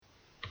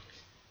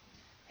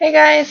Hey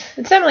guys,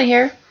 it's Emily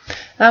here.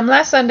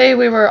 Last Sunday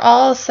we were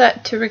all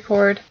set to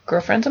record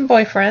Girlfriends and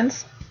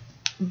Boyfriends,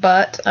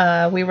 but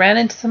we ran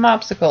into some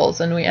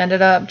obstacles and we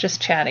ended up just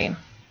chatting.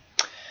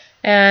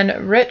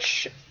 And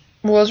Rich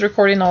was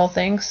recording the whole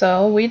thing,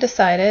 so we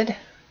decided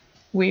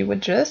we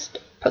would just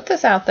put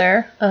this out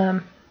there.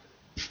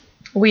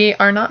 We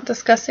are not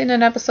discussing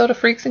an episode of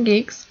Freaks and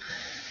Geeks.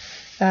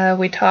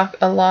 We talk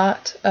a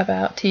lot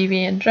about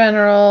TV in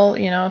general,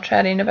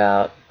 chatting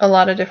about a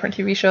lot of different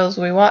TV shows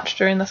we watched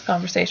during this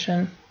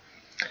conversation,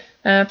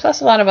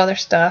 plus a lot of other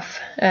stuff,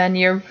 and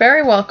you're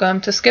very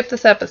welcome to skip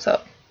this episode.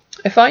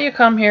 If all you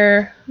come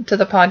here to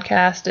the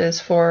podcast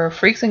is for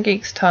Freaks and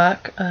Geeks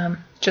talk,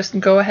 just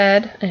go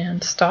ahead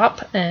and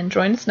stop and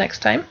join us next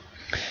time.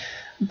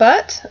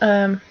 But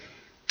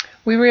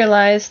we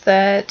realize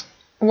that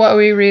what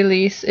we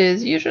release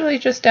is usually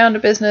just down to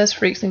business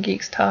Freaks and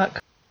Geeks talk.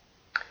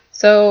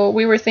 So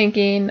we were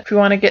thinking, if you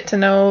want to get to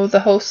know the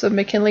hosts of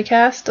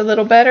McKinleycast a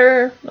little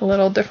better, a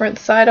little different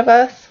side of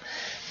us,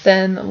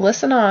 then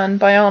listen on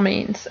by all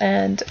means.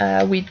 And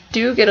we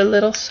do get a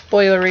little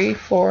spoilery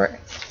for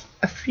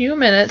a few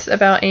minutes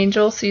about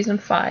Angel Season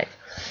 5.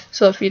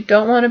 So if you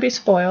don't want to be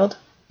spoiled,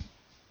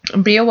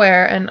 be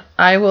aware, and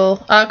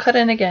I'll cut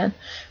in again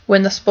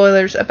when the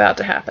spoiler's about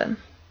to happen.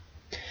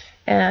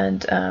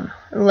 And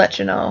let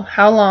you know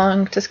how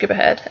long to skip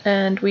ahead.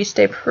 And we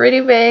stay pretty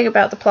vague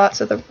about the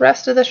plots of the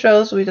rest of the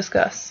shows we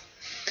discuss.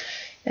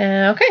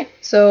 Okay,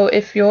 so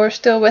if you're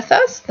still with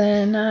us,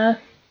 then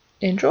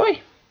enjoy.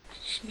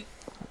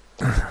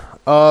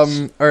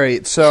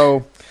 Alright,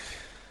 so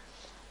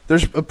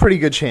there's a pretty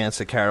good chance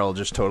that Carol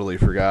just totally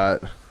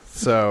forgot.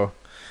 So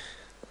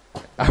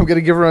I'm going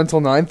to give her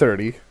until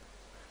 9:30,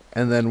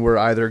 and then we're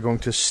either going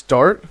to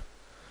start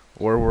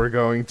or we're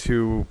going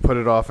to put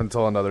it off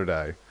until another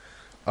day.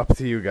 Up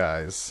to you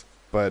guys,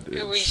 but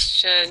we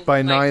should,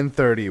 by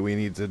 9:30 we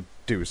need to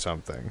do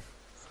something.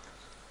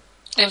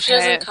 If she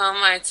doesn't come,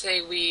 I'd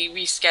say we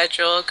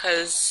reschedule,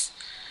 because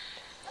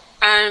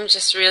I'm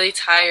just really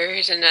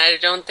tired and I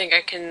don't think I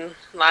can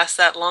last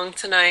that long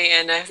tonight,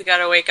 and I've got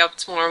to wake up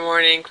tomorrow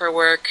morning for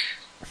work.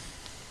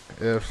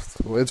 If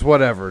it's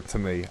whatever to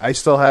me. I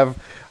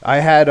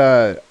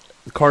had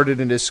carded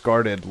and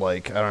discarded, I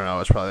don't know,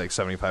 it's probably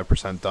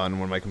 75% done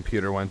when my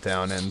computer went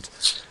down, and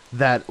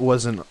that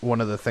wasn't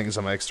one of the things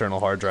on my external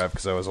hard drive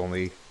because I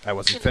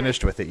wasn't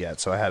finished with it yet,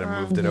 so I hadn't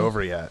moved it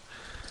over yet.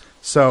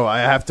 So I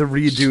have to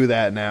redo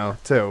that now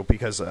too,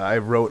 because I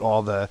wrote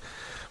all the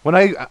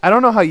I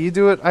don't know how you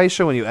do it,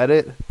 Aisha, when you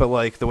edit, but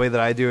the way that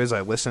I do is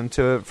I listen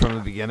to it from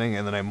the beginning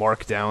and then I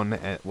mark down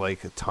at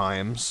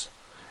times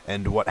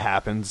and what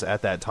happens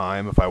at that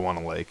time if I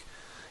want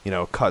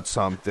to cut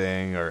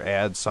something or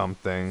add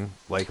something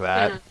like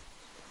that.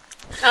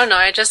 Oh no,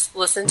 I just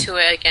listen to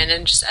it again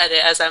and just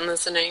edit as I'm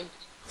listening.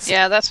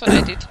 Yeah, that's what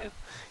I do too.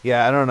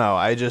 Yeah, I don't know.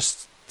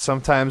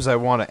 Sometimes I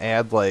want to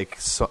add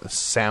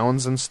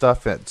sounds and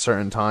stuff at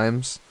certain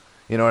times.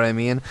 You know what I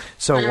mean?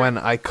 So when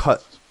I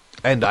cut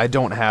and I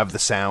don't have the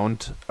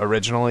sound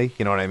originally,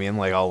 you know what I mean?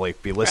 I'll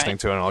be listening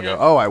to it and I'll go,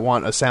 oh, I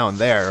want a sound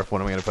there. What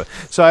am I going to put?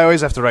 So I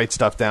always have to write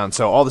stuff down.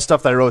 So all the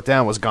stuff that I wrote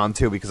down was gone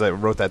too because I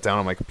wrote that down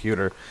on my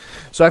computer.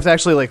 So I have to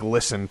actually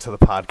listen to the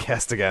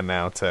podcast again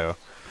now too.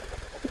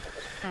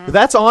 But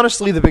that's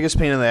honestly the biggest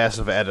pain in the ass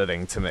of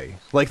editing to me.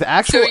 The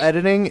actual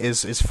editing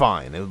is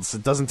fine.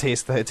 It doesn't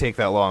take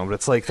that long, but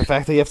it's the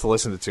fact that you have to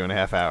listen to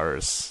 2.5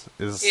 hours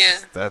is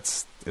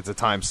it's a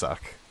time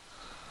suck.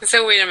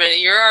 So wait a minute,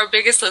 you're our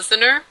biggest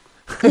listener?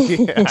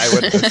 Yeah, I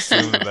would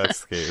assume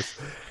that's the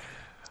case.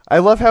 I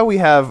love how we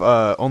have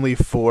only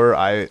 4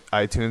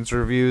 iTunes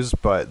reviews,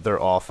 but they're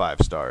all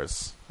 5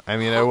 stars. I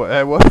mean,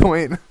 at what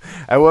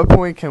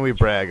point can we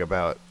brag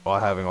about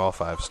having all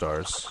 5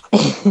 stars?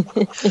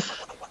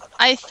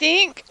 I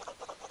think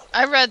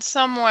I read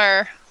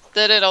somewhere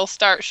that it'll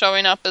start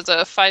showing up as a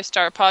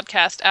 5-star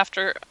podcast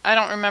after, I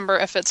don't remember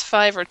if it's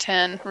 5 or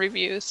 10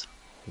 reviews.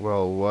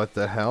 Well, what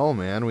the hell,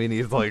 man? We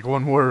need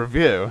one more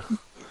review.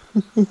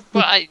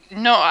 Well, I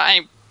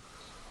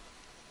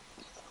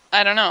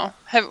don't know.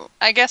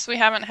 I guess we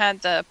haven't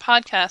had the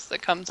podcast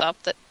that comes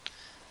up that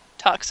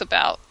talks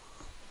about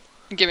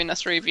giving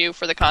us a review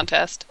for the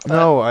contest.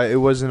 No, it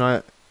was in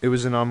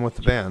On With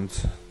the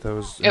Band. That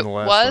was in the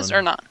last one. It was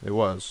or not? It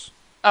was.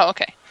 Oh,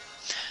 okay.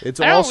 It's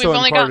also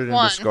in Carded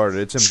and Discarded.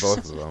 It's in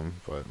both of them,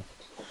 but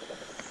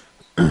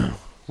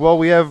well,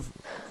 we have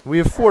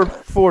 4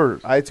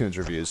 iTunes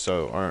reviews,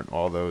 so aren't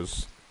all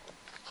those?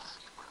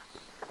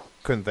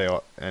 Couldn't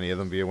any of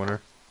them be a winner?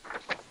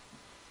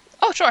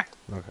 Oh, sure.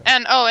 Okay.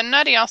 And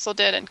Nutty also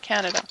did in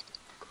Canada.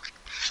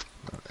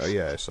 Oh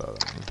yeah, I saw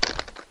that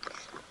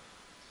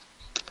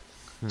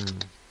one.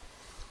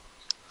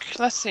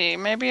 Let's see.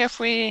 Maybe if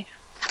we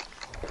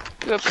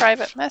do a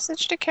private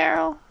message to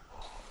Carol.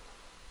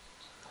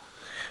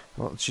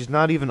 Well, she's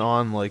not even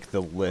on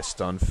the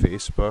list on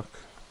Facebook.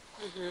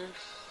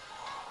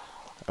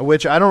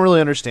 Which I don't really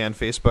understand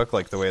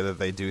Facebook, the way that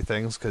they do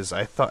things, because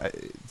I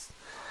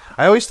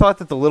always thought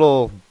that the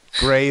little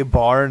gray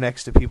bar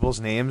next to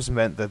people's names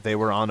meant that they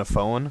were on a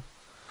phone.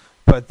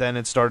 but then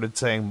it started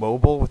saying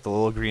mobile with the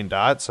little green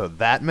dot, so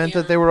that meant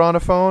that they were on a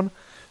phone.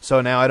 So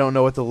now I don't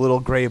know what the little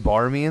gray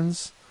bar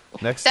means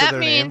next to their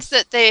names. That means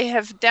that they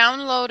have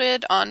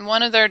downloaded on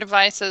one of their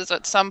devices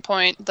at some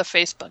point the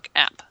Facebook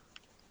app.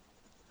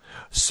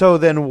 So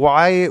then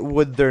why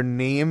would their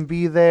name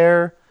be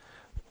there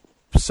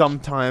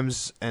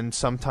sometimes, and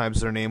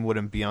sometimes their name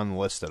wouldn't be on the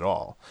list at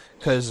all?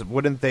 Because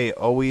wouldn't they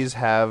always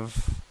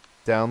have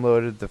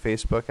downloaded the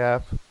Facebook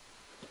app?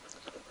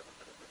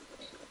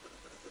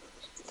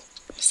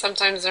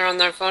 Sometimes they're on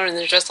their phone and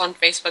they're just on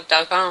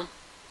Facebook.com.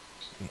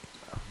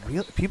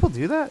 Really? People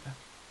do that?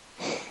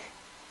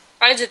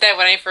 I did that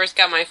when I first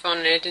got my phone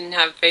and I didn't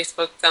have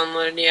Facebook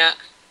downloaded yet.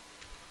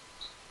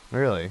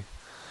 Really?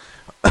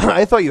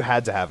 I thought you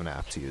had to have an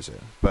app to use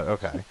it, but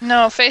okay.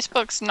 No,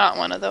 Facebook's not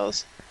one of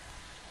those.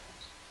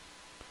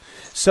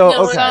 So,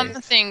 No, okay. Some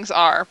things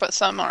are, but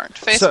some aren't.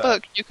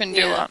 Facebook, you can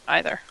do on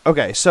either.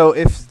 Okay, so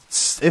if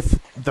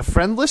the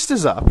friend list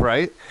is up,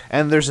 right,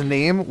 and there's a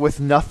name with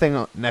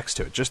nothing next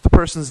to it, just the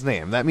person's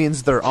name, that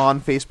means they're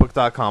on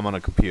Facebook.com on a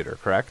computer,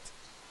 correct?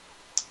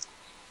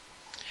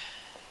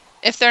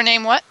 If their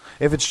name what?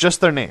 If it's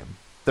just their name,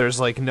 there's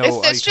like no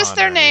If it's just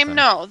their name, anything.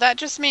 no. That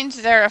just means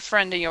they're a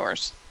friend of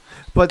yours.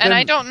 But And then,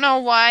 I don't know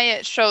why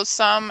it shows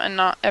some and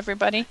not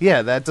everybody.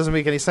 Yeah, that doesn't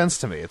make any sense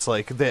to me. It's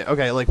like,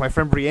 okay, like my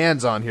friend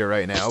Brienne's on here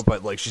right now,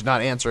 but like she's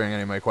not answering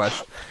any of my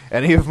questions,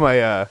 any of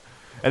my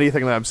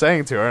anything that I'm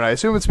saying to her, and I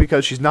assume it's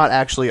because she's not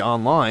actually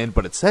online,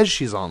 but it says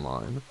she's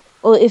online.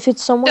 Well, if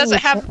it's someone... Does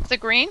it have the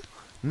green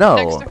No.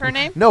 next to her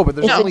name? No, but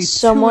there's If only it's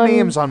someone- 2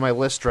 names on my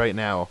list right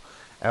now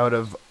out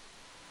of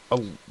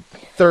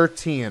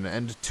 13,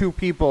 and 2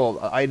 people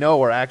I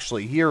know are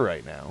actually here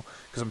right now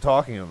because I'm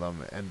talking to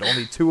them, and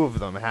only 2 of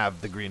them have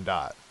the green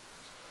dot.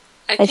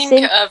 I I think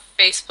think-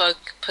 Facebook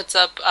puts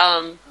up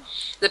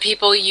the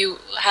people you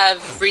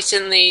have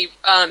recently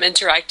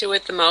interacted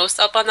with the most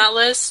up on that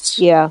list.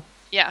 Yeah.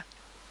 Yeah,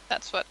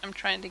 that's what I'm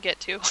trying to get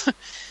to.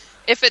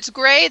 If it's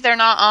gray, they're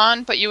not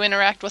on, but you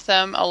interact with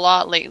them a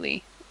lot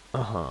lately.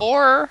 Uh-huh.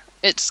 Or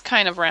it's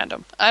kind of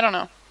random. I don't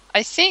know.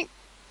 I think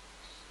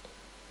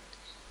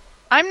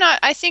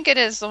it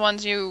is the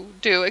ones you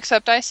do,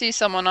 except I see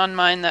someone on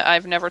mine that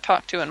I've never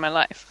talked to in my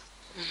life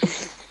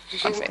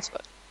on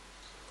Facebook.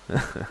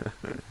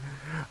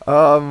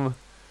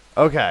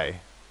 Okay.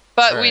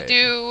 But we Right.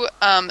 do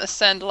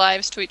send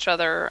lives to each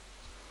other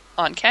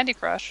on Candy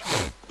Crush,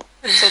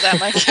 so that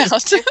might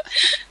count.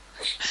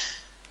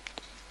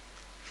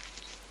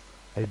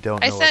 I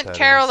don't know I what sent that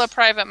Carol is. a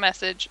private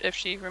message if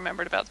she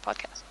remembered about the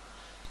podcast.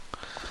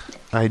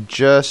 I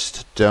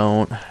just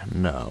don't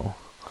know.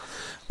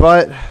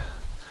 But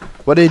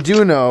what I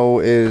do know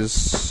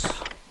is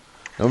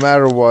no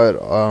matter what,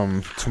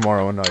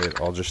 tomorrow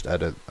night I'll just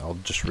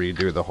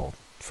redo the whole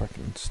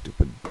fucking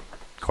stupid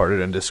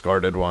carded and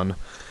discarded one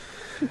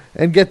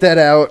and get that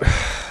out.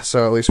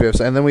 So at least we have,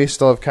 and then we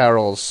still have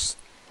Carol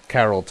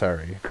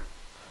Terry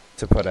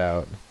to put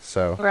out.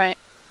 So Right.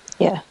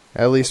 Yeah.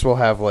 at least we'll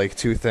have like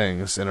 2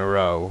 things in a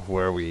row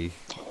where we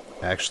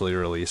actually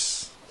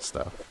release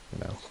stuff, you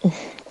know.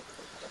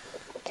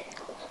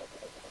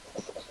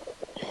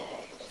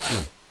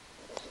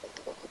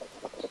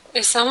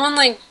 Is someone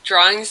like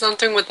drawing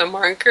something with a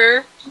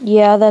marker?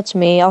 Yeah, that's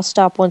me. I'll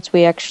stop once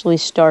we actually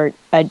start.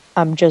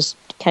 I'm just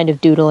kind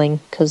of doodling,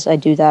 because I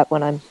do that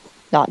when I'm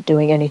not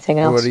doing anything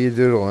else. What are you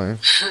doodling?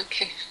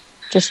 Okay.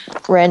 Just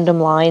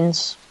random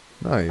lines.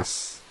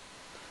 Nice.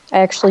 I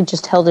actually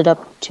just held it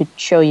up to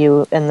show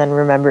you and then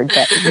remembered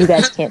that you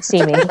guys can't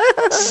see me.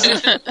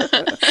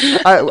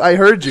 I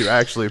heard you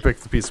actually pick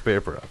the piece of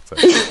paper up. So.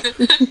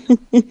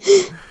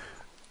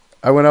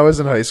 When I was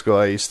in high school,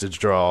 I used to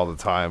draw all the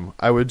time.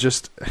 It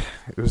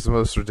was the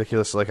most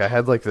ridiculous. Like, I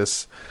had like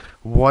this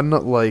one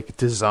like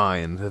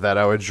design that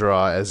I would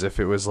draw as if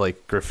it was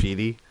like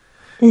graffiti,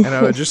 and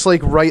I would just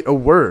like write a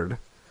word,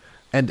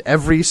 and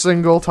every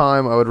single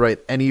time I would write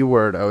any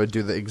word, I would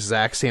do the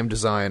exact same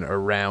design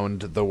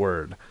around the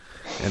word,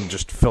 and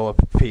just fill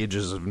up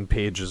pages and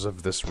pages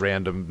of this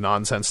random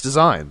nonsense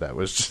design that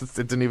was just,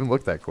 it didn't even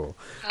look that cool,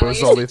 but it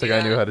was the only thing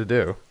I knew how to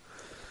do.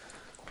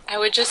 I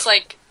would just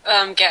like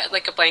get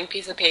like a blank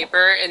piece of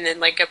paper and then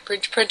like a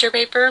printer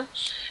paper,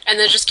 and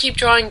then just keep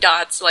drawing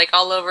dots like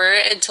all over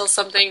it until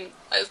something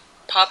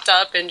popped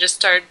up and just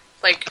start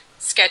like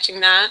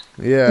sketching that.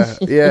 Yeah,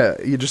 yeah.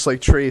 You just like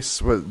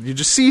trace what you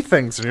just see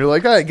things, and you're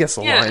like, I guess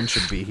a line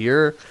should be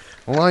here.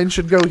 A line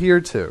should go here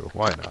too.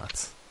 Why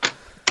not?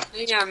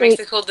 Yeah, it makes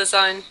a cool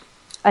design.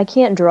 I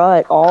can't draw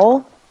at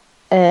all,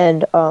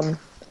 and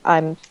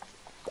I'm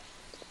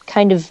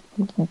kind of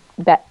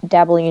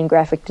dabbling in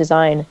graphic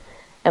design,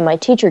 and my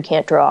teacher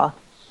can't draw.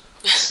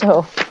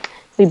 So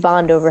we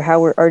bond over how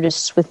we're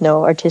artists with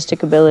no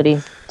artistic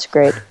ability. It's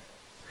great.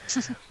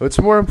 Well, it's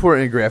more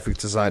important in graphic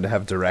design to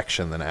have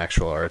direction than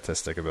actual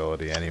artistic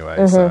ability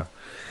anyway, so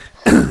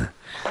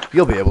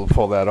you'll be able to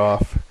pull that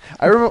off.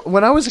 I remember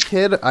when I was a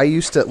kid, I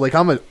used to, like,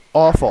 I'm an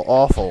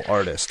awful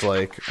artist.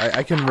 Like,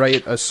 I can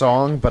write a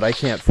song, but I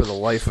can't for the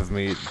life of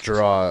me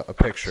draw a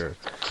picture.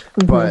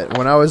 Mm-hmm. But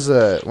when I was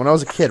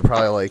a kid,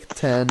 probably like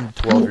 10,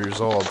 12 years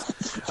old,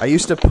 I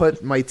used to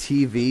put my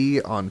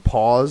TV on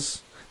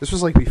pause. This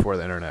was like before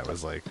the internet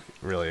was like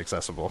really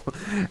accessible.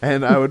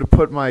 And I would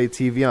put my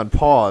TV on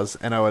pause,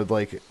 and I would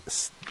like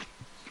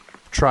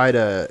try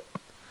to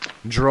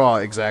draw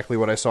exactly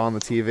what I saw on the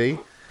TV.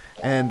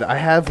 And I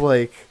have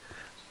like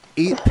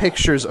 8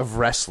 pictures of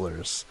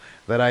wrestlers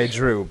that I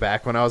drew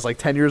back when I was like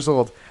 10 years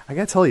old. I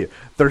gotta tell you,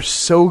 they're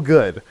so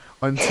good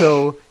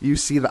until you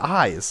see the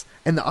eyes.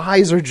 And the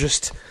eyes are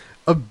just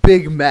a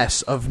big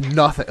mess of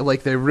nothing.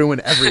 Like, they ruin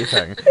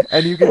everything.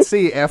 And you can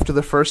see after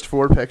the first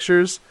 4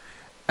 pictures,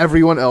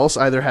 everyone else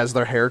either has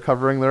their hair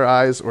covering their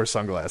eyes or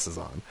sunglasses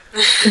on.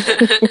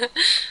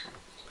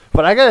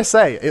 But I gotta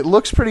say, it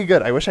looks pretty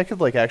good. I wish I could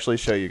like actually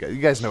show you guys.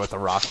 You guys know what The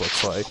Rock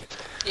looks like.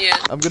 Yeah.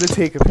 I'm gonna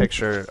take a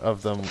picture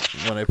of them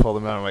when I pull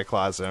them out of my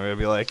closet. I'm gonna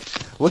be like,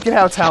 look at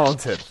how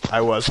talented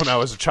I was when I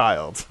was a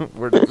child.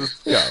 Where did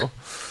this go?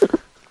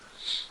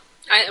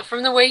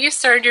 From the way you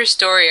started your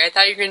story, I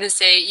thought you were going to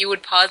say you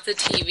would pause the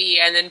TV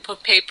and then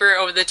put paper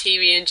over the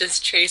TV and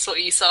just trace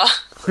what you saw.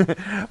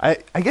 I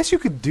guess you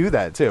could do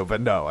that too,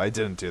 but no, I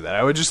didn't do that.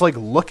 I would just like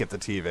look at the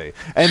TV.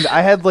 And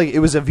I had like, it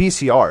was a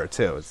VCR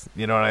too.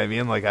 You know what I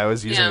mean? Like, I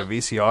was using a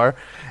VCR,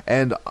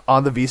 and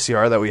on the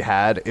VCR that we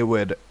had, it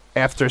would,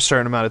 after a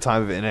certain amount of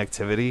time of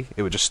inactivity,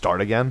 it would just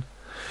start again.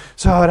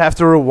 So I would have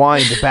to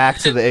rewind back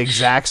to the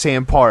exact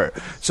same part.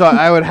 So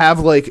I would have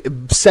like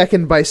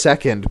second by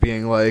second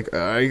being like,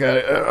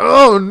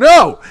 oh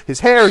no, his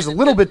hair is a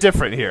little bit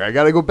different here. I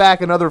got to go back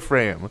another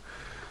frame.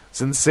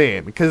 It's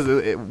insane because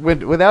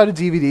without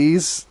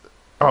DVDs,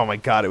 oh my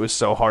god, it was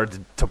so hard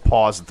to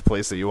pause at the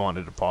place that you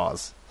wanted to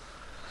pause.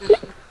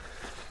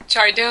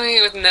 Try doing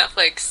it with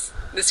Netflix.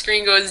 The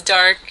screen goes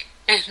dark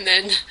and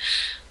then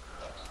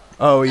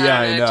oh yeah,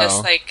 I know.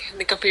 Just like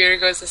the computer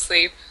goes to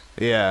sleep.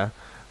 Yeah.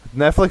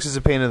 Netflix is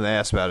a pain in the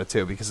ass about it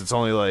too, because it's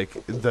only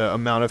like the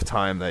amount of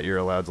time that you're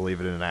allowed to leave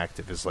it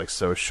inactive is like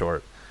so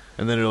short,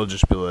 and then it'll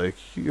just be like,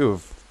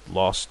 you've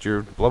lost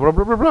your blah blah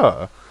blah blah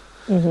blah.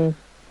 Mm-hmm.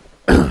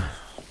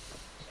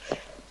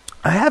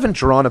 I haven't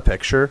drawn a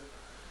picture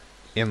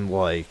in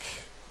like,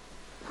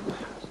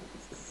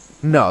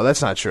 no,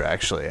 that's not true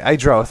actually. I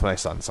draw with my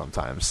son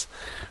sometimes,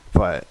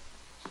 but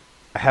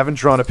I haven't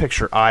drawn a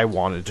picture I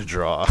wanted to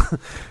draw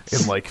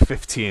in like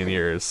 15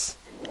 years.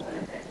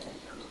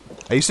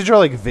 I used to draw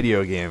like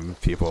video game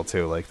people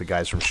too, like the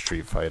guys from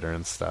Street Fighter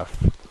and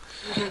stuff.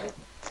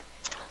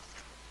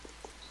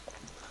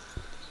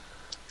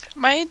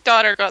 My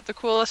daughter got the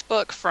coolest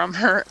book from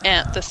her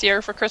aunt this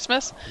year for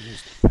Christmas.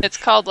 It's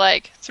called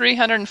like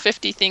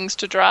 350 Things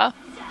to Draw.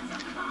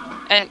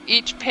 And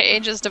each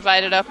page is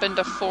divided up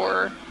into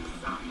 4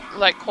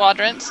 like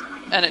quadrants,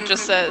 and it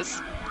just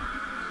says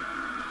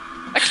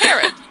a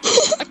carrot,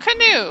 a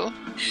canoe,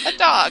 a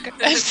dog.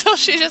 And so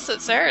she just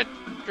sits there and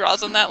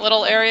draws in that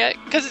little area,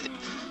 because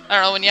I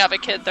don't know, when you have a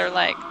kid, they're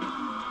like,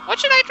 what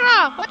should I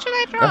draw? What should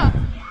I draw?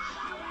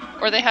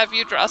 Or they have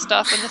you draw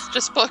stuff in this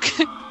just book.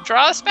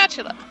 Draw a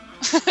spatula.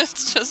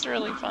 It's just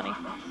really funny.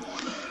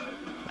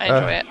 I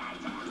enjoy it.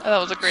 That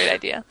was a great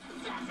idea.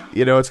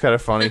 You know, it's kind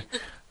of funny.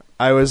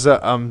 I was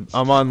I'm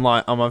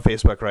online. I'm on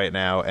Facebook right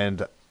now,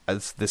 and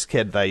it's this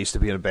kid that I used to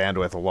be in a band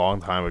with a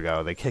long time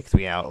ago. They kicked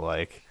me out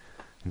like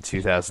in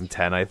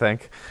 2010, I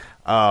think,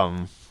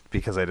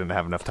 because I didn't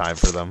have enough time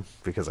for them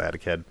because I had a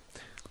kid.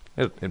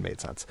 It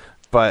made sense.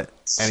 But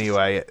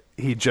anyway,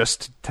 he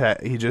just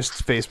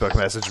Facebook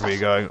messaged me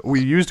going,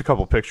 we used a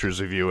couple pictures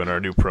of you in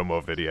our new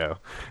promo video.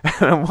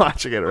 And I'm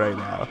watching it right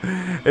now.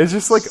 It's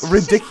just like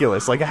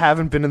ridiculous. Like, I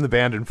haven't been in the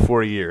band in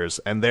 4 years,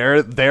 and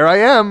there I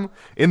am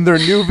in their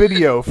new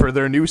video for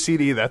their new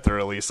CD that they're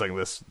releasing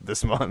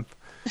this month.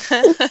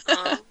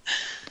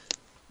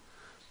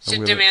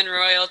 Should demand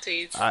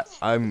royalties.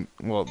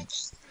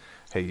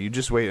 Hey, you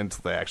just wait until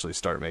they actually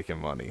start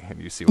making money,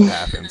 and you see what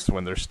happens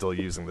when they're still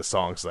using the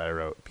songs that I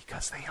wrote,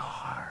 because they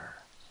are.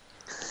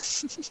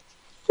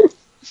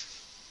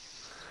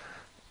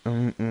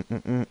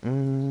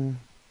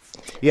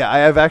 Yeah, I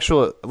have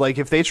actual, like,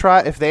 if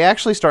they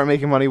actually start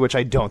making money, which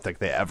I don't think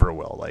they ever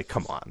will, like,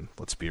 come on,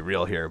 let's be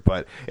real here,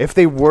 but if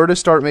they were to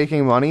start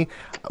making money,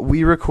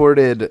 we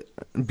recorded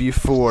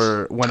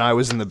before when I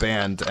was in the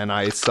band, and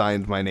I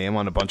signed my name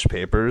on a bunch of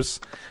papers,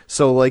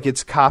 so, like,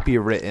 it's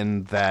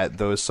copywritten that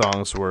those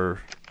songs were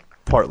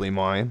partly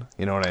mine,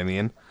 you know what I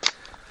mean?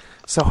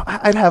 So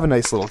I'd have a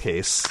nice little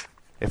case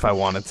if I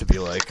wanted to be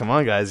like, come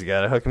on, guys, you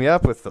gotta hook me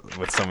up with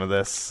some of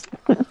this.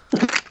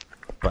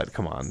 But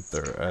come on,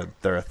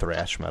 they're a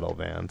thrash metal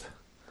band.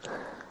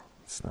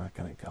 It's not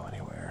going to go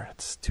anywhere.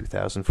 It's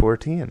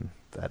 2014.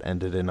 That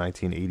ended in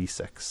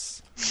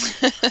 1986.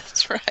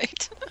 That's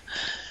right.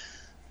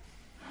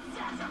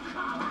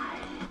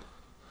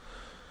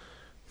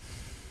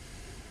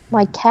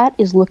 My cat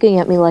is looking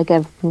at me like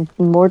I've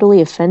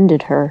mortally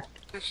offended her.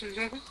 What'd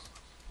you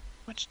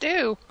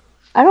do?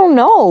 I don't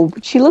know,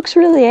 but she looks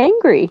really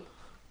angry.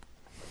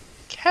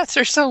 Cats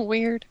are so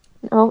weird.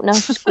 Oh, now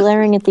she's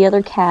glaring at the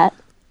other cat.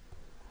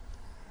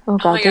 Oh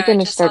god, my they're God,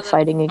 gonna I just saw start the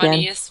fighting again.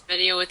 funniest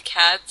video with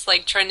cats,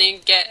 like trying to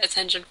get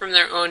attention from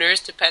their owners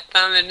to pet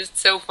them, and it's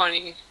so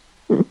funny.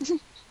 Oh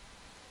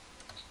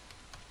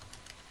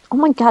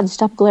my god,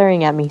 stop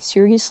glaring at me.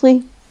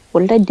 Seriously?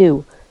 What did I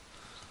do?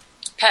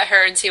 Pet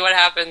her and see what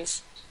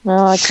happens.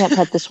 No, I can't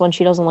pet this one.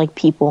 She doesn't like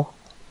people.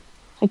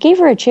 I gave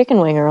her a chicken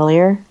wing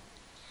earlier.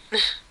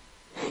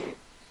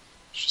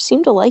 She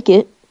seemed to like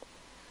it.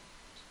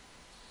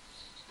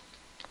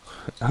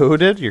 Who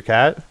did? Your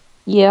cat?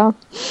 Yeah.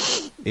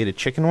 Ate a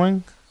chicken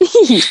wing?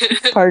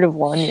 Part of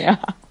one, yeah.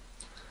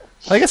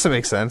 I guess it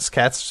makes sense.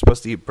 Cats are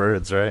supposed to eat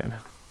birds, right?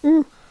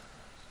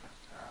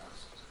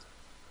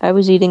 I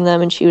was eating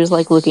them and she was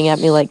like looking at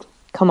me like,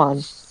 come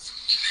on.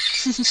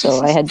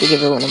 So I had to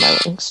give her one of my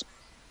wings.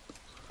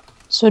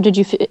 So did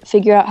you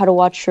figure out how to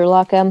watch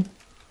Sherlock, Em?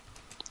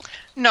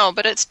 No,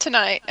 but it's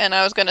tonight, and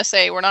I was going to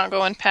say we're not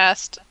going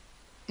past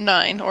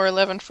 9 or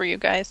 11 for you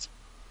guys.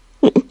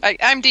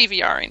 I'm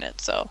DVRing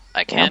it, so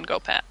I can go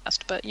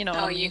past, but you know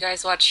what I mean. You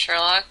guys watch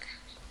Sherlock?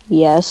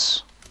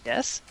 Yes.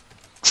 Yes?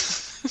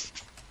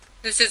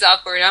 This is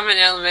awkward. I'm an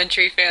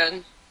elementary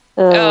fan.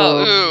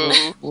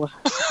 Ooh.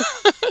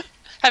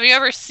 Have you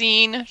ever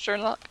seen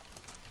Sherlock?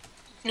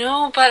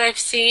 No, but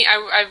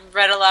I've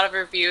read a lot of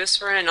reviews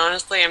for it, and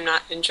honestly, I'm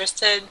not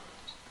interested.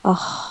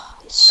 Oh,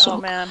 it's so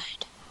man.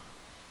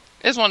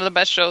 It's one of the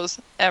best shows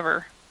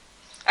ever.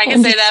 I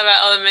can say that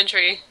about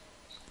Elementary.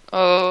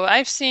 Oh,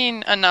 I've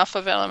seen enough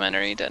of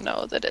Elementary to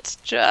know that it's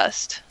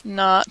just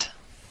not...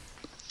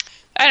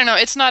 I don't know,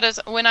 it's not as...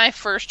 When I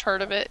first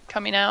heard of it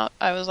coming out,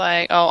 I was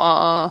like,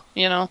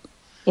 you know?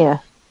 Yeah.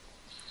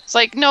 It's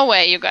like, no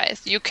way, you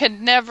guys. You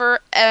could never,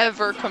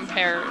 ever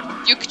compare.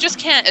 You just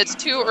can't. It's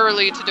too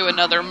early to do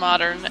another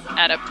modern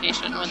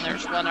adaptation when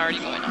there's one already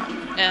going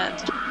on. And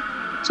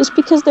just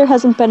because there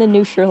hasn't been a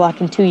new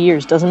Sherlock in 2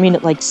 years doesn't mean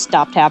it, like,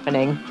 stopped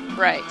happening.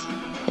 Right.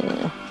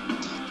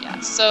 Yeah,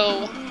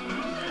 so...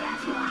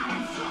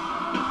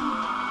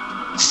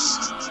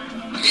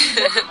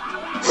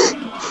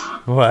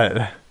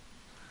 What?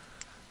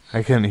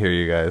 I couldn't hear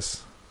you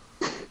guys.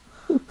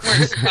 We're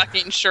just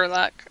talking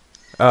Sherlock.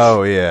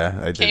 Oh, yeah,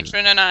 I did.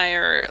 Katrin and I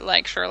are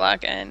like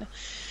Sherlock, and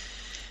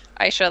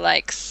Aisha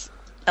likes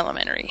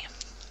Elementary.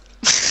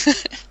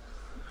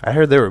 I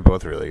heard they were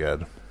both really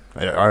good.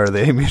 Are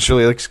they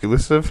mutually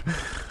exclusive?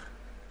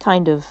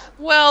 Kind of.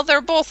 Well,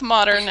 they're both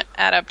modern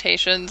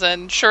adaptations,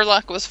 and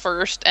Sherlock was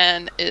first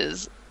and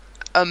is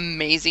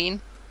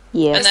amazing.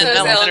 Yeah. And then So is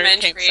Elementary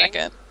came Elementary.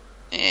 second.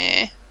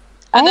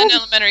 And then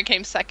Elementary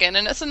came second,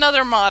 and it's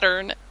another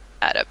modern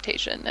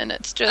adaptation, and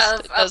it's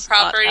just Of a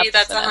property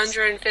that's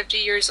 150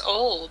 years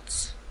old.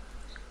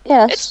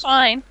 Yes. It's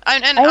fine.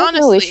 And I have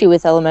honestly, no issue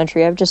with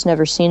Elementary. I've just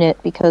never seen it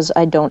because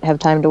I don't have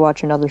time to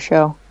watch another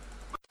show.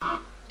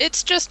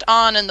 it's just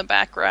on in the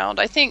background.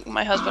 I think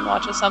my husband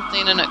watches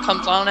something and it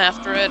comes on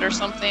after it or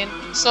something.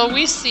 So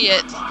we see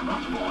it,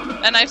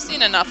 and I've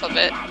seen enough of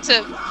it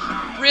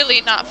to really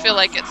not feel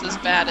like it's as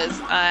bad as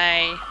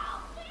I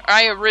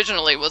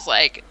originally was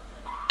like,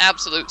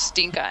 absolute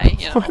stink eye,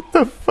 you know. What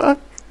the fuck?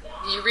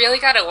 You really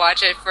gotta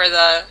watch it for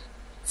the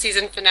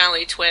season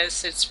finale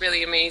twist. It's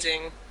really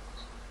amazing.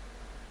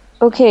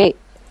 Okay,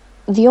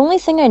 the only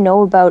thing I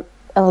know about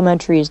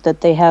Elementary is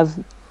that they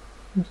have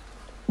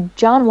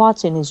John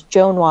Watson is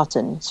Joan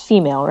Watson. It's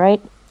female,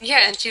 right?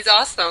 Yeah, and she's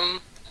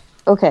awesome.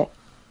 Okay,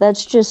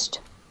 that's just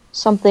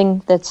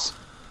something that's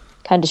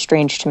kind of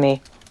strange to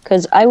me.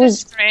 Because I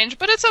was... It's strange,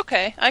 but it's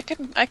okay. I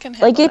can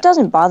handle like, it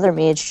doesn't bother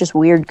me. It's just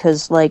weird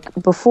because, like,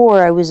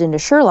 before I was into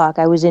Sherlock,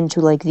 I was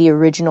into, like, the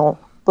original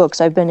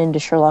books. I've been into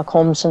Sherlock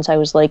Holmes since I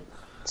was, like,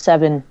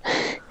 7.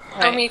 Right.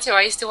 Oh, me too.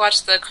 I used to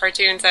watch the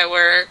cartoons that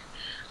were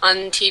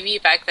on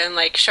TV back then,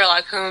 like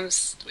Sherlock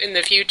Holmes in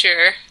the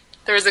future.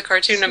 There was a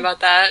cartoon about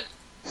that.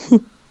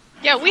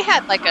 Yeah, we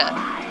had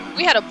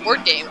a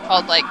board game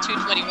called like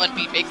 221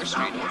 Beat Baker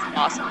Street. It was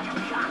awesome.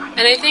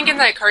 And I think in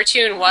that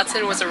cartoon,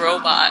 Watson was a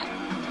robot.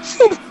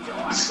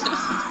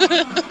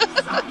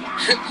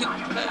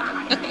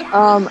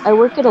 I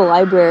work at a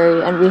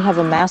library, and we have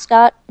a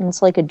mascot, and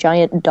it's like a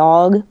giant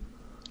dog,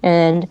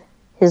 and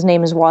his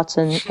name is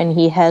Watson, and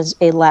he has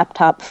a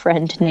laptop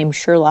friend named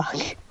Sherlock.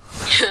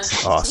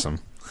 Awesome.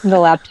 The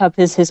laptop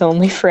is his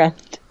only friend.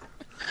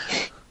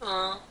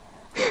 Aww.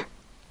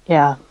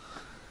 Yeah.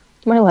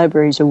 My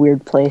library's a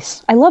weird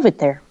place. I love it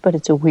there, but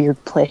it's a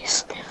weird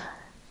place.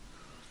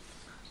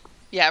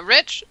 Yeah,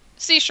 Rich,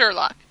 see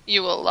Sherlock.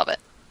 You will love it.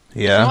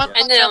 Yeah.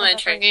 And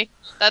Elementary.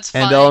 That's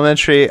fine. And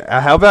Elementary.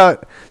 How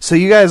about... So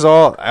you guys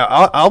all...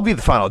 I'll be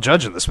the final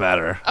judge in this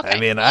matter. Okay. I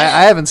mean,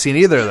 I haven't seen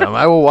either of them.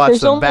 I will watch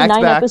There's them only back 9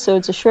 to back.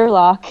 episodes of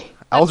Sherlock.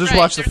 I'll That's just right.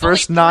 watch the There's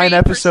first only 9 3 per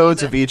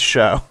episodes of season. each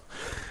show.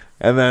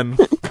 And then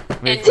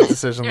make the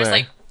decision There's there.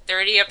 like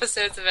 30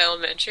 episodes of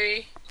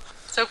Elementary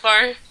so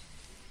far.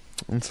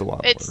 It's a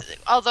lot.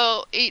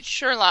 Although each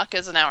Sherlock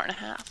is an hour and a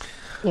half.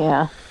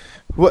 Yeah.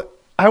 What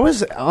I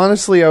was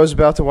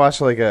about to watch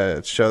like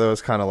a show that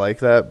was kind of like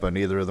that, but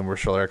neither of them were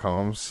Sherlock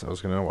Holmes. I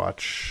was going to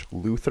watch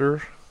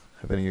Luther.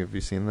 Have any of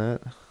you seen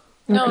that?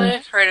 No,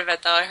 I've heard of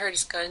it though. I heard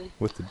it's good.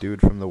 With the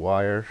dude from The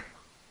Wire,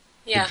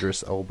 Yeah.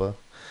 Idris Elba.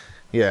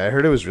 Yeah, I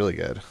heard it was really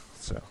good.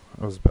 So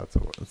I was about to.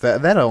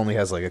 That only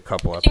has like a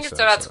couple I think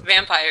episodes. it's about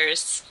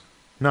vampires.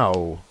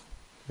 No,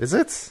 is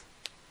it?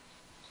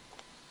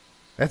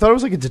 I thought it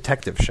was like a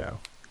detective show.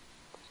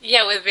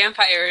 Yeah, with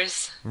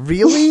vampires.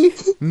 Really?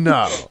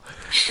 No.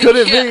 Could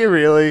it Yeah. be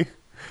really?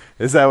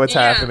 Is that what's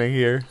Yeah. happening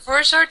here? For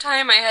a short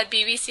time, I had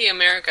BBC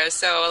America,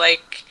 so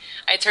like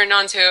I turned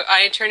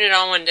it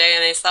on one day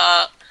and I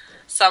saw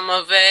some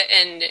of it,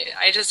 and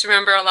I just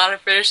remember a lot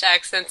of British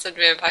accents and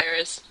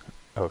vampires.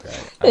 Okay,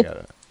 I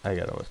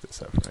gotta look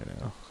this up right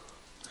now.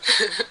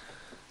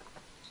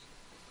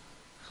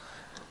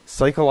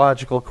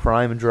 Psychological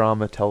crime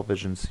drama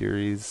television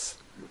series.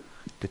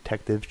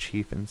 Detective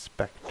Chief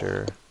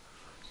Inspector.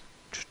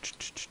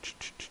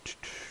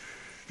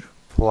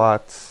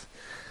 Plots.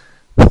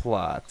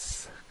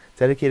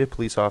 Dedicated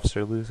police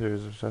officer,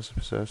 losers,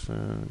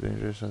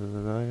 dangerous,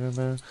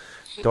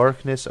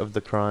 darkness of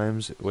the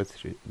crimes with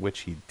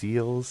which he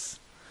deals.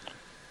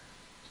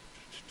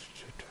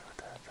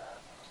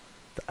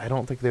 I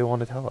don't think they want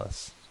to tell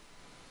us.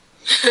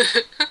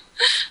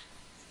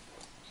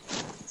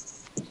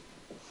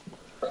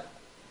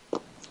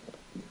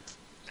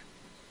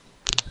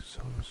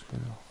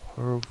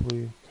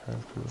 Horribly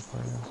character.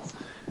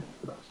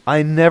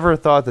 I never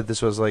thought that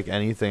this was like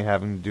anything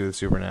having to do with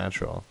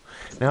Supernatural.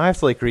 Now I have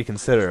to like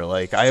reconsider.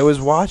 Like I was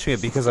watching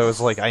it because I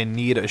was like, I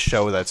need a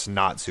show that's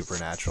not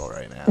Supernatural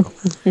right now.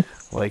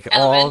 Like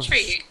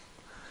Elementary.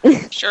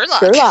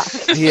 Sherlock.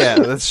 Yeah,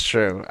 that's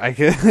true. I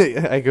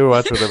could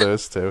watch one of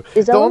those too.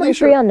 Is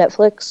Elementary on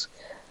Netflix?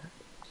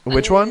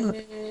 Which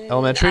one?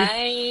 Elementary?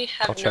 I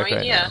have I'll no check right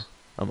idea. now.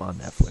 I'm on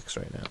Netflix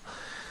right now.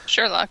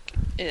 Sherlock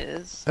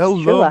is.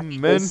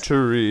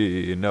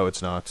 Elementary. No,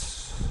 it's not.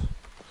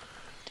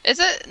 Is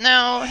it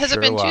now? Has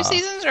it been 2 Sherlock.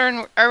 seasons,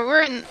 or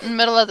we're in the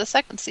middle of the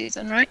 2nd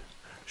season, right?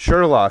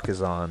 Sherlock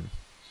is on.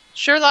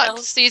 Sherlock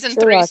season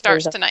Sherlock 3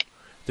 starts is on. tonight.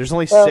 There's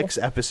only Well, 6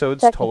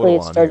 episodes technically total it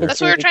on started here.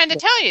 That's what we were trying to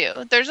tell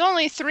you. There's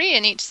only 3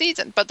 in each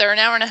season, but they're an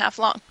hour and a half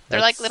long.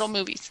 They're like That's- little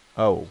movies.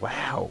 Oh,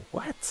 wow.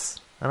 What?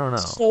 I don't know.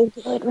 So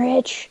good,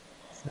 Rich.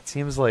 That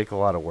seems like a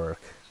lot of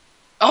work.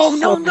 Oh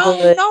So no,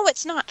 good.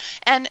 it's not.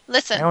 And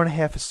listen, An hour and a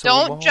half is so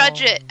don't long.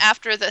 judge it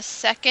after the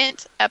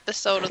 2nd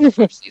episode of the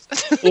 1st season,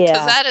 because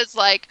Yeah. that is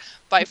like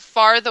by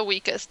far the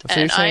weakest. So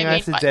you're and saying I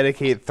mean, have to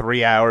dedicate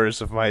 3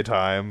 hours of my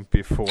time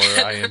before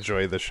I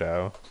enjoy the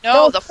show?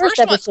 no, the first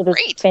one's episode is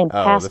great.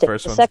 fantastic.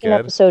 first the one's second good?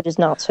 episode is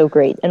not so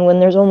great, and when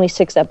there's only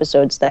 6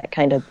 episodes, that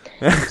kind of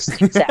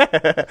sticks out.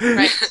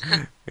 Right.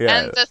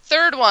 Yeah. And the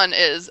 3rd one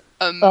is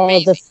Oh,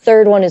 amazing. the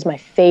 3rd one is my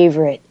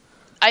favorite.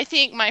 I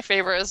think my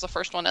favorite is the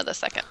 1st one and the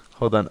 2nd.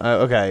 Hold on.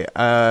 Okay.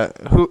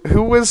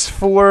 Who was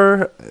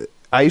for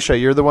Aisha?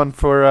 You're the one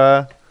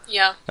for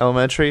Yeah.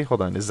 Elementary.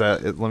 Hold on. Is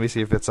that? Let me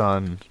see if it's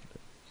on.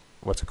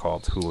 What's it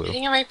called? I Hulu.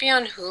 think it might be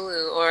on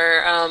Hulu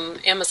or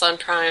Amazon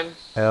Prime.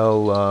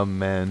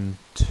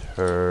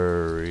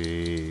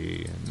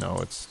 Elementary. No,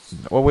 it's.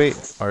 Well,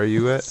 wait. Are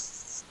you it?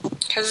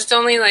 Because it's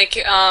only like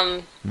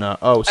No.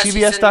 Oh, a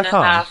season and a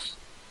CBS.com. half.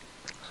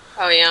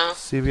 Oh yeah.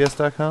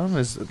 CBS.com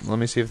is. Let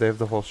me see if they have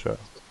the whole show.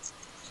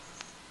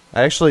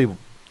 I actually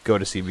go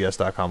to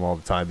CBS.com all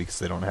the time because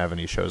they don't have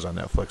any shows on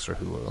Netflix or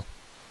Hulu.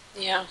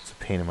 Yeah. It's a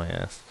pain in my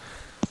ass.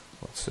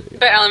 Let's see.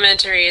 But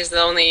Elementary is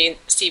the only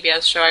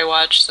CBS show I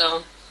watch,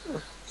 so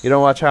You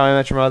don't watch How I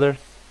Met Your Mother?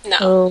 no.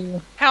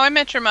 Oh, How I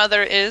Met Your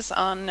Mother is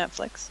on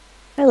Netflix.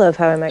 I love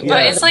How I Met Your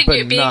But Yeah, it's like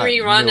but being not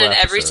rerun new on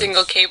every episodes.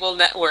 single cable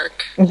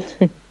network.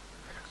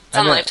 It's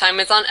on Lifetime,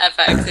 it's on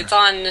FX, it's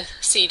on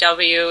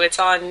CW, it's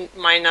on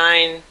My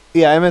 9.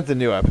 Yeah, I meant the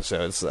new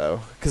episodes, though.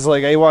 Because,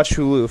 like, I watch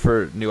Hulu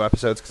for new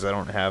episodes because I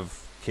don't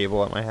have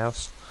cable at my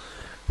house.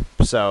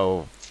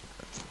 So,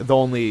 the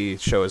only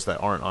shows that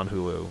aren't on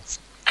Hulu.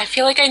 I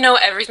feel like I know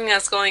everything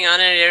that's going on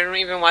and I don't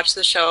even watch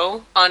the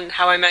show on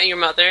How I Met Your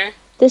Mother.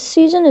 This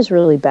season is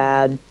really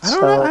bad. I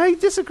don't know. I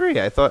disagree.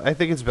 I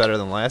think it's better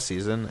than last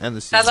season and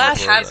the season That last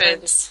before that.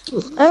 happens.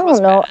 I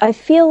don't know. I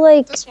feel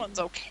like This one's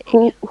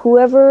okay.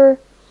 whoever's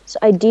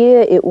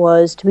idea it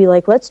was to be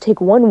like, let's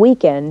take one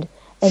weekend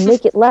and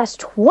make it last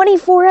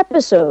 24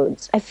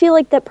 episodes. I feel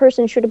like that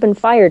person should have been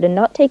fired and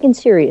not taken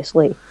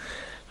seriously.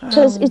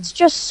 Because it's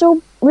just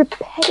so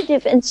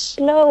repetitive and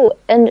slow.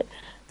 And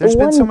There's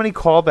been so many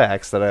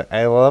callbacks that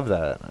I love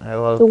that. I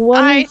love. the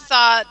one. I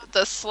thought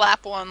the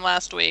slap one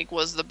last week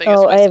was the biggest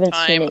Oh, I waste of haven't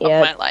time seen it of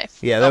yet. my life.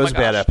 Yeah, that Oh my was a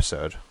bad gosh.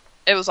 episode.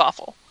 It was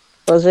awful.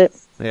 Was it?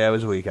 Yeah, it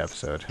was a weak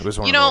episode. It was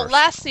one You of the know, worst.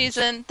 last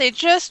season they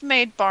just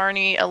made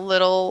Barney a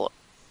little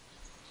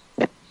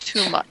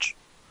too much.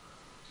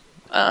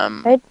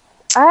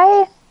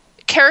 I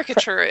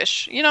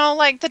Caricature-ish. You know,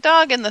 like the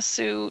dog in the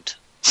suit.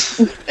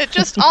 It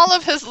just all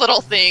of his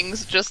little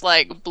things just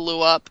like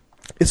blew up.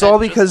 It's and all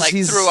just, because like,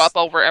 he's threw up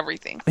over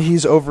everything.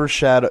 He's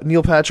overshadowed.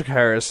 Neil Patrick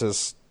Harris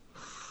has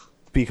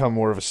become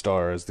more of a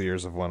star as the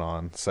years have went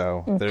on.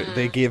 So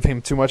they gave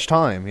him too much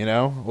time. You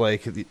know,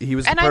 like he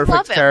was And the I love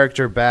perfect him.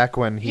 character back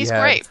when he He's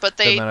had great, but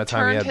the they amount of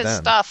time he turned had his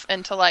then. stuff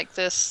into like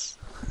this.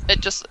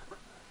 It just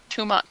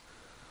too much.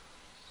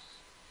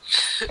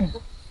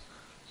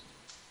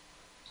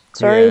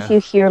 Sorry Yeah. if you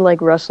hear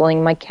like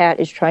rustling. My cat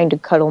is trying to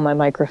cuddle my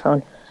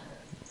microphone.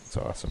 It's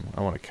awesome.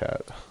 I want a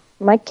cat.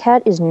 My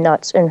cat is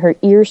nuts, and her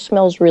ear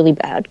smells really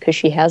bad because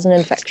she has an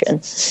infection.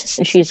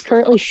 And she's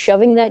currently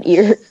shoving that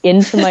ear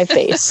into my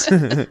face.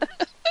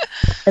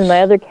 And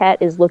my other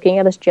cat is looking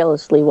at us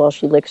jealously while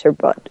she licks her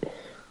butt.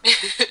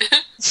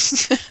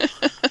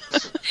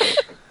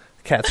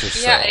 Cats are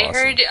so Yeah, I awesome.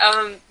 heard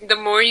the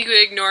more you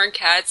ignore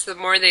cats, the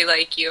more they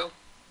like you.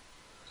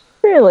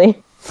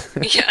 Really?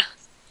 Yeah.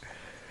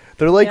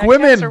 They're like Yeah,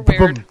 women. cats are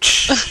weird.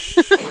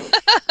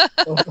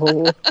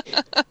 Oh.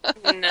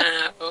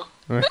 No.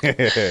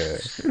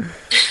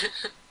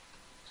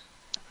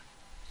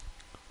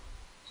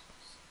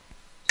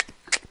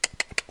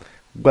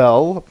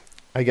 Well,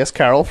 I guess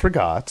Carol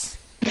forgot.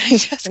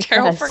 Yes,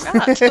 Carol Yes.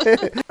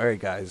 forgot. All right,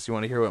 guys, you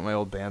want to hear what my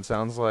old band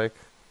sounds like?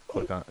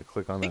 Click on I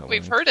that think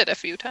we've link. heard it a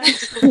few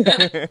times.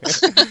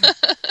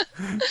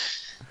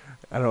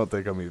 I don't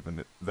think I'm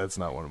even. That's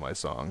not one of my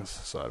songs,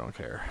 so I don't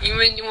care. You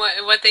mean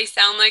what they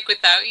sound like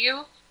without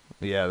you?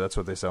 Yeah, that's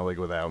what they sound like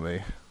without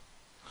me.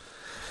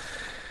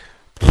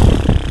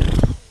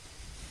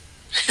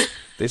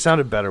 They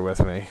sounded better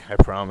with me, I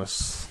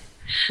promise.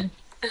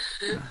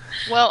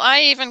 Well,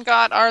 I even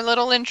got our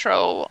little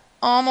intro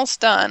almost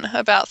done,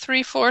 about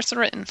 3/4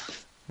 written.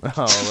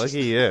 Oh, look at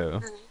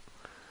you.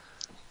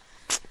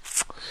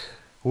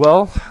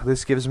 Well,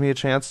 this gives me a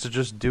chance to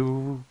just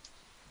do...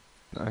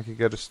 I could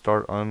get a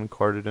start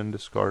uncarded and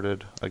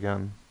discarded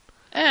again.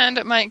 And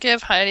it might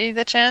give Heidi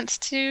the chance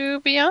to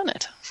be on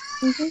it.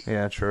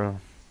 Yeah, true.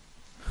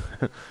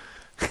 Or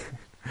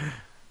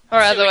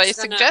otherwise, we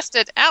send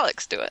suggested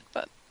Alex do it,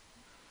 but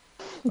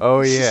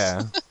Oh,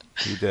 yeah.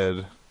 You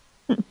did.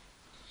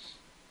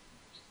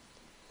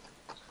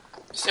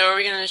 So are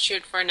we gonna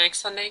shoot for next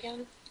Sunday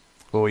again?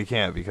 Well, we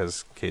can't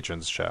because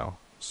Katrin's show,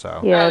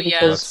 so... Yeah, Oh, yeah.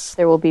 because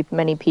there will be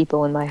many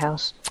people in my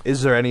house.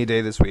 Is there any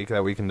day this week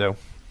that we can do?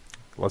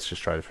 Let's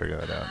just try to figure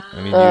that out.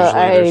 I mean, Uh,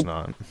 usually there's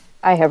not.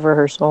 I have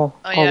rehearsal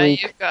oh all yeah,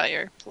 week. you've got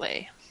your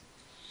play.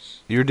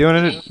 You're doing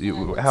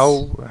it...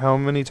 How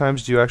many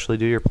times do you actually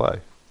do your play?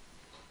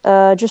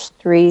 Just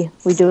 3.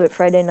 We do it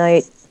Friday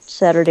night,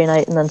 Saturday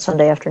night, and then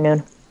Sunday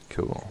afternoon.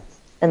 Cool.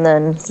 And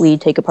then we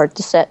take apart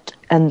the set,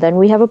 and then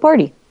we have a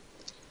party.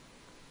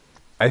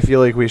 I feel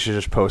like we should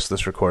just post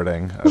this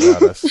recording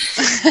about us.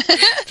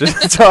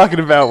 Just talking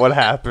about what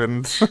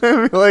happened.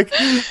 Be like,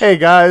 hey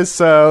guys,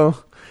 so,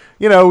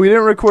 we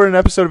didn't record an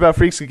episode about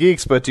Freaks and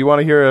Geeks, but do you want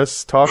to hear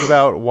us talk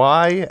about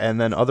why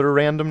and then other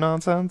random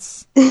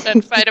nonsense?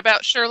 And fight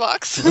about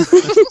Sherlock's.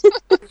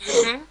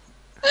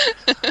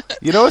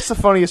 You know what's the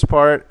funniest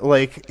part?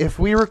 Like, if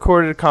we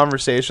recorded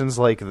conversations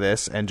like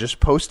this and just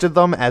posted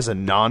them as a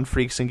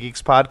non-Freaks and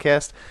Geeks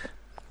podcast,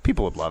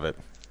 people would love it.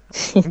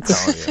 I'm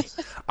telling you.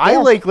 I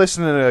like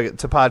listening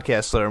to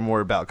podcasts that are more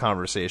about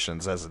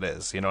conversations as it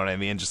is. You know what I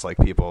mean? Just like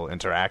people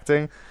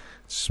interacting.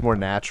 It's just more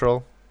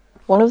natural.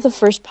 One of the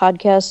first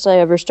podcasts I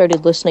ever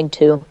started listening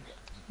to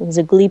was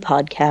a Glee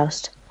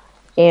podcast.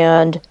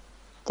 And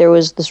there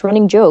was this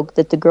running joke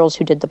that the girls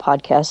who did the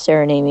podcast,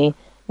 Sarah and Amy,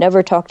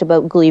 never talked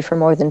about Glee for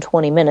more than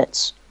 20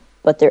 minutes.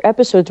 But their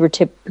episodes were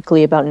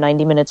typically about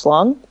 90 minutes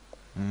long.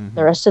 Mm-hmm.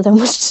 The rest of them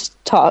was just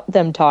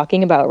them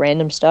talking about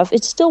random stuff.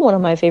 It's still one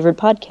of my favorite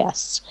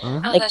podcasts.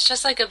 Mm-hmm. Oh, that's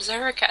just like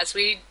Observercast.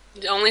 We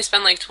only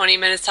spend like 20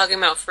 minutes talking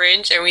about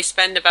Fringe, and we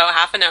spend about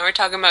half an hour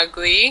talking about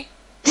Glee.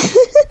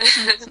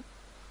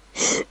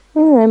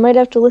 I might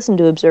have to listen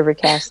to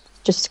Observercast.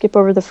 Just skip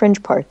over the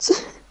Fringe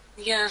parts.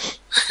 Yeah.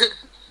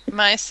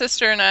 My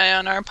sister and I,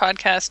 on our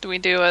podcast, we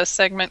do a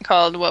segment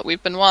called What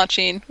We've Been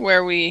Watching,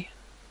 where we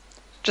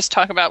just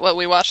talk about what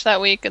we watched that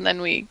week, and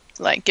then we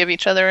give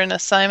each other an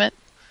assignment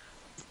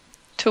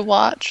to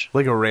watch.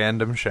 Like a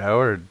random show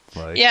or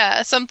like...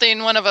 Yeah,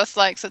 something one of us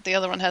likes that the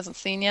other one hasn't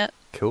seen yet.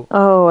 Cool.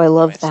 Oh, I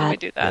love So we that.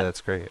 do that. Yeah,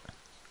 that's great.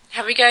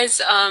 Have you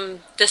guys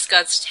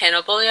discussed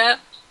Hannibal yet?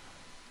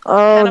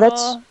 Oh,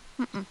 Hannibal?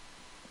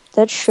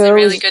 that It's show a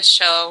really good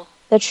show.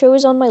 That show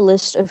is on my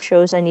list of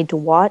shows I need to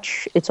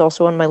watch. It's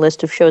also on my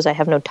list of shows I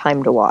have no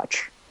time to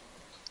watch.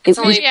 It's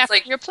It only Maybe after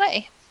like your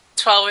play.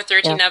 12 or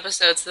 13 Yeah.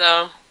 episodes,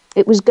 though.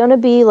 It was gonna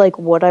be like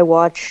what I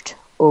watched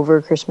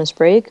over Christmas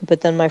break,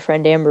 but then my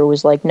friend Amber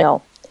was like,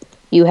 "No,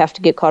 you have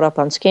to get caught up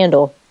on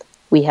Scandal.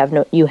 You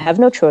have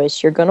no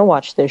choice. You're gonna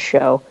watch this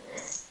show,"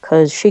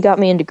 because she got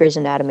me into Grey's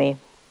Anatomy,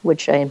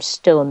 which I am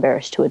still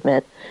embarrassed to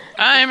admit.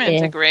 I'm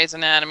into Yeah. Grey's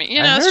Anatomy.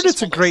 You I know, heard just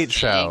it's a one of great those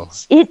show.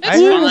 things. It I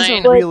is, heard it's a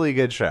fine. really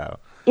good show.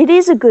 it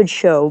is a good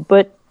show,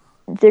 but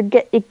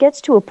it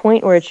gets to a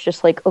point where it's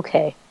just like,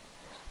 okay,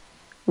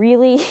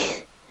 really?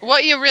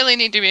 What you really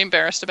need to be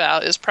embarrassed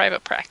about is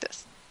Private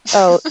Practice.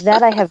 Oh,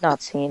 that I have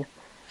not seen.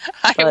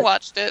 I But-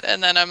 watched it,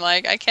 and then I'm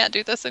like, I can't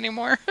do this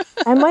anymore.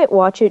 I might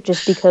watch it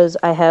just because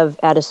I have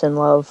Addison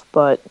Love,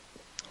 but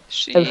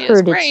She I've is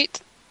heard it's-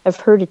 great. I've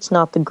heard it's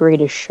not the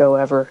greatest show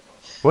ever.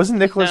 Wasn't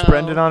Nicholas No.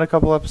 Brendan on a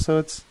couple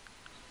episodes?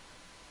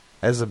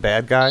 As a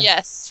bad guy?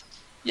 Yes.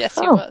 Yes,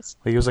 he Oh. was.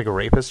 Like he was like a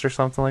rapist or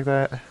something like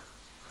that?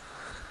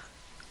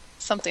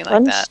 Something like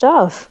Fun that.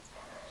 stuff.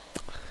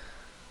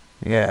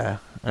 Yeah.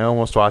 I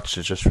almost watched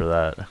it just for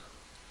that.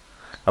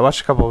 I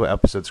watched a couple of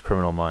episodes of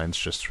Criminal Minds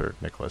just for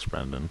Nicholas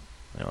Brendan.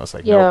 And I was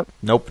like,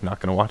 nope, not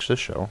going to watch this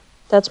show.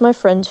 That's my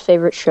friend's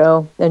favorite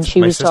show, and It's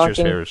my sister's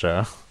favorite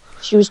show.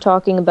 She was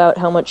talking about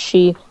how much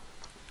she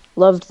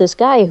loved this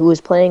guy who was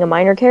playing a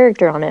minor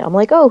character on it. I'm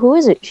like, oh, who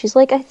is it? She's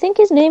like, I think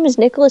his name is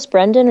Nicholas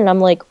Brendan, and I'm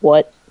like,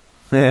 what?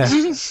 Yeah.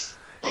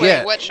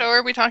 Wait, what show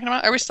are we talking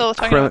about? Are we still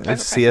talking about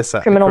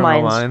CSI? Criminal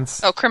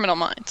Minds. Oh, Criminal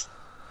Minds.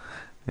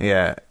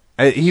 Yeah.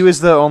 He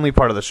was the only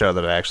part of the show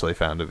that I actually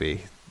found to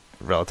be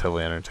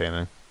relatively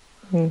entertaining.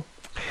 Do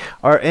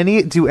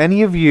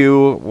any of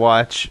you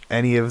watch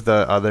any of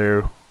the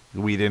other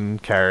Whedon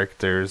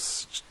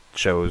characters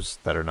shows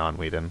that are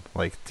non-Whedon?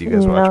 Like, do you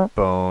guys watch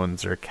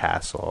Bones or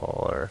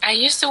Castle? Or I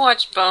used to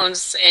watch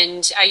Bones,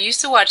 and I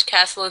used to watch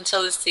Castle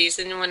until this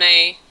season when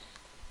I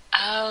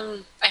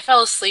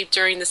fell asleep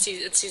during the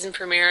season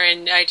premiere,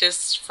 and I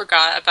just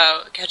forgot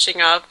about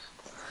catching up.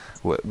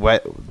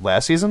 What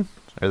last season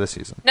or this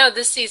season? No,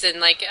 this season.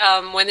 Like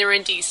when they were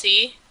in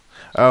DC.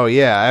 Oh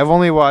yeah, I've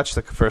only watched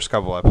the first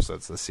couple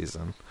episodes this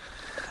season.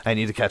 I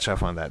need to catch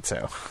up on that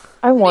too.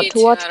 I want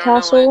to watch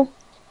Castle,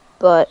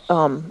 but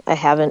I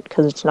haven't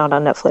because it's not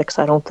on Netflix.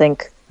 I don't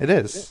think it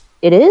is.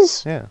 It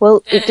is? Yeah.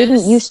 Well, it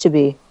didn't used to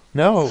be.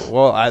 No.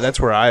 Well, that's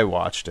where I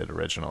watched it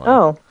originally.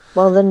 Oh.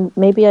 Well, then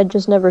maybe I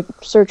just never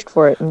searched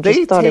for it and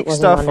just thought it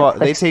wasn't on Netflix.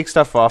 They take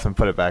stuff off and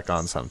put it back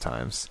on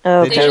sometimes.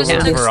 Oh, They just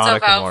took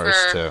stuff out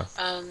for,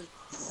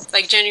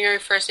 like January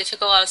 1st, they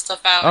took a lot of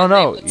stuff out. Oh,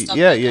 no.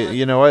 Yeah,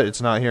 you know what?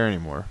 It's not here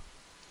anymore.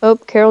 Oh,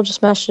 Carol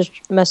just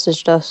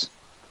messaged us.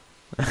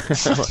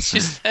 What'd she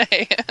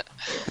say?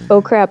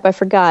 Oh, crap, I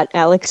forgot.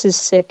 Alex is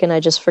sick and I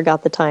just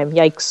forgot the time.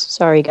 Yikes.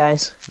 Sorry,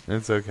 guys.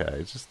 It's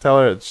okay. Just tell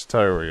her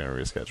we're going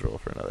to reschedule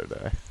for another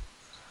day.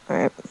 All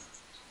right.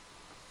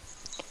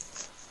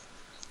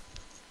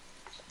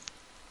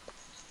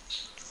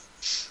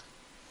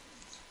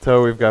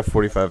 So we've got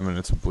 45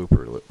 minutes of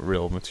blooper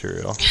reel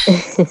material.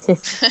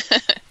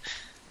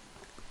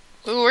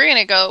 Ooh, we're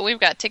gonna go. We've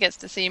got tickets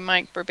to see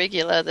Mike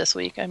Birbiglia this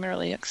week. I'm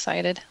really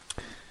excited.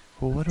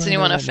 Well, is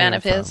anyone a fan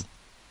of his?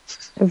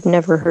 I've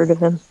never heard of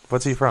him.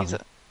 What's he from?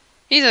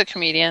 He's a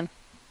comedian.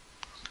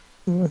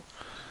 Mike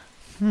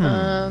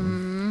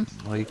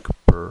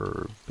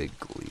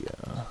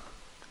Birbiglia.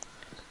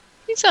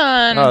 He's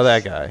on. Oh,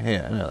 that guy.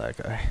 Yeah, I know that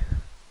guy.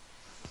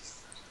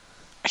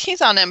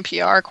 He's on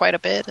NPR quite a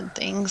bit and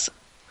things.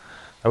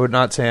 I would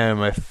not say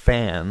I'm a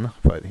fan,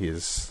 but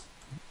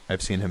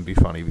I've seen him be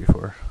funny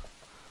before.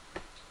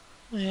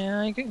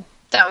 Yeah,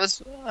 that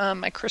was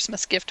my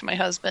Christmas gift to my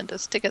husband,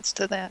 is tickets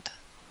to that.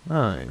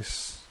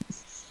 Nice.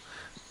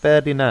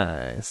 Very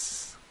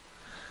nice.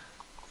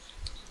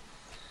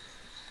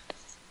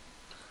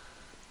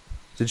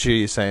 Did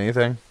she say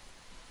anything?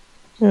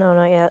 No,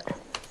 not yet.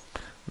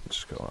 Let's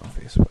just go on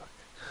Facebook.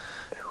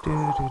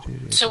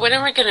 So when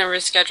are we going to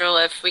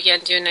reschedule if we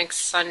can't do next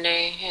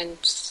Sunday and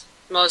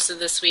most of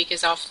this week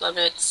is off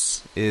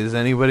limits? Is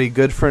anybody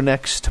good for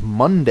next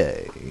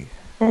Monday?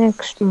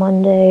 Next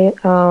Monday,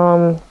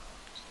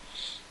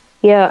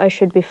 yeah, I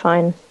should be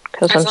fine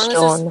because I'm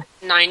still on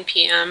 9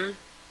 p.m.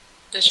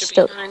 This should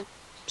be fine.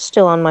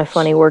 Still on my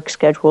funny work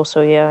schedule,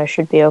 so yeah, I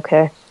should be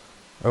okay.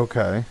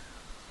 Okay.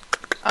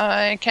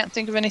 I can't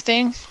think of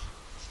anything.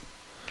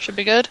 Should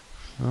be good.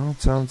 Well,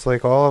 it sounds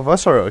like all of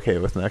us are okay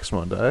with next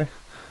Monday.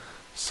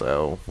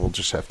 So we'll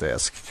just have to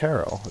ask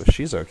Carol if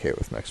she's okay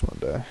with next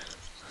Monday.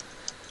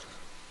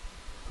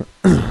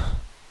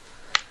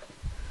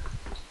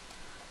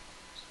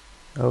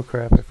 Oh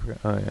crap, I forgot.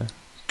 Oh yeah.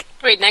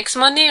 Wait, next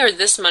Monday or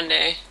this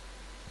Monday?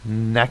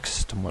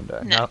 Next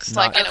Monday. Next,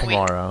 not like in a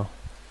tomorrow.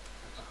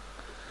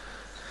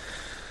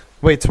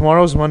 Wait,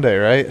 tomorrow's Monday,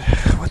 right?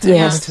 What day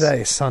is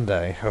today?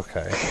 Sunday.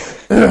 Okay.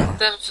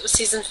 The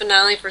season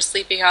finale for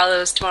Sleepy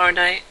Hollow is tomorrow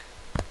night.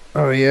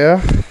 Oh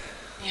yeah?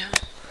 Yeah.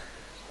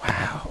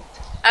 Wow.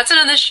 That's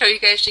another show you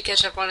guys should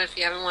catch up on if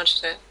you haven't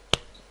watched it.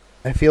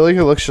 I feel like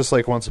it looks just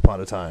like Once Upon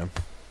a Time.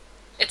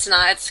 It's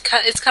not. It's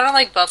kind of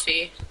like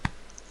Buffy.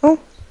 Oh.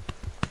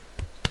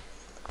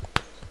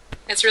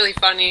 It's really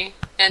funny,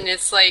 and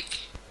it's like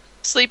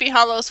Sleepy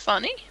Hollow's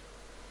funny?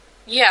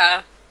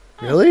 Yeah.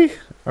 Really?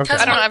 Okay.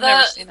 I've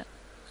never seen it.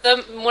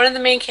 One of the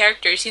main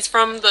characters, he's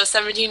from the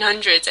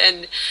 1700s,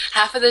 and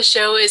half of the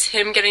show is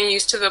him getting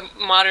used to the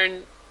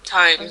modern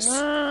times.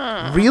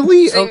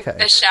 Really? Using Okay.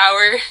 a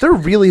shower. They're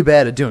really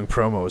bad at doing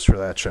promos for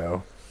that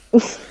show.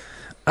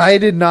 I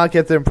did not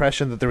get the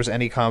impression that there was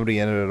any comedy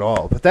in it at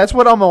all. But that's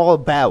what I'm all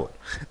about.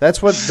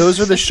 Those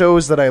are the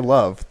shows that I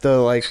love. The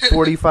like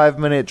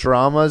 45-minute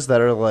dramas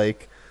that are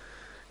like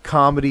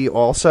comedy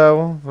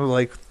also, or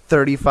like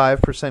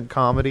 35%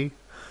 comedy.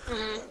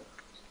 Mm-hmm.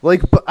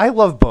 But I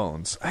love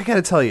Bones. I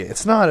gotta tell you,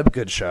 it's not a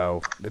good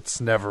show.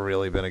 It's never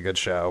really been a good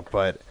show,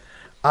 but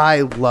I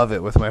love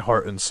it with my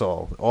heart and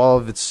soul. All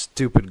of its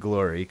stupid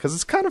glory, because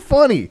it's kind of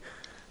funny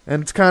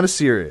and it's kind of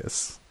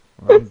serious.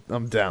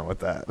 I'm down with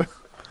that.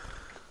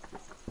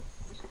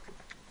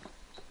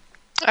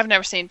 I've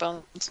never seen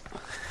Bones,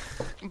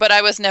 but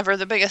I was never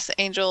the biggest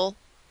Angel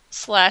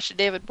 /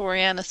 David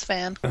Boreanaz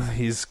fan.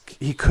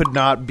 He could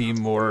not be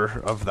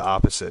more of the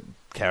opposite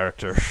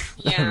character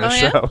Yeah. in the Oh,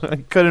 show.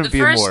 It couldn't be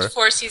The more. first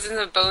 4 seasons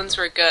of Bones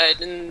were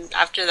good, and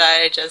after that,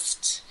 I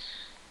just.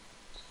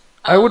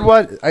 I would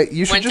watch.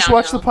 You should went just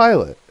watch the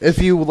downhill. pilot. If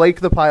you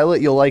like the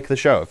pilot, you'll like the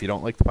show. If you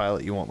don't like the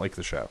pilot, you won't like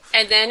the show.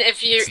 And then if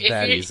It's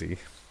that you easy.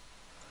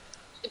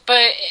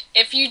 but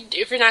if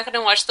you're not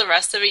gonna watch the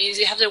rest of it,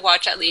 you have to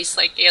watch at least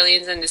like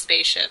Aliens in the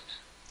Spaceship,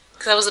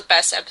 because that was the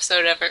best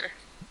episode ever.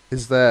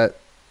 Is that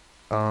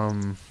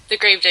The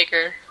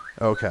Gravedigger.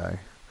 okay?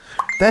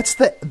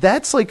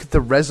 That's like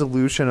the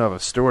resolution of a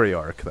story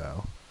arc,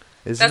 though,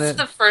 isn't That's it?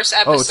 the first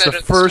episode. Oh, it's the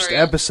of first story.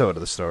 episode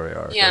of the story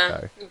arc. Yeah,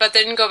 Okay. but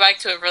they didn't go back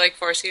to it for like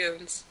 4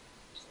 seasons.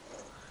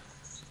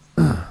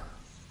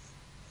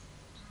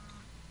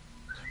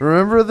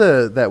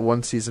 Remember that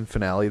one season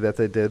finale that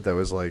they did that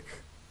was like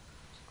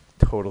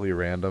totally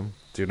random?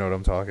 Do you know what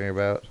I'm talking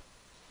about?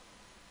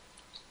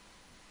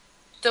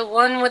 The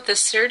one with the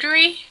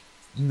surgery?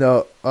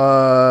 No,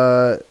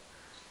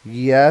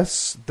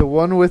 yes, the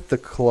one with the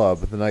club,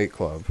 the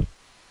nightclub.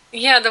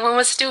 Yeah, the one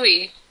with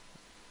Stewie.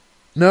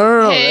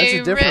 No, Hey, that's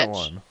a different Rich.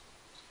 one.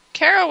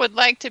 Carol would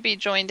like to be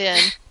joined in.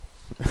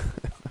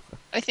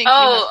 I think.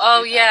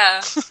 Oh,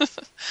 yeah.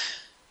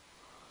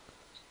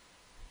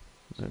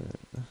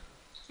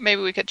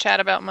 Maybe we could chat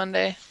about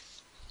Monday.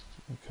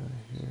 Okay,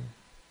 here.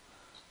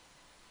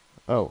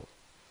 Oh,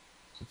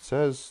 it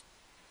says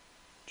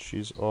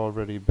she's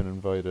already been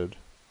invited.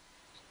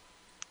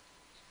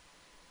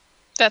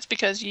 That's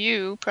because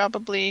you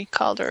probably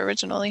called her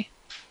originally.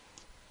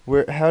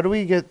 How do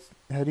you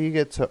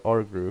get to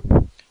our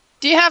group?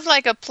 Do you have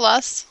like a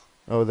plus?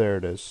 Oh, there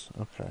it is.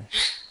 Okay.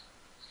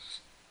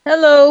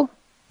 Hello.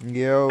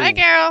 Yo. Hi,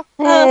 Carol.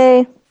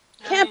 Hey.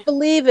 Can't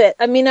believe it.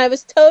 I mean, I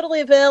was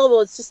totally available.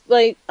 It's just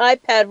my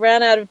iPad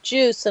ran out of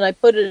juice, and I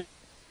put it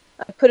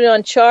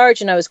on charge,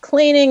 and I was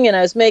cleaning, and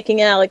I was making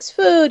Alex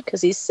food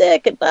because he's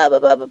sick, and blah blah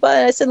blah blah blah.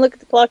 And I said, "Look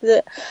at the clock." And I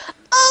said,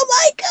 "Oh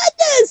my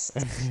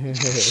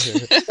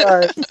goodness!"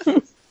 Sorry.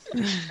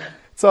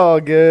 It's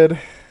all good.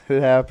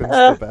 It happens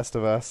to the best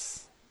of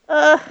us.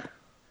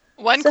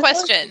 One So-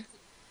 question.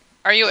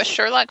 Are you a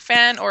Sherlock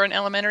fan or an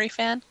Elementary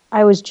fan?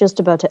 I was just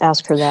about to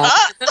ask her that.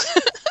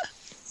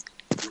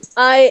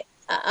 I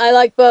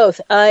like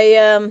both.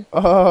 Oh.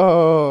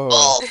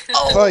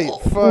 Fight.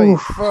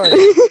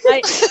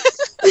 I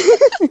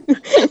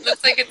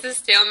Looks like it's a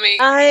stalemate.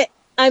 I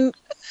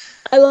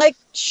like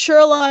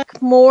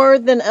Sherlock more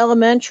than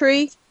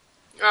Elementary.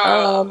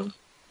 Oh.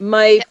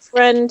 My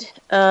friend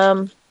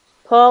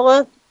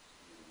Paula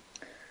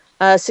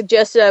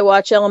suggested I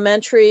watch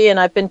Elementary, and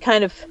I've been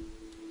kind of,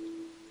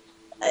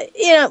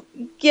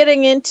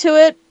 getting into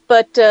it.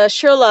 But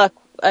Sherlock,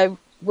 I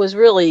was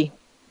really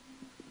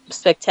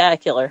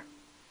spectacular.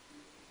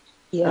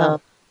 Yeah.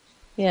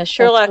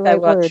 Sherlock That's the I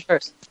right watched word.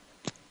 first.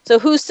 So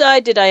whose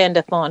side did I end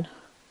up on?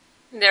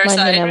 Their Mine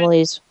side. and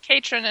Emily's.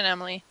 Katrin and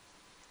Emily.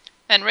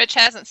 And Rich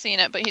hasn't seen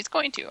it, but he's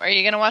going to. Are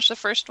you going to watch the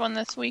first one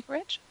this week,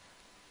 Rich?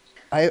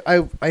 I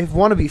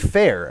want to be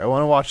fair. I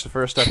want to watch the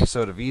first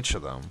episode of each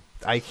of them.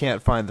 I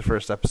can't find the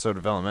first episode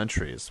of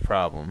Elementary is the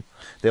problem.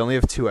 They only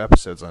have 2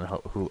 episodes on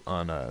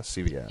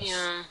CBS.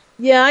 Yeah.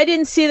 Yeah, I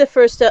didn't see the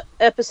first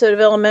episode of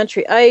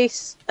Elementary.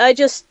 I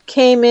just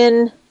came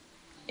in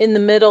the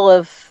middle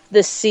of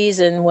this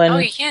season when, Oh,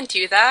 you can't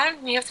do that.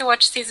 You have to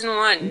watch season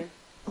 1.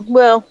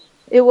 well,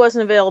 it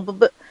wasn't available.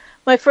 But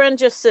my friend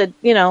just said,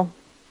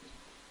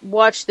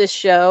 watch this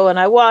show, and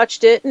I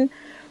watched it, and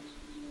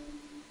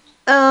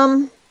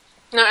No,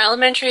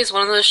 Elementary is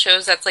one of those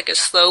shows that's like a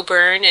slow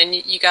burn, and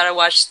you gotta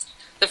watch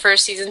the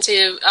first season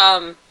to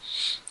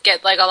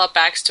get like all the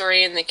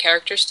backstory and the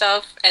character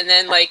stuff, and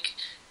then like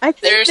I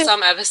think there are that-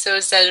 some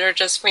episodes that are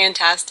just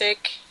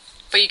fantastic,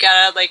 but you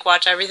gotta like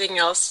watch everything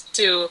else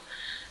to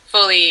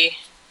fully.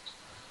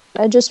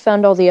 I just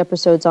found all the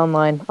episodes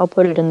online. I'll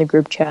put it in the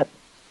group chat.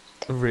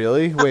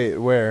 Really? Wait,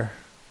 where?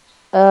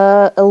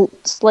 A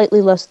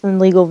slightly less than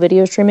legal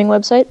video streaming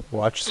website?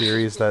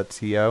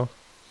 WatchSeries.to.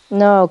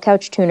 No,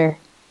 Couch Tuner.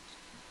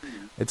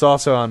 It's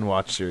also on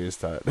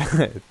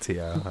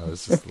WatchSeries.to. I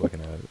was just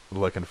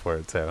looking for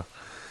it too.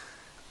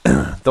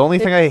 The only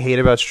thing I hate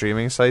about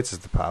streaming sites is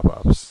the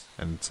pop-ups,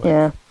 and it's like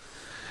Yeah.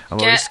 I'm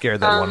always Get, scared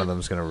that one of them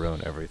is going to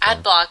ruin everything.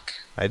 Adblock.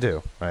 I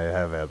do. I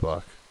have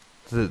adblock.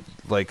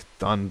 Like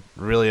on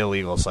really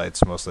illegal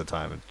sites, most of the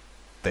time,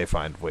 they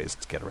find ways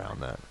to get around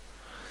that.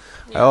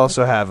 I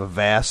also have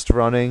Avast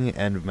running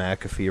and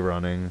McAfee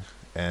running,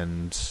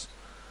 and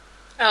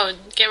Oh,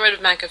 get rid of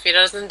McAfee. It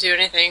doesn't do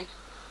anything.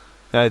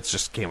 it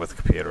just came with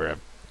the computer.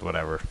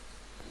 Whatever.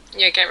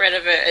 Yeah, get rid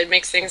of it. It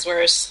makes things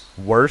worse.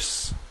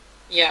 Worse?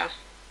 Yeah.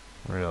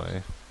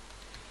 Really?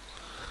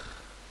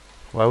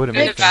 Why would it In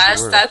make the things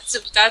past, worse?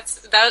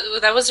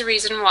 that was the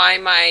reason why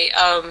my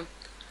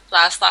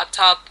last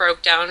laptop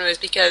broke down, was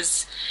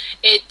because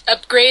it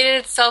upgraded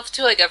itself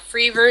to like a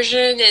free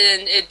version, and then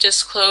it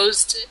just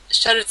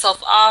shut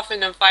itself off,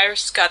 and a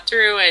virus got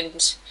through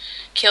and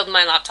killed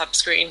my laptop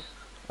screen.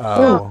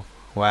 Oh,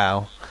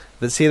 wow.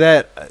 See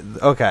that?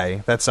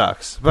 Okay, that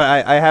sucks.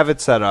 But I have it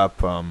set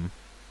up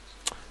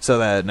so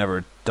that it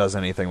never does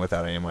anything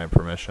without any of my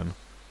permission.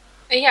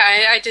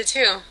 Yeah, I did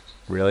too.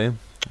 Really?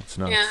 That's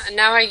nuts. Yeah, and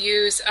now I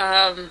use,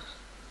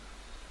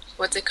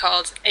 what's it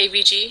called?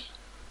 AVG?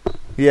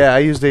 Yeah, I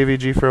used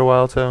AVG for a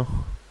while too.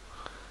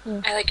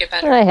 I like it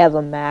better. I have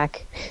a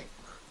Mac.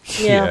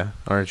 Yeah.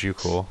 Aren't you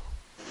cool?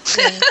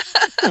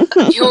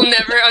 You'll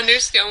never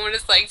understand what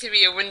it's like to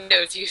be a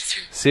Windows user.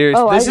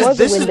 Seriously, Oh, I was a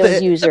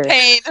Windows user.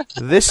 Pain.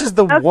 This is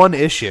the one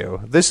issue.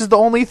 This is the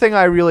only thing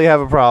I really have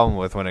a problem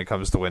with when it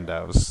comes to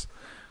Windows.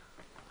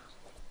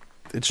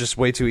 It's just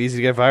way too easy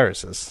to get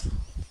viruses.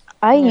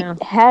 I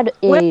had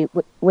a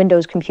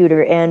Windows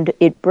computer and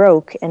it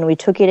broke, and we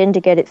took it in to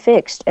get it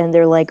fixed, and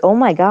they're like, "Oh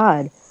my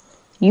god,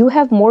 you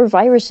have more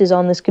viruses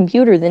on this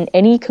computer than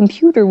any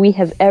computer we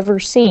have ever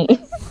seen."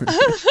 What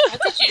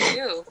did you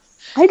do?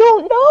 I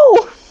don't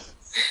know.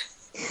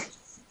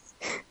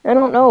 I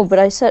don't know, but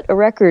I set a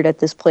record at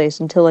this place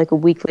until like a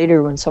week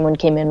later when someone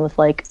came in with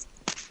like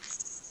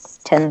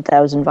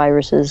 10,000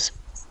 viruses.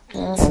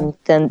 And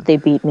then they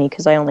beat me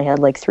because I only had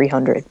like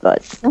 300,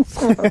 but...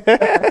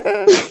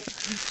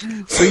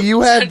 So you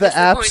had the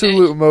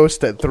absolute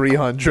most at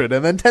 300,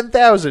 and then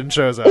 10,000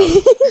 shows up.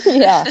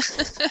 Yeah.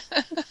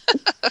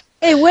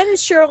 Hey, when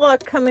is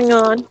Sherlock coming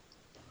on?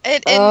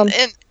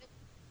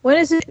 When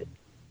is it?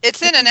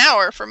 It's in an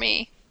hour for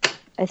me.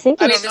 I think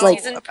The it's like...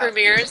 season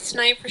premieres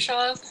tonight for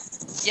Sherlock?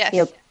 Yes.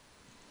 Yep.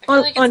 I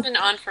feel like it's been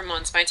on for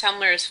months. My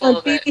Tumblr is full On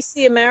of it.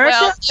 BBC America?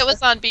 Well, it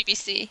was on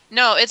BBC.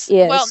 No, it's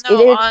Yes, it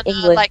is on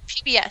England. like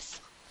PBS.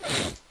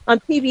 On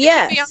It would be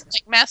PBS? on,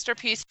 like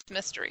Masterpiece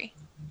Mystery.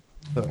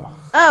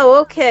 Oh,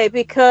 okay,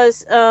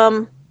 because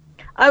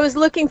I was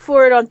looking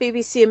for it on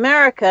BBC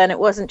America and it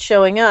wasn't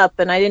showing up,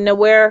 and I didn't know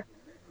where.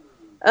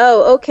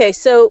 Oh, okay,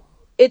 so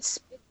it's,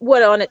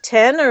 what, on at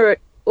 10,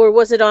 or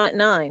was it on at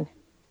 9?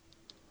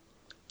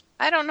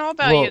 I don't know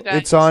about Well, you guys.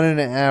 it's on in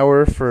an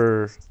hour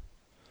for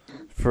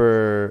That's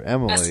in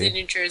Emily,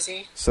 New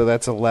Jersey. so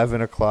that's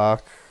 11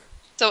 o'clock.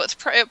 So it's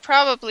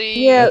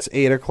probably... Yeah. That's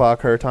 8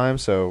 o'clock her time,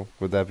 so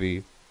would that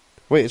be...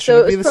 Wait, So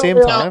should it be it's the same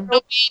probably time?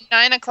 It'll be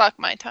 9 o'clock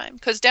my time,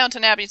 because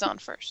Downton Abbey's on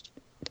first.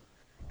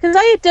 Because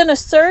I had done a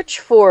search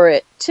for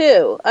it,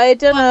 too. I had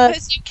done Well,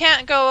 because you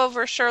can't go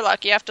over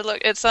Sherlock. You have to look...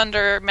 It's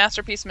under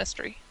Masterpiece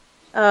Mystery.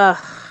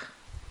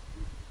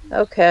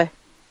 Okay.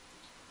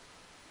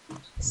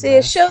 See,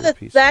 a show that's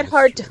Masterpiece that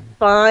hard to Mystery.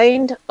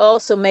 find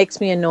also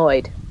makes me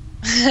annoyed.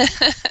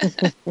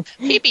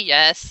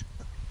 PBS.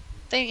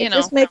 They, you It know...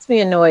 just makes me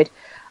annoyed.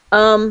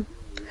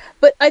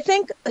 But I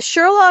think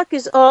Sherlock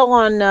is all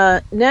on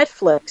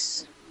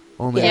Netflix,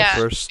 Only Yeah,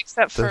 the first,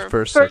 except the for-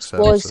 first first- 6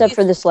 Well, episodes. except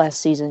for this last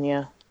season,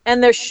 yeah.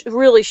 and they're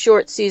really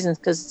short seasons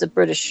because it's a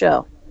British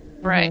show.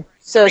 Right.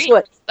 So it's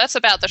what, That's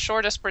about the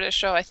shortest British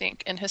show, I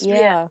think, in history.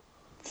 Yeah.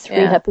 3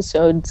 Yeah.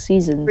 episode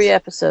seasons. 3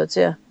 episodes,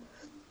 yeah.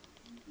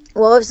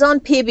 Well, if it's on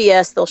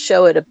PBS, they'll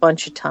show it a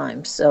bunch of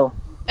times, so,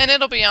 And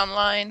it'll be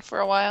online for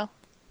a while.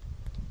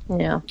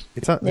 yeah.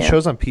 It's on, the Yeah.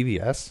 show's on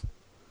PBS?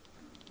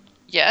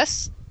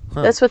 Yes.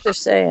 Huh. That's what they're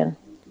saying.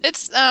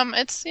 It's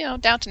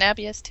Downton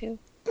Abbey is too.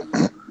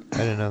 I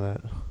didn't know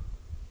that.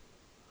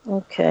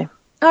 Okay.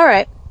 All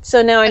right.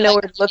 So now I know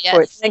like where to look PBS.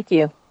 for it. Thank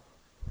you.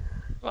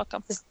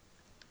 Welcome.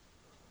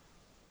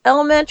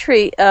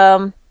 Elementary,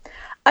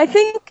 I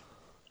think,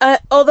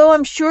 although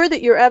I'm sure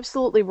that you're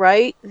absolutely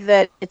right,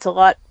 that it's a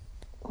lot,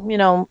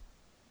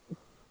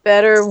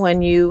 better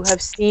when you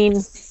have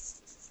seen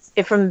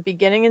it from the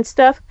beginning and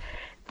stuff,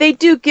 they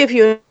do give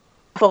you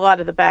a lot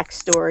of the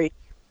backstory,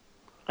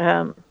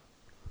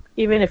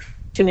 even if you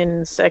tune in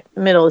the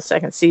middle of the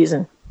second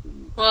season.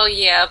 Well,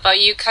 yeah, but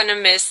you kind of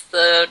miss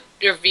the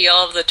reveal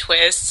of the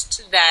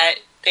twist that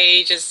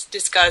they just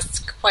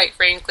discussed, quite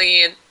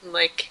frankly, in,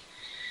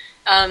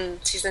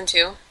 season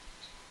 2.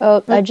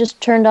 Oh, I just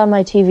turned on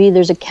my TV.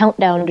 There's a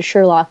countdown to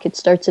Sherlock. It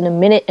starts in 1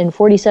 minute and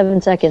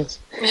 47 seconds.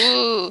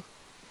 Ooh.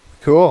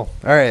 Cool.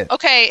 All right.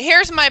 Okay,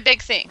 here's my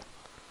big thing.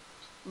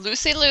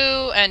 Lucy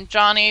Liu and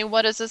Johnny,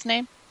 what is his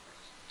name?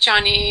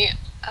 Johnny,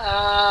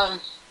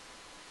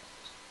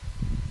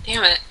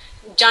 damn it.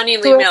 Johnny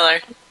Lee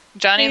Miller.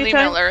 Johnny Are you Lee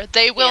trying- Miller.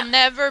 They will Yeah.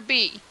 never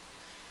be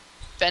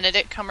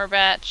Benedict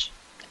Cumberbatch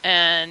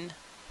and...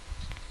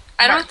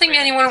 I don't Mark think Wahlberg.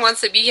 anyone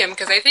wants to be him,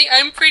 because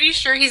I'm pretty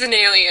sure he's an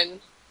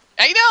alien.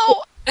 I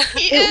know!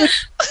 He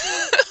is!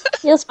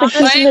 Yes, but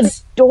he's an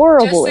Just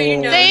adorable so you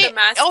alien. know, They- the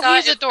mascot oh,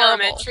 he's of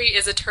adorable. Elementary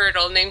is a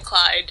turtle named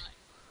Clyde.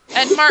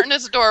 And Martin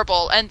is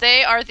adorable, and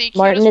they are the cutest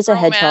Martin is a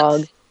bromance-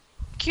 hedgehog.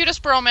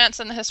 Cutest bromance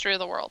in the history of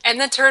the world. And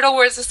the turtle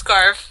wears a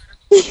scarf.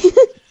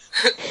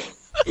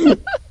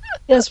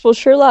 Yes, well,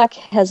 Sherlock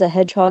has a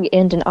hedgehog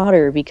and an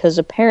otter because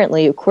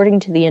apparently, according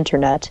to the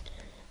internet,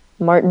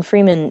 Martin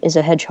Freeman is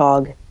a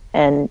hedgehog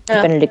and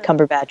Yeah. Benedict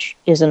Cumberbatch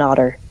is an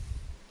otter.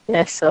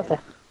 Yes, so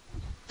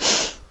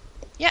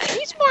Yeah,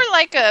 he's more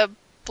like a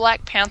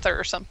Black Panther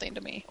or something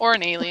to me. Or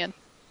an alien.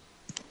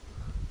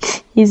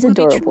 He's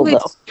adorable, truly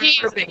though.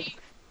 disturbing.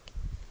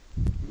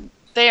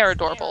 They are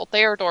adorable.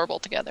 They are adorable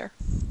together.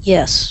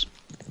 Yes.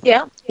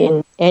 Yeah.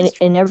 In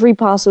every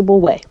possible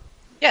way.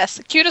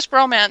 Yes, cutest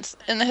bromance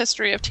in the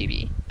history of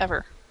TV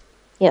ever.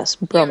 Yes,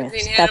 bromance.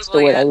 seen That's the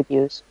Hannibal word I yet? would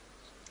use.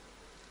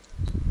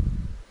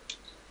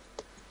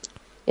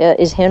 Yeah,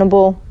 is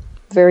Hannibal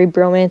very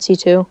bromancy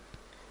too?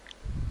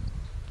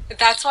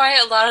 That's why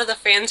a lot of the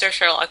fans are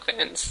Sherlock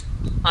fans,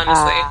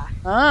 honestly.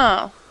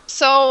 Oh.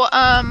 So,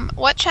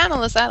 what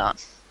channel is that on?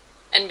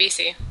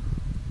 NBC.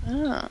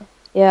 Oh.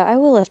 Yeah, I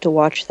will have to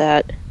watch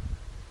that.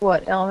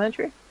 What,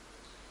 Elementary?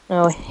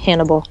 Oh,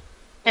 Hannibal.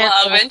 Well,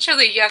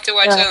 eventually you have to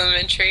watch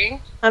Elementary.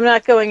 I'm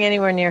not going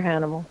anywhere near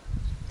Hannibal.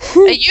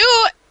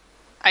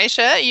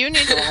 Aisha, you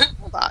need to watch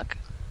Sherlock.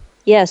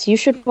 Yes, you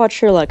should watch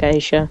Sherlock,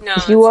 Aisha. No,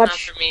 if you watch, not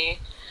for me.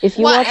 If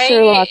you watch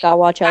Sherlock, I'll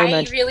watch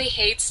Elementary. I really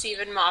hate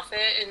Stephen Moffat,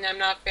 and I'm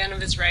not a fan of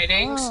his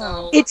writing,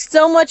 so... It's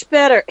so much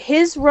better.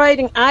 His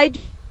writing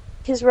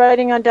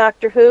on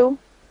Doctor Who,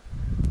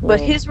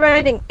 but his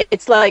writing,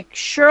 it's like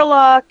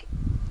Sherlock,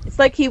 it's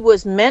like he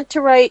was meant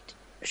to write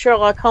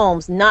Sherlock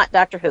Holmes, not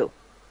Doctor Who.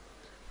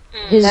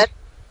 I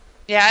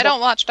don't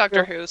watch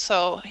Doctor Who,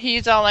 so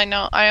he's all I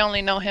know. I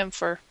only know him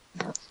for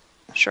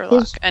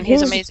Sherlock, and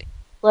he's amazing.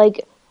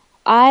 Like,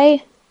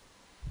 I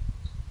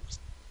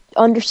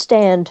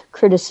understand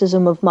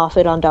criticism of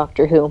Moffat on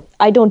Doctor Who.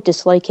 I don't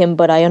dislike him,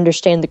 but I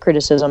understand the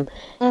criticism.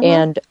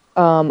 And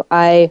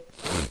I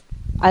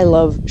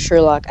love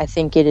Sherlock. I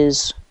think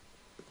it's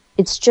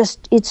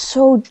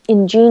so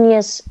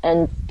ingenious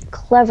and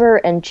clever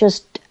and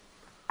just,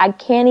 I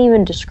can't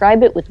even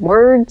describe it with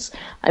words.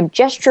 I'm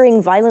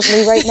gesturing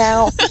violently right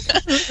now.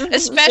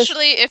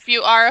 Especially if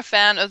you are a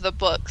fan of the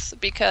books,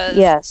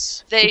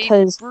 because they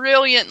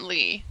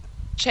brilliantly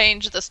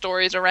change the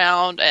stories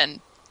around and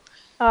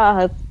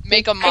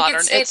make them modern. I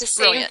could say the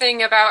same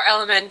thing about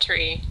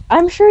Elementary.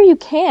 I'm sure you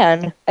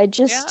can.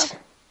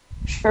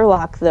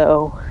 Sherlock,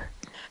 though.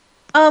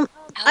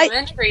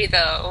 Elementary,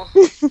 though.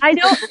 I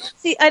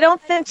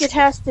don't think it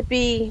has to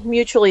be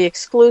mutually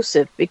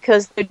exclusive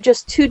because they're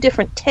just two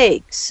different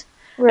takes.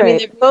 Right. I mean,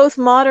 they're both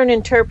modern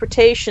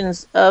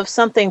interpretations of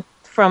something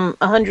from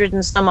 100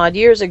 and some odd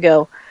years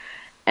ago,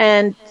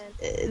 and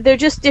they're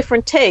just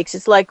different takes.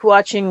 It's like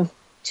watching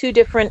two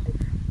different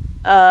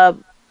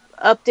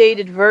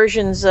updated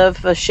versions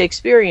of a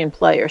Shakespearean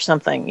play or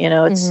something. You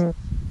know, it's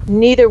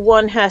neither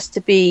one has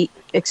to be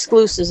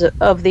exclusive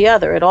of the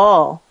other at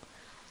all.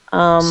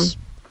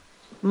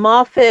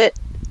 Moffat,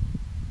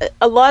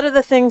 a lot of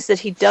the things that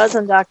he does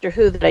on Doctor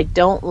Who that I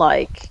don't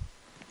like,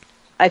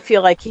 I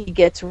feel like he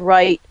gets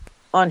right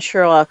on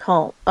Sherlock.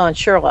 On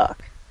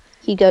Sherlock,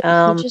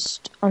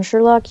 on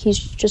Sherlock. He's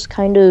just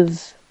kind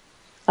of,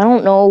 I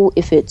don't know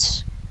if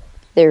it's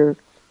their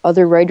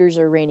other writers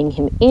are reining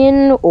him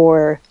in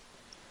or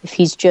if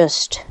he's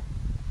just,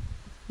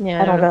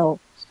 I don't know.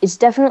 It's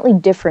definitely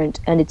different,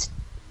 and it's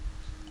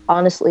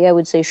honestly, I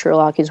would say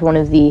Sherlock is one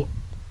of the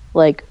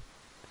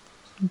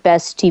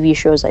best TV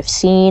shows I've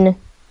seen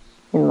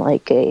in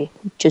a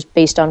just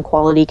based on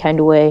quality kind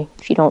of way,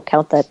 if you don't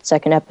count that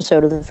second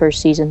episode of the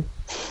first season.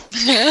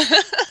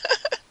 I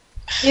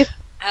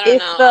don't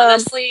know.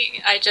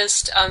 Honestly, I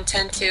just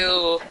tend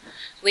to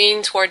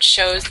lean towards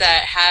shows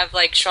that have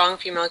strong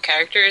female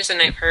characters,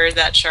 and I've heard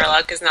that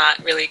Sherlock is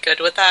not really good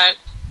with that,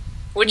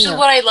 which is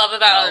what I love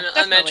about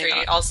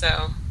Elementary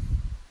also.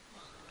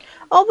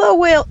 Although,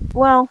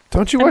 well...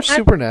 Don't you watch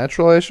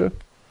Supernatural, Aisha?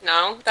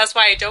 No, that's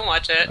why I don't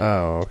watch it.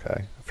 Oh,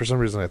 okay. For some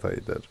reason I thought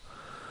you did.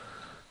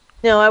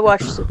 No, I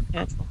watched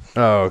Supernatural.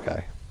 Oh,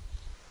 okay.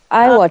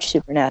 I watch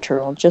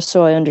Supernatural just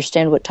so I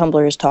understand what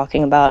Tumblr is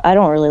talking about. I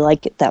don't really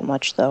like it that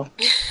much, though.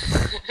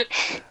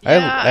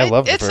 I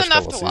love the it's first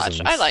enough couple to watch.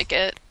 seasons. I like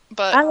it,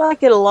 but I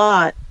like it a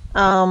lot.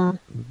 I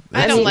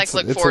don't look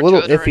forward to it. It's a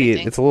little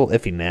iffy. It's a little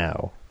iffy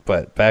now,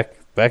 but back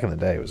in the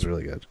day, it was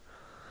really good.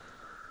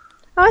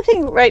 I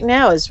think right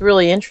now is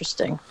really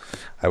interesting.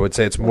 I would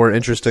say it's more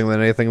interesting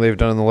than anything they've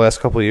done in the last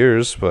couple of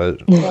years,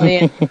 but...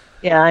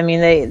 yeah, I mean,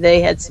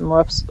 they had some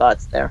rough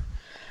spots there.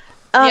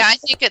 I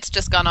think it's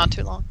just gone on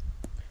too long.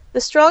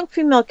 The strong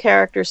female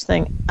characters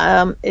thing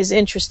is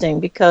interesting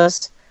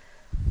because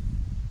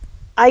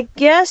I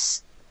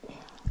guess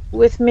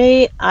with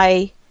me,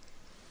 I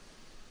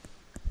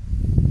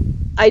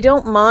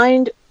don't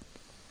mind...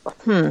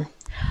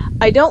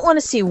 I don't want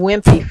to see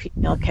wimpy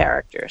female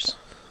characters.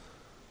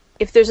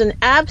 If there's an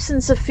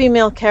absence of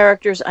female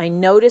characters, I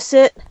notice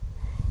it.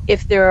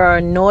 If there are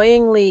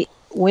annoyingly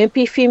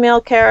wimpy female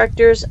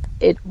characters,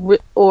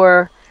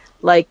 or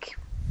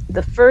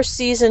the first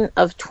season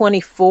of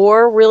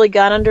 24 really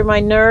got on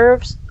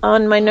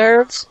my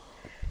nerves,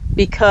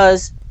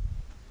 because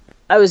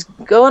I was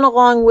going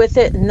along with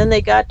it, and then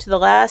they got to the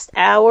last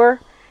hour,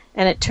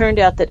 and it turned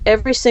out that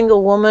every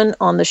single woman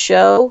on the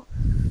show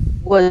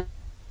was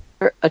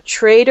a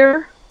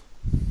traitor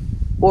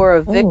or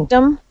a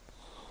victim.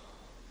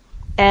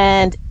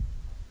 And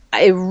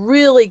it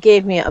really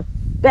gave me a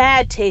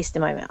bad taste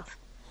in my mouth.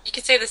 You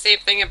could say the same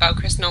thing about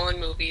Chris Nolan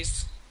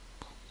movies.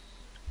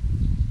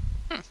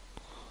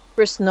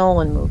 Chris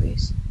Nolan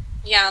movies?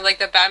 Yeah, like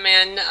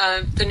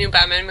the new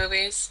Batman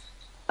movies.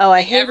 Oh,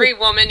 I hate every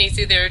woman is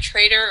either a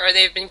traitor or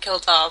they've been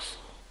killed off.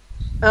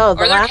 Oh,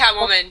 or they're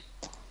Catwoman.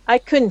 I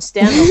couldn't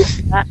stand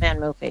the Batman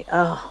movie.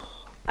 Oh,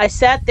 I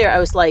sat there. I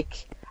was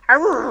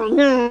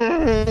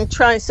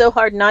trying so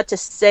hard not to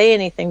say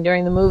anything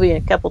during the movie,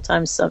 and a couple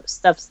times some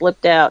stuff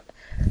slipped out.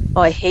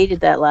 Oh, I hated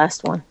that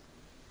last one.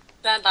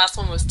 That last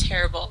one was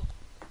terrible.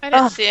 I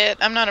didn't see it.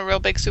 I'm not a real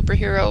big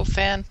superhero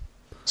fan.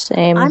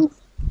 Same.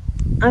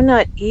 I'm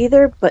not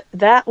either, but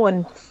that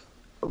one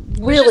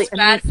really It was just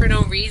bad for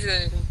no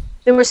reason.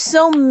 There were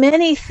so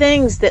many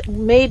things that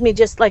made me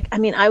just like,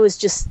 I was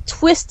just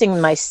twisting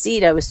my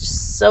seat. I was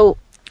just so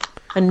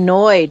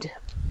annoyed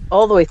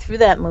all the way through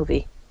that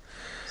movie.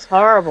 It's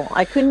horrible.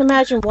 I couldn't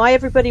imagine why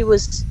everybody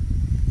was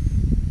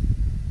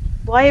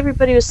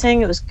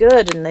saying it was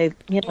good and they,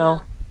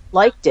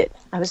 liked it.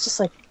 I was just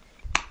like,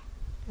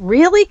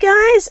 really,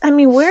 guys? I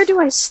mean, where do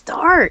I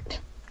start?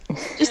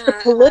 Just the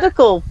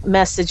political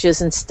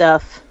messages and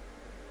stuff.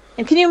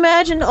 And can you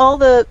imagine all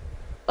the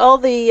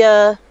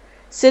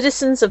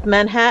citizens of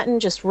Manhattan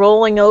just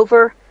rolling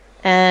over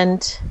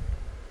and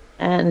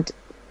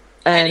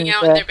hiding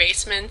out in their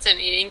basements and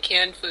eating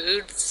canned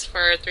foods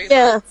for 3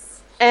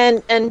 months.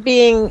 And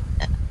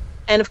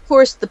of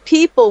course the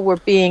people were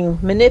being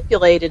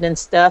manipulated and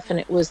stuff, and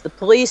it was the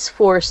police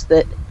force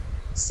that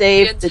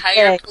saved the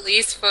entire day.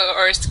 Police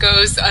force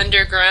goes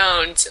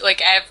underground,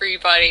 like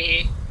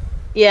everybody.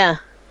 Yeah.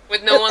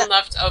 With no one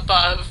left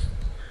above.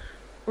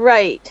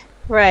 Right.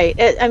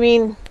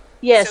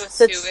 Yes,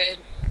 So that's stupid.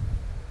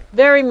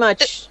 very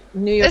much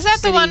New York Is that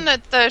City. the one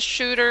that the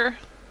shooter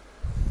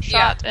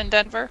shot in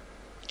Denver?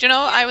 Do you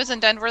know, I was in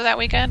Denver that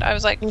weekend. I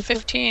was like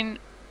 15...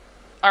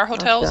 Our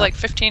hotel was like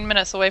 15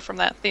 minutes away from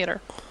that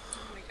theater.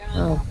 Oh my god.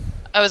 Oh.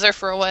 I was there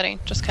for a wedding.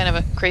 Just kind of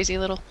a crazy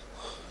little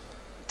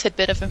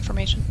tidbit of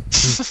information.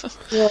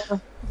 Yeah.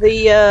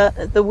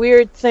 The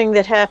weird thing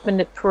that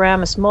happened at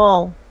Paramus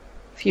Mall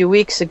a few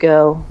weeks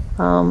ago,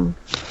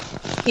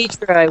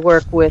 teacher I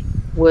work with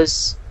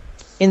was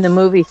in the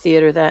movie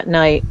theater that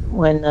night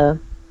when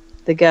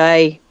the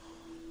guy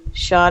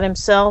shot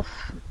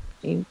himself.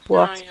 He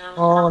walked to the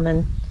mall and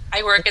then...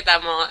 I work at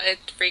that mall. It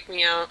freaked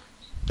me out.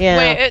 Yeah.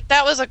 Wait,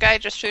 that was a guy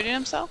just shooting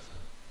himself?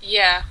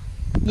 Yeah.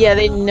 Yeah,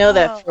 they didn't know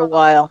that for a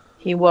while.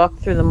 He walked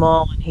through the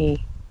mall and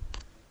he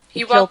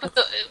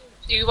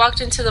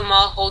walked into the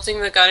mall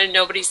holding the gun and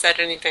nobody said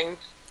anything.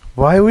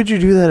 Why would you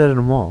do that at a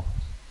mall?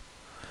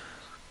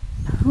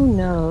 Who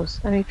knows?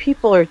 I mean,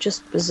 people are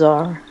just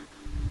bizarre.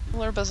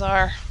 People are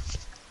bizarre.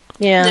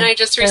 Yeah. Then I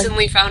just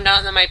recently found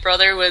out that my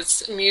brother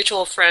was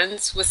mutual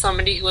friends with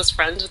somebody who was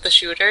friends with the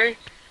shooter.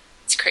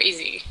 It's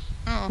crazy.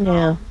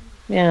 Oh.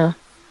 Yeah.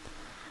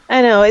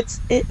 I know, it's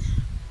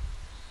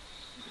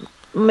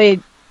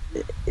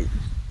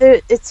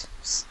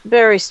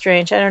very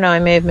strange. I don't know, I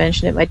may have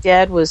mentioned it. My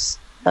dad was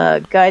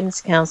a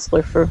guidance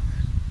counselor for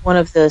one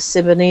of the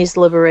Sudanese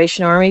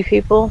Liberation Army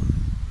people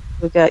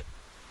who got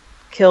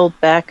killed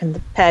back in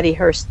the Patty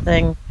Hearst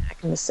thing back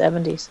in the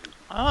 70s.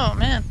 Oh,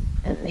 man.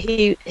 And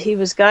he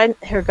was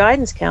her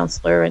guidance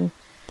counselor, and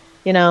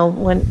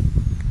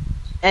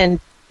and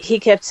he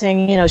kept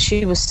saying,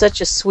 she was such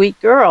a sweet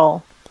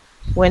girl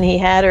when he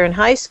had her in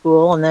high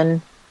school, and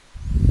then,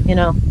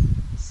 a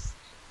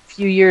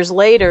few years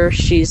later,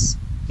 she's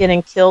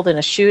getting killed in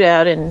a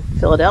shootout in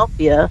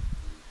Philadelphia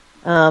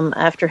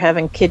after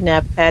having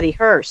kidnapped Patty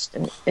Hearst.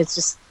 And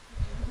it's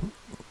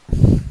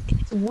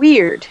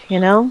weird,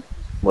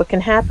 what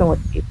can happen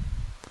with people.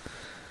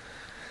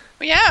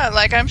 Yeah,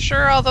 like I'm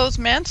sure all those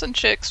Manson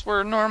chicks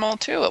were normal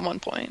too at one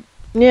point.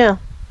 Yeah.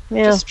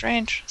 Just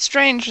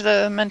strange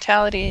the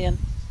mentality. And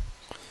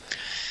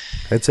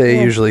I'd say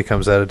it usually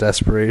comes out of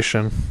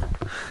desperation.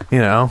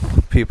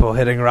 People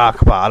hitting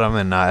rock bottom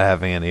and not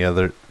having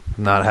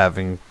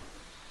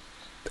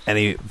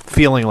any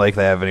feeling like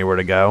they have anywhere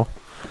to go.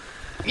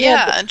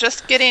 Yeah, and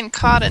just getting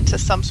caught into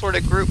some sort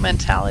of group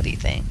mentality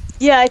thing.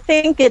 Yeah, I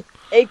think it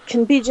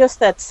can be just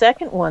that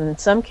second one in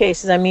some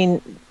cases. I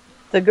mean,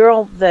 the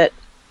girl that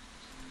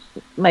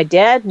my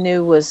dad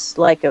knew was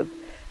like a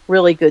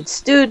really good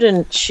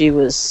student. She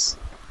was,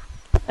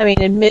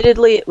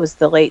 admittedly, it was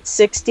the late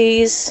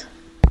 60s,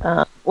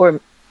 or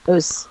it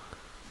was,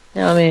 it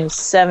was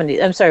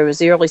 70s. I'm sorry, it was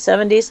the early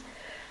 70s,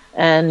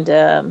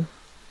 and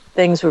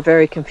things were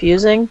very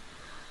confusing.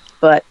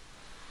 But,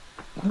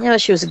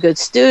 she was a good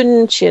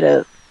student. She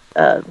had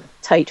a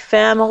tight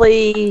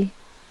family,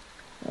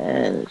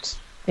 and,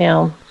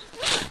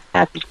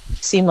 happy,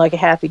 seemed like a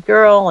happy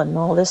girl and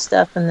all this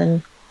stuff. And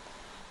then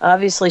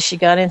obviously she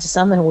got into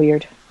something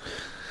weird.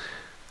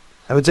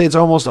 I would say it's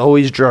almost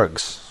always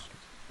drugs.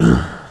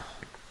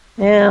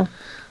 Yeah.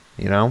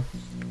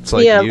 It's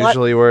like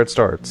usually where it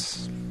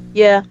starts.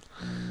 Yeah.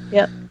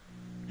 Yep.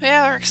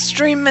 Yeah, or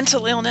extreme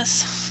mental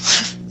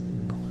illness.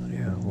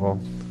 Yeah, well,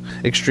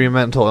 extreme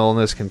mental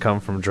illness can come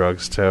from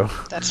drugs too.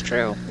 That's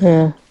true.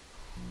 Yeah.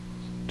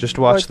 Just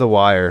watch The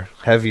Wire.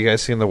 Have you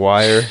guys seen The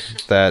Wire?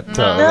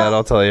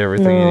 That'll tell you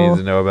everything you need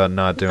to know about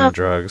not doing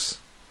drugs.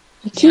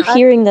 I keep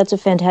hearing that's a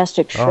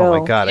fantastic show. Oh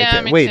my god!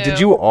 Yeah, me Wait, too. did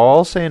you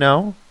all say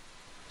no?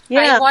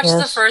 Yeah. I watched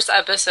the first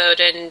episode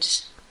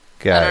and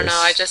Guys, I don't know,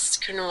 I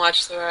just couldn't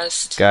watch the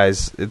rest.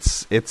 Guys,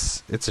 it's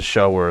a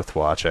show worth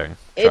watching.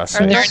 Trust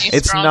Are me. there any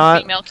It's strong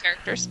not. female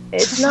characters?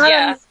 It's not.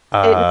 Yeah. It's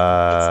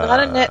not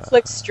a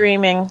Netflix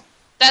streaming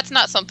That's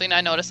not something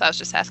I noticed. I was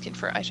just asking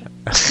for Aisha.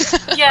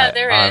 Yeah,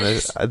 there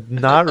is.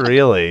 Not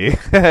really.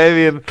 I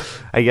mean,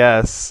 I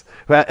guess.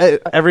 But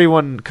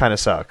everyone kind of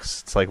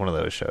sucks. It's like one of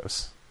those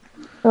shows.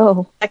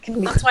 Oh,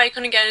 That's why I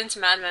couldn't get into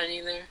Mad Men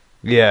either.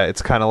 Yeah,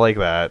 it's kind of like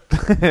that.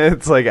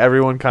 It's like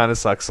everyone kind of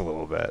sucks a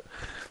little bit.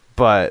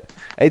 But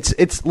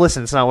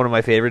listen, it's not one of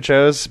my favorite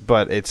shows,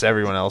 but it's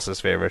everyone else's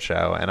favorite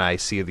show, and I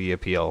see the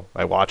appeal.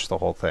 I watched the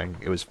whole thing.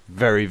 It was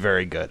very,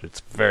 very good.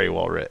 It's very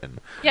well written.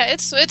 Yeah,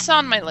 it's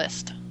on my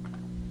list.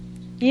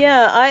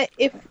 Yeah,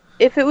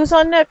 if it was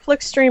on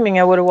Netflix streaming,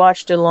 I would have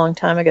watched it a long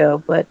time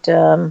ago. But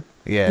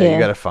yeah, you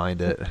got to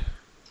find it.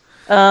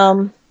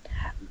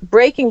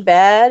 Breaking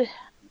Bad,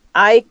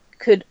 I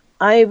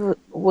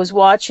was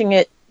watching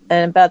it,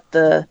 and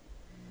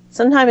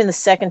sometime in the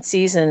second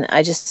season,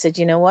 I just said,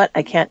 you know what,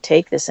 I can't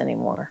take this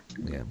anymore.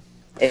 Yeah,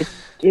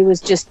 it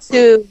was just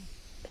too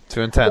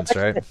intense,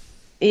 right?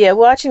 Yeah,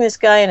 watching this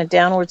guy in a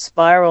downward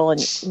spiral, and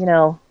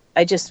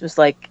I just was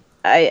like,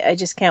 I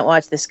just can't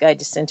watch this guy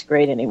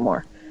disintegrate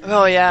anymore.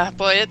 Oh yeah,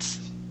 boy,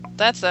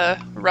 that's a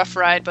rough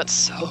ride, but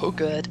so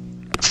good.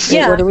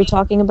 Yeah. What are we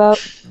talking about?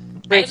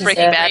 Breaking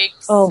Bad.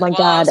 Oh my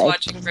God! I was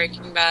watching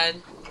Breaking Bad.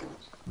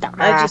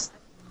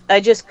 I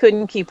just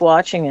couldn't keep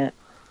watching it.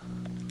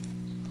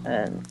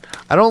 And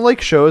I don't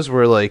like shows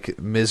where like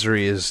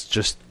misery is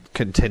just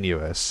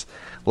continuous.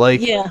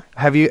 Like, yeah.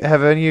 Have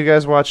any of you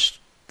guys watched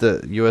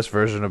the U.S.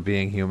 version of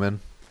Being Human?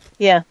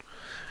 Yeah.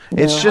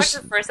 It's I just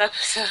watched the first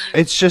episode.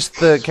 It's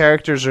just the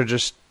characters are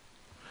just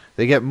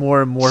they get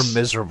more and more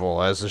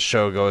miserable as the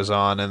show goes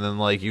on, and then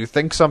like you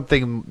think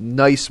something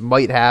nice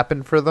might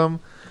happen for them,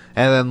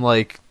 and then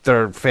like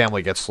their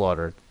family gets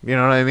slaughtered. You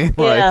know what I mean?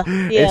 Like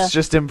it's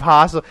just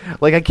impossible.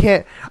 Like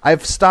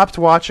I've stopped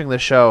watching the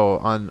show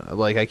on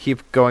like I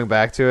keep going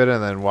back to it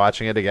and then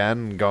watching it again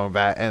and going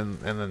back and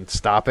then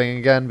stopping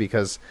again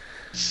because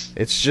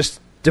it's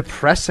just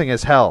depressing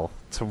as hell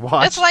to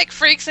watch. It's like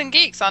Freaks and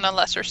Geeks on a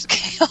lesser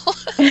scale.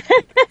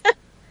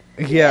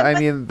 Yeah, I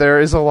mean, there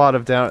is a lot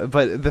of down...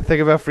 But the thing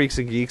about Freaks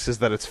and Geeks is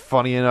that it's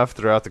funny enough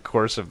throughout the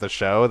course of the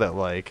show that,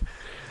 like,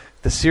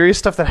 the serious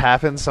stuff that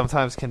happens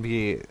sometimes can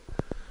be...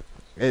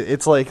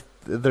 It's like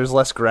there's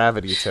less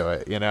gravity to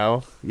it, you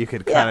know? You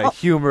could kind of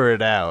humor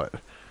it out.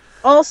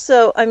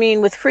 Also, I mean,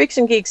 with Freaks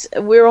and Geeks,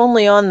 we're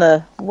only on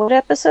the... What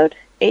episode?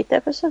 8th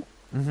episode?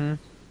 Mm-hmm.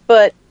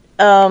 But,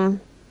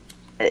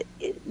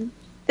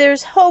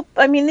 there's hope.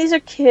 I mean, these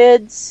are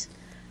kids.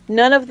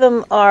 None of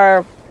them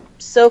are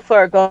so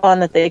far gone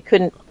that they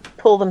couldn't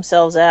pull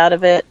themselves out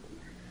of it.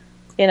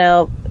 You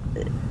know,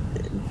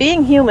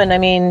 Being Human, I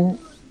mean,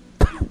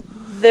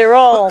 they're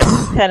all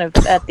kind of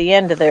at the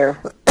end of their,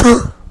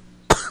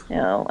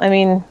 I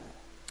mean...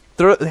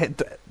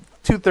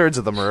 2/3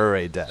 of them are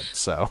already dead,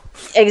 so...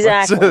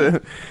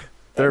 Exactly.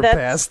 They're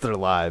past their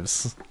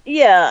lives.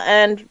 Yeah,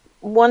 and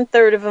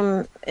 1/3 of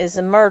them is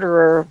a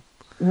murderer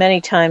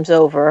many times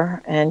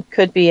over, and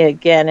could be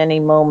again any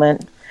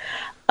moment.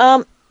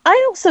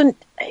 I also,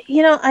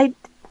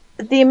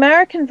 the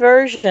American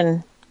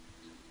version,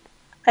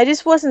 I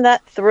just wasn't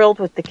that thrilled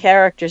with the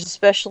characters,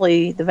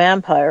 especially the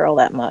vampire, all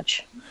that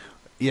much.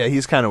 Yeah,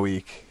 he's kind of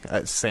weak.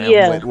 Sam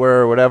Witwer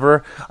or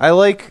whatever. I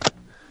like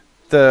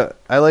the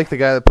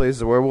guy that plays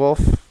the werewolf.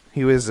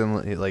 He was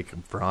in like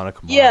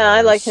Veronica Mars. Yeah,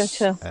 I like him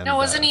too. And, No,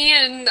 wasn't he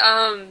in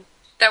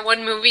that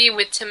one movie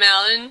with Tim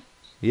Allen?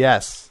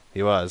 Yes,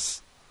 he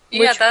was.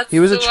 Yeah, that's he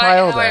was a how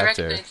child I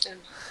actor. recognized him.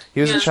 He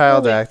was a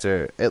child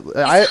actor. He still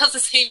has the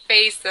same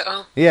face,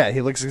 though. Yeah,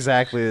 he looks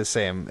exactly the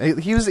same.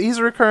 He's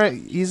a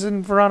recurrent. He's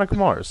in Veronica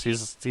Mars. He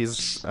is.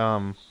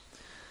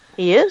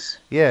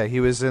 Yeah, he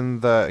was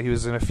in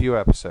a few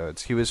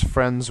episodes. He was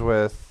friends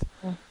with.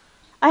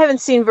 I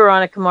haven't seen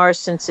Veronica Mars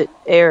since it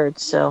aired,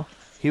 so.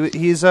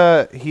 He's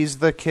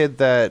the kid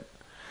that.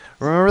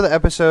 Remember the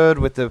episode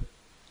with the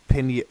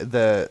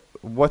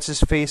what's his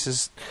face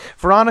is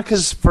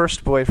Veronica's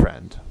first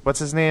boyfriend. What's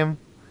his name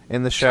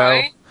in the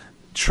show?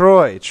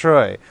 Troy.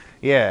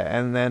 Yeah,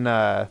 and then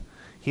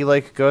he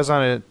like goes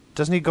on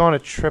doesn't he go on a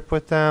trip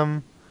with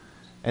them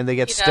and they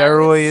get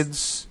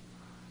steroids?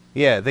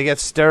 Yeah, they get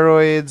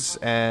steroids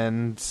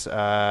and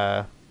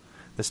the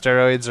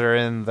steroids are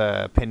in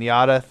the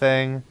piñata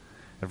thing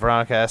and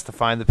Veronica has to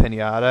find the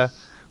piñata.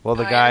 Well,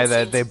 the guy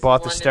that they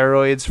bought the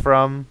steroids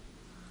from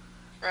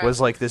was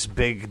like this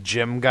big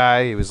gym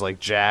guy. He was like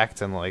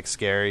jacked and like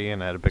scary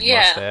and had a big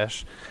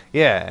mustache.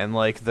 Yeah, and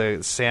like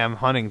the Sam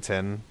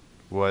Huntington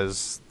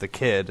was the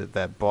kid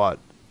that bought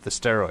the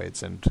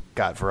steroids and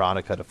got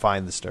Veronica to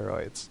find the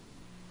steroids.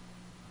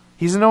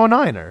 He's an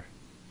 09er.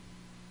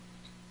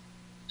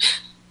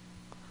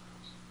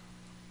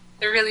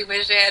 I really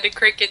wish I had a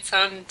cricket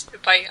sound to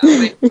bite on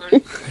my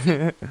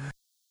phone.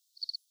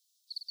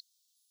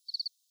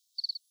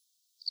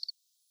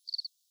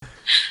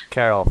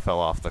 Carol fell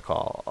off the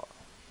call.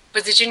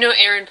 But did you know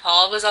Aaron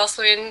Paul was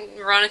also in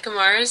Veronica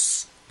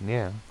Mars?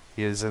 Yeah.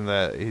 He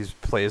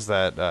plays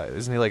that,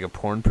 isn't he like a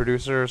porn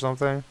producer or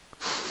something?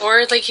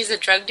 Or like he's a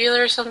drug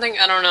dealer or something?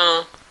 I don't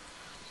know.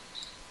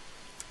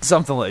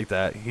 Something like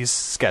that. He's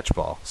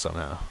sketchball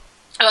somehow.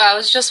 Oh, I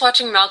was just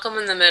watching Malcolm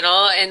in the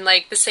Middle, and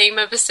like the same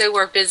episode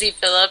where Busy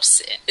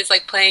Phillips is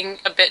like playing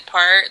a bit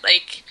part,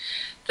 like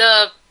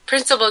the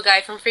principal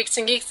guy from Freaks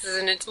and Geeks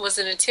was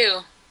in it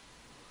too.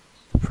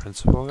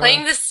 Principal guy?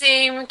 Playing the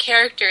same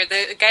character,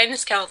 the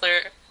guidance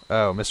counselor.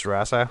 Oh, Mr.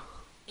 Rasso?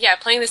 Yeah,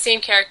 playing the same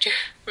character,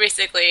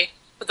 basically,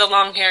 with the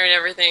long hair and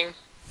everything.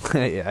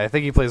 Yeah, I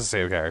think he plays the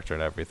same character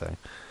and everything.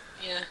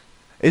 Yeah.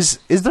 Is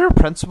there a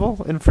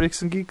principal in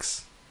Freaks and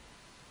Geeks?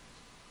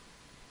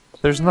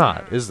 There's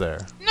not, is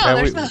there? No,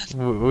 there's not.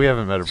 We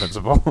haven't met a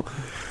principal.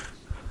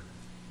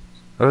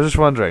 I was just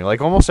wondering,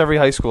 like, almost every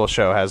high school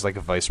show has, like,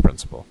 a vice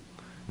principal.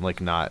 Like,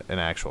 not an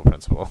actual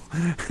principal.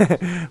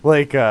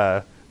 Like,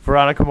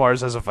 Veronica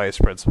Mars has a vice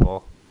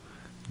principal.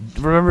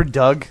 Remember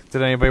Doug?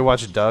 Did anybody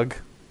watch Doug?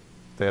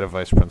 They had a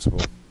vice principal.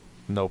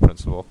 No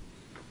principal.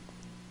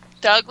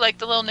 Doug, like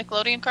the little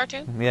Nickelodeon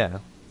cartoon? Yeah,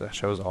 that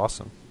show was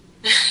awesome.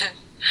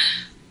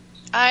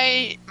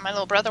 My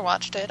little brother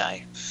watched it.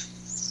 I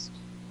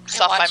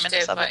saw 5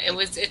 minutes of it.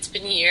 It's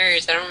been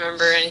years. I don't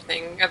remember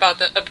anything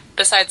about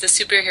besides the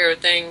superhero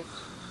thing.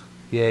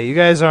 Yeah, you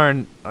guys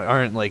aren't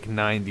like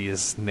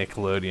 90s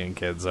Nickelodeon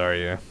kids, are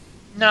you?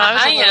 No, I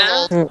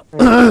was a little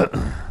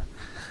old.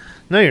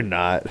 No, you're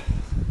not.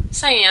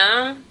 Yes, I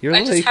am. You're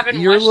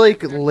You're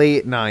like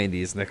late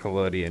 90s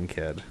Nickelodeon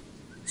kid.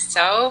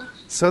 So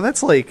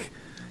that's like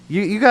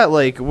you got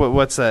like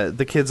what's that?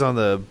 The kids on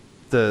the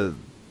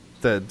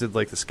that did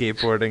like the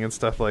skateboarding and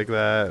stuff like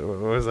that. What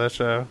was that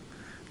show?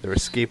 They were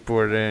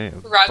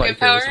skateboarding. Rocket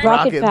Power?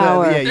 Rocket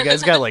Power. Yeah, you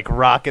guys got like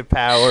Rocket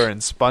Power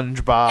and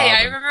SpongeBob. hey,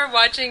 I remember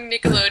watching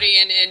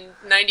Nickelodeon in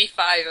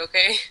 '95.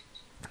 Okay.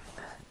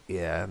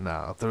 Yeah,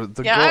 no. The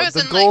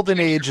in, golden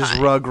like, age is high.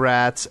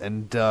 Rugrats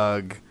and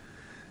Doug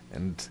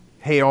and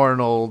Hey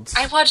Arnold.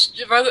 I watched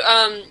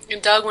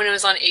Doug when it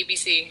was on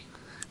ABC.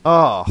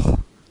 Oh,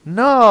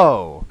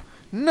 no.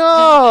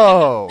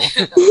 No!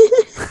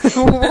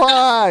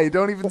 Why?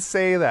 Don't even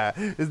say that.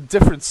 It's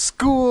different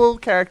school,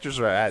 characters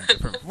had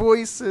different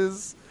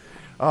voices.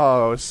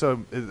 Oh,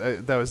 so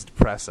that was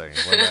depressing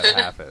when that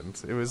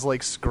happened. It was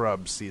like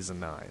Scrubs season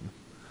 9.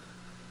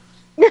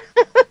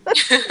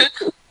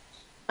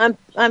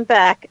 I'm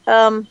back.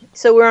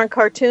 So we're on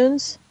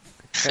cartoons.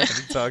 I'm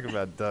talking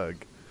about Doug.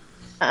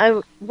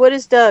 What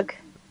is Doug?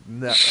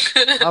 No,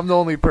 I'm the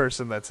only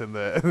person that's in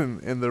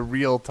the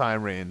real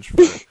time range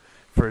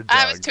for Doug.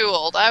 I was too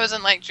old. I was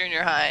in like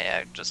junior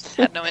high. I just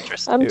had no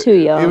interest. I'm too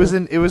young.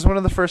 It was one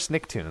of the first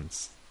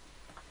Nicktoons.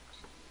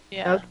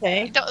 Yeah.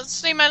 Okay.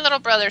 See, my little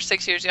brother's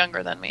 6 years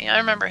younger than me. I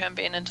remember him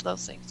being into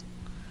those things.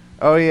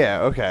 Oh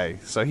yeah, okay.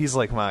 So he's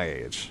like my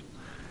age.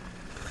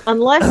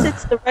 Unless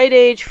it's the right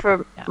age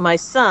for my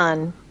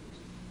son,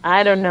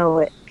 I don't know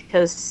it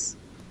because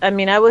I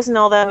mean I wasn't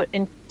all that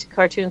into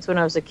cartoons when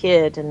I was a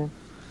kid, and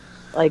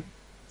like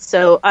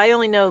so I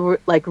only know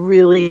like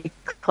really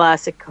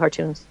classic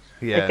cartoons.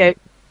 Yeah. Like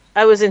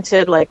I was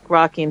into like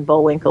Rocky and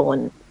Bullwinkle,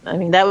 and I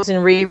mean that was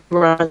in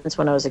reruns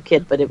when I was a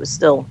kid, but it was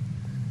still,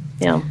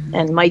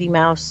 and Mighty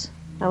Mouse.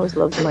 I always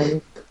loved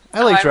Mighty.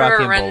 I liked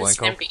Rocky and Ren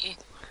Bullwinkle. Stimpy.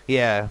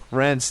 Yeah,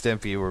 Ren and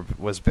Stimpy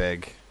was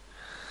big.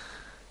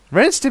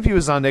 Ren and Stimpy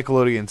was on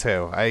Nickelodeon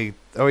too. I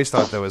always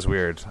thought that was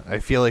weird. I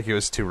feel like it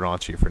was too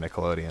raunchy for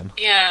Nickelodeon.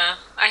 Yeah,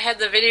 I had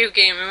the video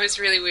game. It was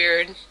really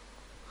weird.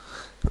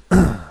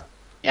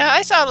 Yeah,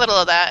 I saw a little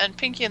of that, and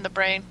Pinky and the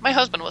Brain. My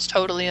husband was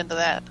totally into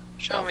that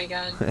show. Oh my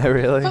god.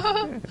 Really?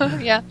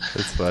 Yeah.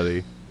 That's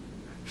funny.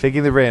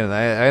 Faking the Brain.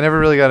 I never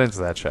really got into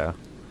that show.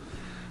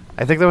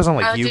 I think that was on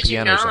like How did you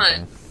UPN or not?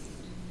 something.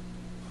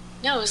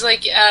 No, it was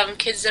like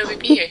Kids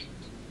WB.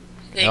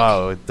 I think.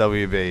 Oh,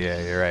 WB.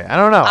 Yeah, you're right. I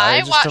don't know. I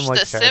just watched didn't like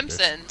The characters.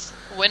 Simpsons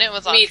when it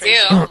was on Me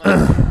Tracy too.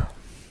 Ullman.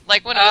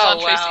 Like when it was Oh,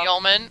 on Tracy wow.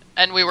 Ullman,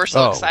 and we were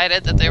so Oh,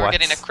 excited that they were what?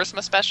 getting a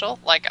Christmas special.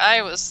 Like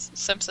I was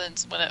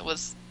Simpsons when it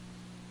was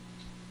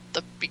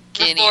the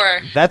beginning.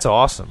 Before. That's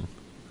awesome.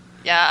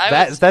 Yeah,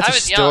 That's I a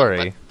was story.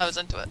 young, but I was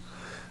into it.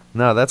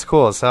 No, that's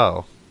cool as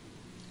hell.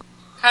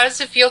 How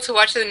does it feel to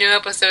watch the new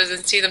episodes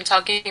and see them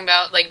talking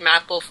about like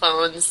Maple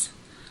phones?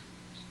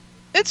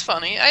 It's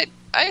funny.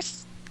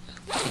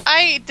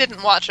 I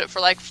didn't watch it for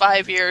like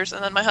 5 years,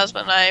 and then my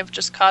husband and I have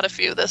just caught a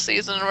few this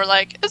season, and we're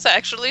like, it's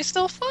actually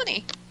still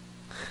funny.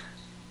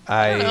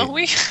 I don't know.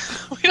 We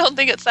don't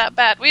think it's that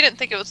bad. We didn't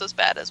think it was as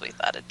bad as we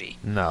thought it'd be.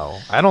 No,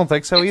 I don't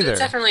think so either. It's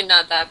definitely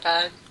not that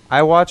bad.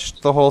 I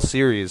watched the whole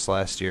series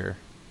last year.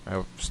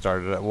 I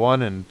started at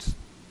 1 and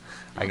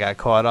I got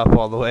caught up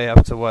all the way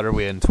up to, what are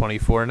we in,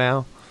 24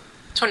 now?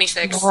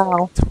 26.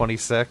 Wow.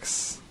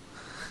 26?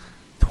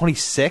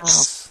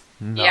 26?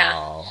 No.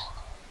 Yeah.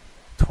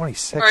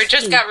 26? Or it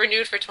just got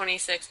renewed for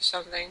 26 or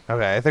something.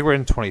 Okay, I think we're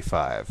in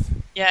 25.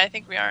 Yeah, I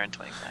think we are in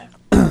 25.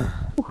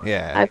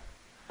 Yeah.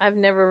 I've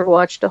never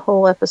watched a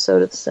whole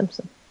episode of The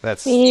Simpsons.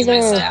 That's Me neither.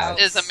 It It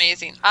is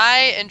amazing.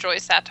 I enjoy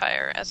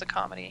satire as a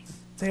comedy.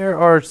 There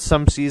are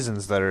some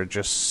seasons that are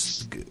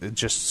just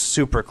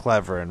super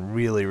clever and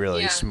really,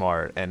 really Yeah.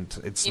 smart, and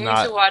it's You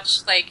not. need to watch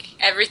like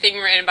everything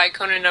written by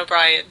Conan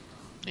O'Brien.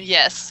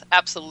 Yes,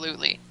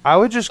 absolutely. I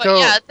would just But go.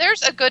 yeah,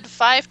 there's a good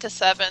 5 to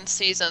 7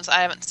 seasons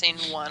I haven't seen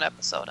one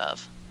episode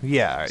of.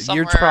 Yeah, you're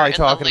somewhere probably in the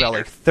talking about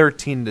later- like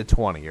 13 to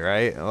 20,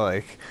 right?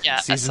 Like Yeah,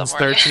 seasons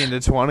somewhere, 13 to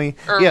 20.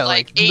 or Yeah,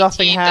 like like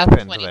nothing 18 to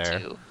happened 22.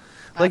 there.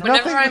 Like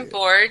Whenever nothing. I'm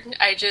bored,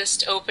 I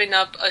just open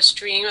up a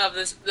stream of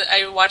this.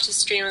 I watch a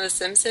stream of The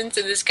Simpsons,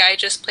 and this guy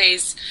just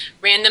plays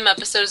random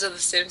episodes of The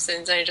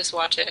Simpsons, and I just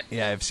watch it.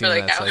 Yeah, I've seen for,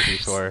 like, that site hours.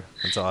 before.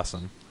 It's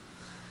awesome.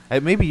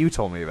 Maybe you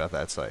told me about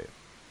that site.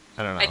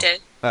 I don't know. I did.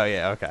 Oh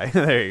yeah, okay.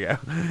 There you go.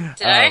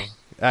 Did I?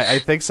 I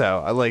think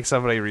so. Like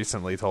somebody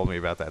recently told me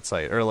about that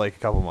site, or like a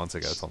couple months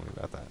ago told me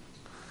about that.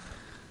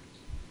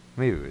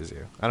 Maybe it was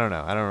you. I don't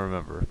know. I don't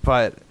remember.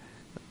 But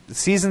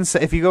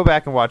if you go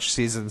back and watch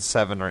seasons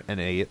 7 and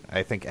 8,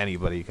 I think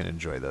anybody can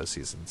enjoy those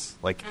seasons.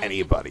 Like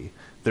anybody,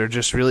 they're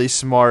just really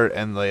smart,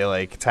 and they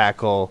like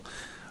tackle,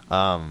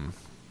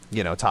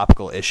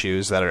 topical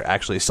issues that are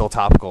actually still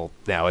topical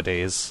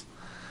nowadays.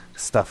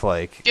 Stuff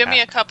like Give me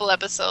a couple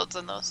episodes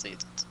in those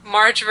seasons.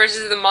 Marge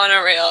versus the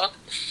monorail.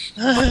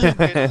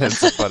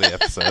 It's a funny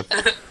episode.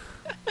 And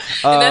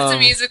that's a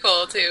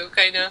musical too,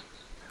 kind of.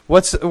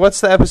 What's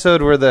the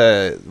episode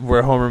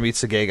where Homer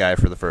meets the gay guy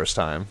for the first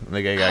time, and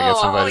the gay guy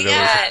gets invited over?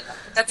 Yeah,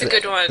 that's a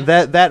good one.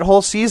 That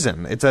whole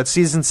season, it's at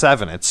season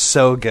 7. It's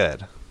so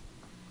good.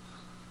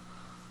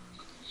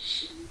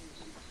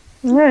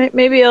 All right,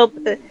 maybe I'll.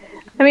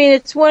 I mean,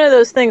 it's one of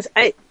those things.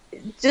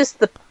 Just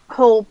the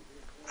whole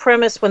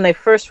premise when they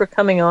first were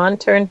coming on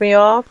turned me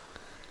off,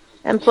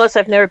 and plus,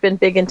 I've never been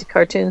big into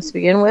cartoons to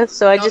begin with,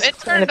 so It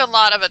turned a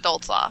lot of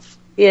adults off.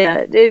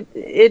 Yeah,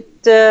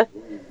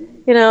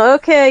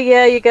 okay,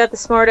 yeah, you got the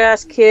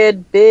smart-ass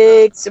kid,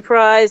 big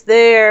surprise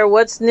there,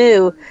 what's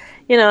new?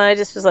 I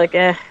just was like,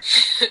 eh.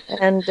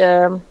 And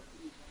so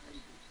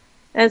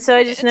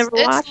I just never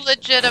watched. It's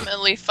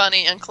legitimately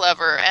funny and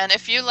clever, and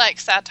if you like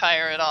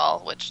satire at all,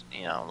 which,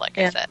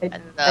 I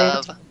said, I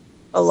love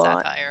a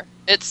lot. satire.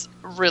 It's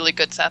really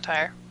good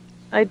satire.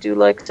 I do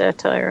like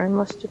satire, I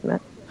must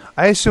admit.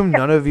 I assume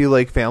none of you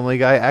like Family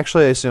Guy.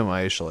 Actually, I assume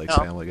Aisha likes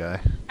Family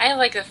Guy. I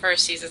like the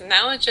first season.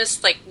 Now it's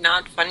just like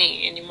not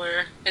funny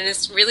anymore, and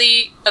it's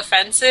really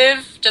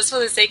offensive, just for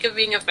the sake of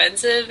being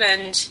offensive,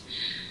 and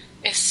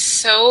it's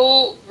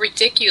so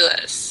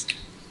ridiculous.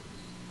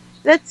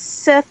 That's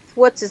Seth,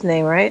 what's his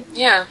name, right?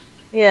 Yeah.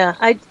 Yeah,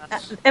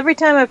 every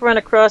time I've run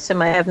across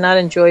him, I have not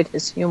enjoyed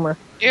his humor.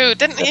 He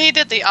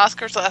did the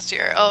Oscars last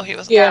year? Oh, he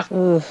was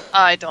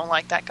I don't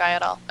like that guy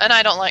at all. And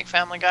I don't like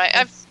Family Guy.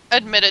 I've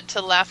admitted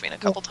to laughing a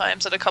couple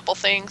times at a couple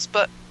things,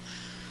 but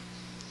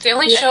the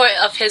only show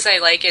of his I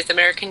like is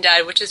American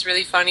Dad, which is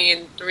really funny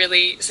and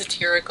really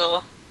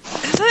satirical.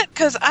 Is it?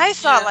 Because I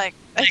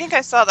think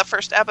I saw the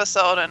first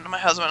episode, and my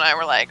husband and I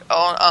were like,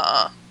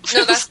 oh,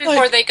 No, that's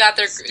before they got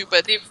their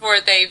stupid. Before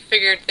they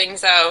figured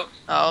things out.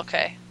 Oh,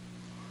 okay.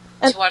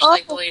 To watch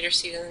like the later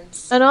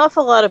seasons. An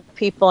awful lot of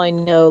people I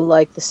know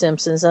like The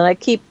Simpsons, and I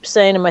keep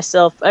saying to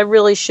myself, I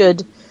really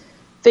should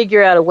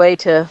figure out a way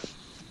to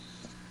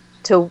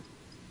give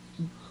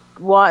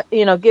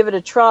it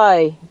a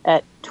try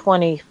at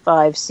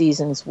 25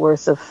 seasons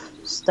worth of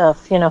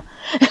stuff.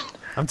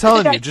 I'm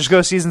telling you, just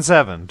go season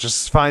 7.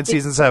 Just find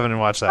season 7 and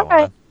watch that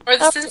one. Or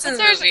the Simpsons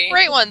There's movie.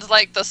 great ones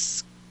like the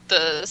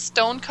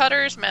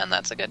Stonecutters. Man,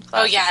 that's a good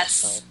class. Oh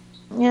yes.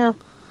 Yeah.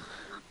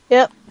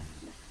 Yep.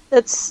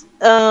 That's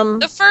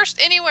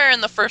anywhere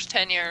in the first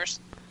 10 years.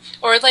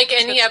 Or like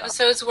any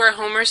episodes where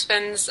Homer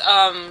spends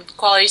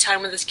quality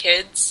time with his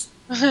kids.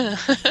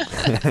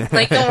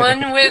 Like the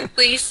one with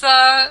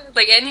Lisa,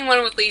 like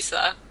anyone with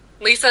Lisa.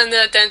 Lisa and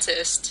the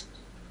dentist.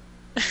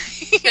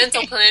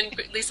 Dental plan,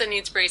 Lisa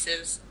needs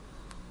braces.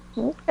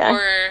 okay.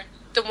 Or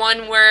the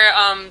one where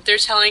they're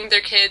telling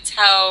their kids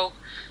how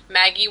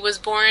Maggie was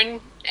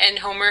born, and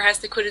Homer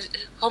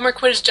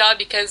quit his job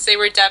because they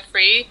were debt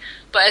free.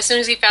 But as soon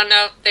as he found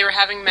out they were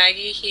having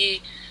Maggie,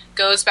 he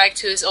goes back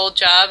to his old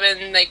job,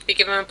 and like they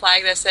give him a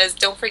plaque that says,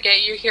 "Don't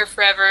forget, you're here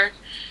forever."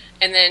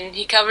 And then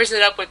he covers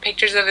it up with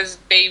pictures of his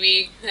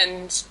baby,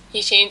 and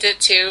he changed it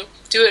to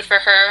 "Do it for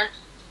her."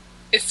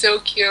 It's so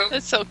cute.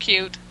 It's so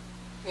cute.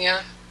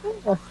 Yeah.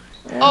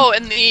 Oh,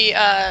 and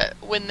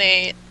when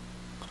they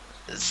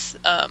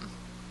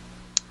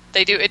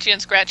do Itchy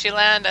and Scratchy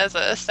Land as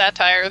a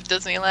satire of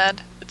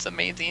Disneyland, it's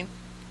amazing.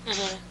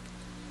 Mm-hmm.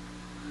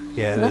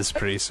 Yeah, it is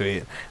pretty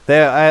sweet.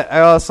 I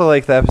also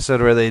like the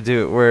episode where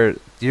do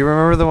you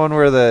remember the one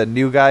where the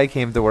new guy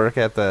came to work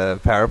at the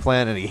power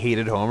plant and he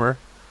hated Homer?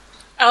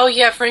 Oh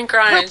yeah, Frank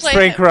Grimes.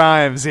 Frank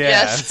Grimes, yeah.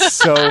 Yes. It's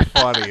so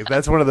funny.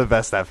 That's one of the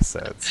best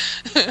episodes.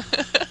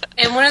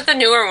 And one of the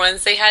newer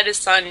ones, they had his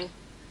son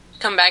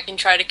come back and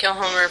try to kill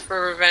Homer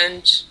for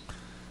revenge.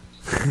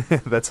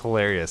 That's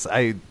hilarious.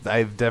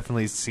 I've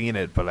definitely seen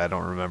it, but I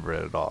don't remember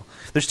it at all.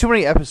 There's too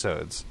many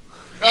episodes.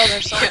 Oh,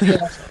 there's so many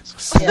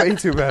episodes. Way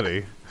too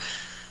many.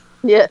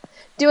 Yeah.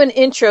 Do an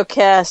intro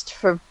cast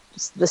for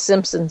The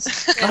Simpsons.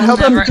 How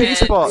about Never the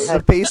baseball Sign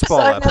up for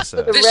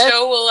episode? the The rest-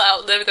 show will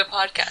outlive the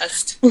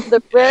podcast.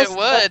 The rest It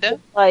would. of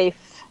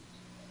life.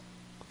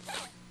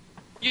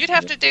 You'd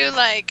have to do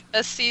like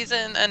a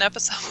season, an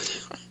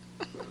episode.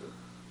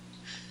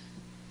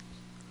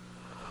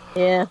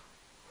 Yeah.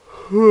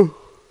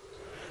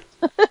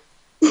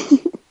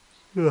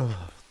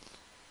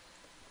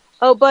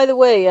 Oh, by the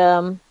way,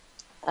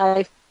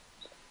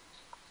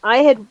 I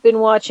had been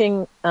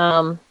watching,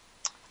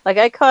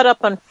 I caught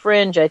up on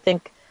Fringe, I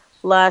think,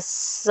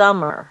 last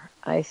summer,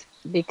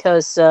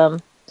 because I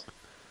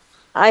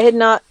had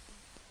not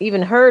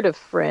even heard of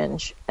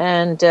Fringe.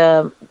 And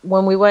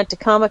when we went to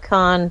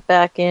Comic-Con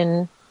back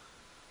in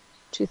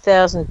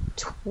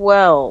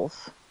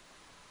 2012,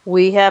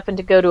 we happened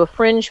to go to a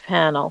Fringe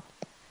panel,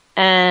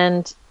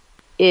 and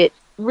it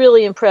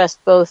really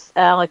impressed both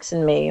Alex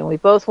and me, and we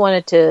both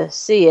wanted to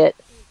see it.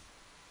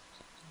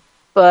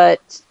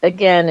 But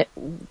again,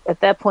 at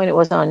that point it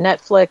was on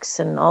Netflix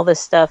and all this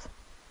stuff.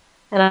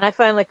 And I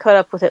finally caught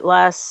up with it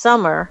last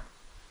summer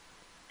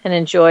and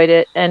enjoyed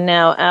it. And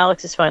now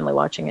Alex is finally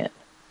watching it.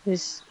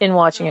 He's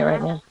watching it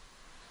right now.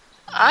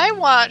 I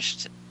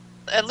watched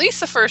at least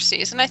the first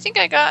season. I think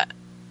I got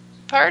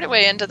part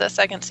way into the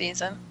second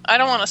season. I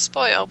don't want to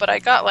spoil, but I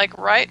got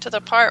right to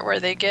the part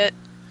where they get,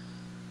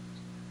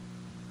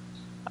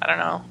 I don't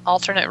know,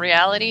 alternate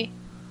reality.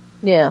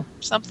 Yeah.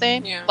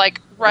 Something. Yeah.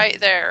 Right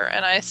there,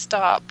 and I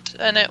stopped.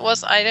 And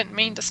I didn't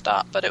mean to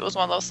stop, but it was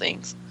one of those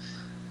things.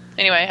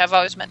 Anyway, I've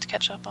always meant to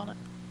catch up on it.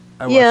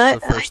 I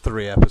watched the first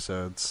 3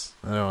 episodes,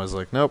 and I was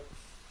like, nope,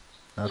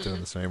 not doing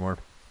this anymore.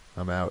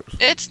 I'm out.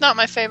 It's not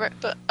my favorite,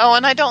 but... Oh,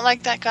 and I don't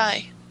like that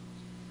guy.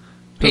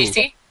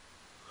 Pacey?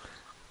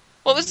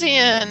 What was he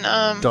in?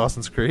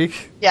 Dawson's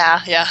Creek?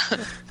 Yeah.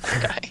 That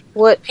guy.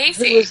 What?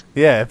 Pacey?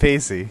 Yeah,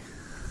 Pacey.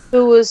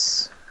 Who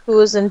was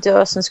in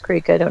Dawson's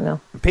Creek? I don't know.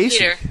 Pacey.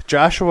 Peter.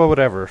 Joshua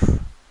whatever.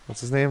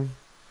 What's his name?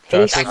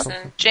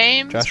 Jackson.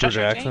 James? Joshua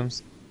Jackson?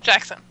 James?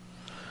 Jackson.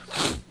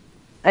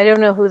 I don't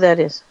know who that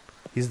is.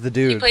 He's the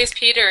dude. He plays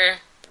Peter.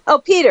 Oh,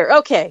 Peter.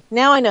 Okay,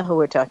 now I know who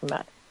we're talking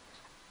about.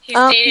 He's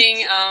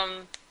dating,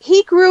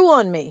 He grew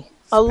on me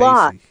a Pacey.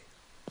 lot. And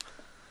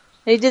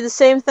he did the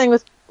same thing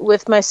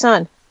with my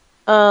son.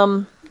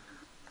 Because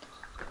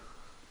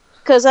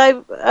I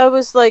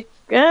was like,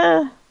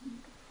 eh.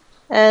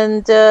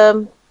 And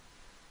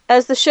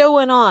as the show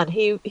went on,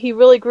 he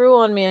really grew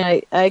on me.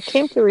 And I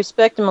came to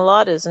respect him a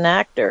lot as an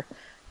actor,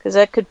 because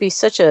that could be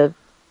such a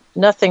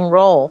nothing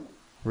role.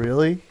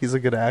 Really? He's a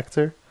good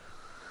actor?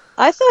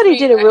 I thought he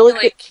did a really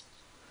good...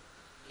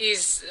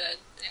 He's...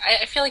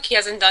 I feel like he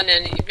hasn't done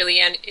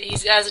he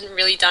hasn't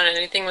really done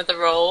anything with the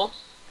role.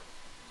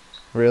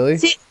 Really?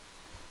 See,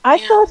 I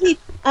thought he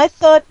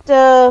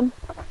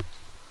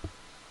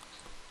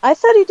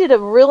did a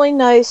really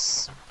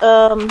nice,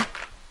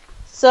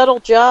 subtle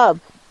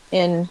job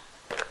in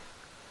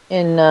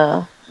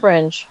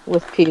Fringe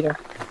with Peter.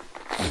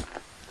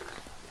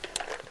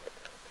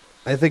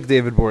 I think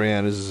David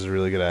Boreanaz is a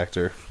really good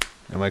actor.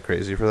 Am I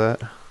crazy for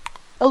that?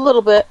 A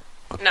little bit.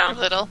 No. A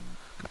little.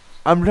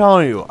 I'm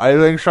telling you, I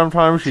think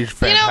sometimes he's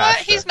fantastic. You know what?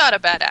 He's not a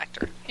bad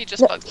actor. He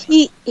just bugs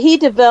me. He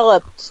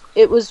developed.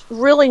 It was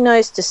really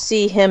nice to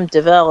see him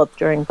develop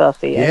during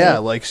Buffy.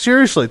 Yeah,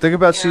 seriously, think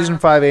about season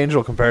 5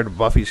 Angel compared to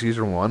Buffy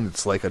season 1.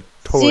 It's like a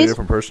totally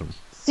different person.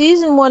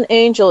 Season 1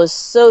 Angel is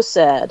so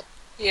sad.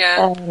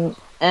 Yeah.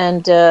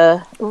 And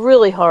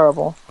really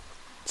horrible.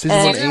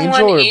 Season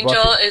 1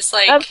 Angel is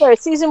like... I'm sorry,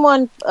 season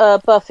 1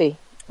 Buffy.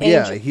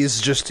 Angel. Yeah,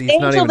 he's Angel,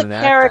 not even the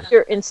an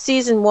character in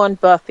season 1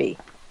 Buffy.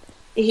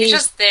 He's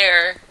just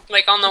there,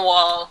 on the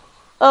wall.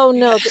 Oh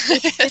no,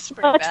 It's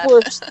pretty much bad.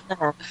 worse than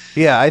that.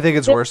 Yeah, I think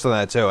it's worse than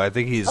that too. I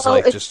think he's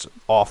just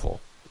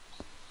awful.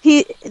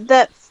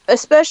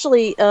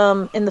 Especially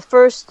in the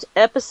first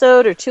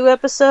episode or 2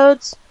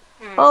 episodes.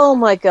 Oh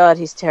my God,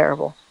 he's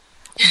terrible.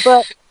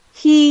 But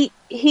he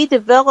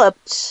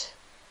developed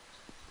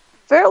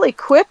fairly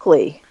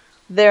quickly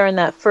there in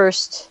that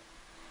first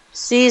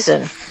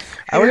season.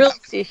 I really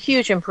see a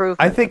huge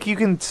improvement. I think you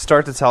can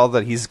start to tell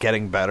that he's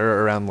getting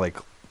better around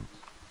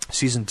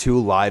season 2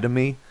 Lie to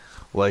Me,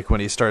 when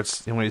he's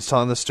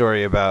telling the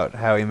story about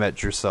how he met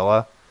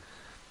Drusilla,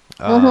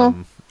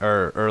 or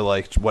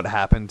what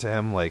happened to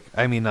him,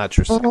 not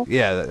Drusilla,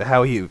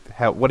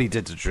 yeah, what he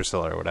did to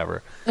Drusilla or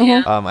whatever.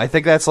 I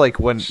think that's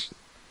when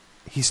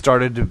he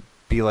started to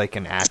be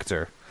an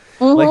actor.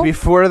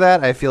 Before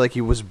that, I feel like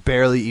he was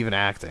barely even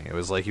acting. It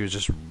was he was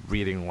just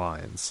reading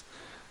lines.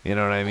 You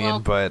know what I mean? Well,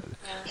 but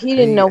he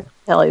didn't know what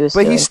the hell he was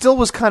doing. But he still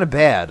was kind of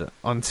bad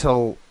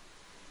until,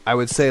 I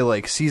would say,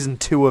 season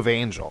 2 of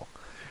Angel.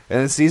 And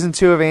then season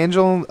 2 of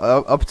Angel,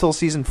 up till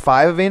season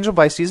 5 of Angel,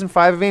 by season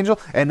 5 of Angel,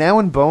 and now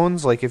in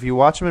Bones, if you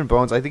watch him in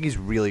Bones, I think he's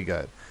really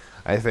good.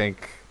 I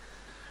think...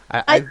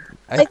 I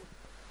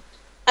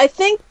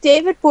think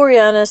David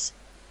Boreanaz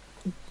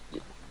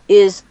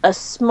is a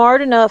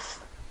smart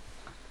enough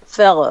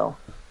fellow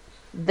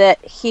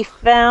that he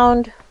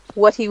found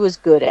what he was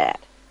good at.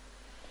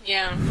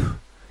 Yeah.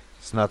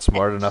 He's not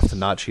smart enough to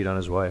not cheat on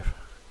his wife.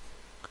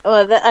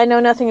 Well, I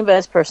know nothing about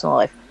his personal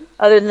life,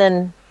 other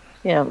than,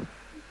 a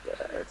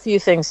few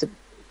things,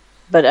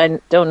 but I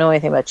don't know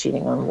anything about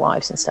cheating on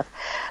wives and stuff.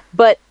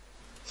 But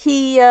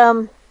he,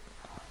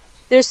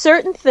 there's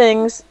certain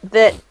things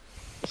that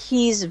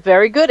he's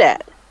very good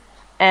at,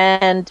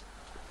 and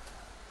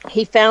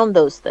he found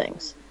those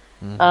things.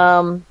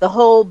 The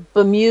whole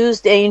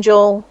bemused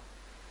angel,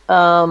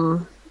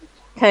 kind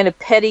of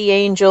petty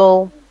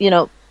angel,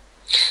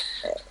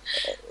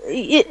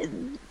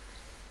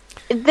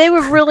 they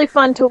were really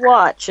fun to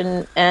watch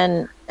and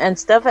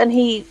stuff. And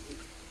he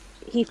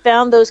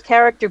found those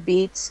character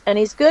beats, and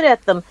he's good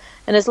at them.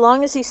 And as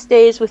long as he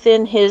stays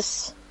within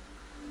his,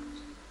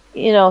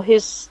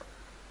 his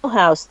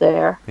house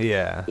there,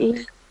 Yeah.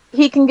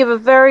 He can give a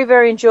very,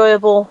 very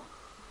enjoyable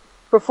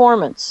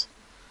performance,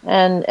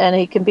 and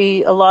he can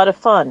be a lot of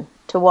fun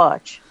to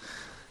watch.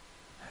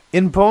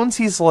 In Bones,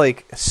 he's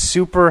like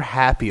super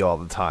happy all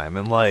the time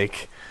and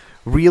like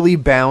really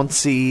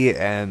bouncy,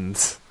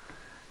 and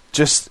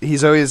just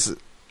he's always.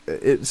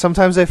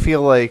 Sometimes I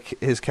feel like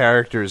his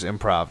character is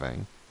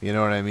improving. You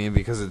know what I mean?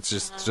 Because it's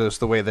just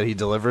the way that he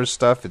delivers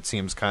stuff. It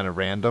seems kind of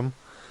random.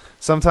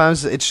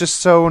 Sometimes it's just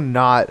so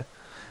not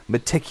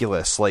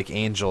meticulous, like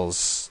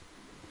Angel's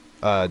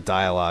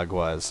dialogue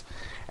was,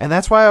 and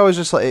that's why I was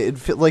just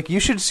like,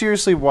 you should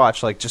seriously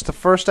watch like just the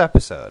first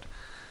episode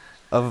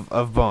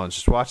of Bones.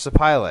 Just watch the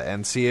pilot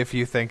and see if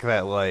you think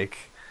that like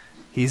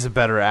he's a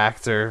better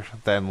actor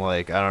than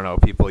like, I don't know,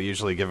 people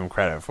usually give him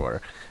credit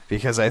for.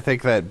 Because I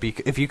think that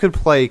if you could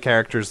play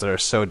characters that are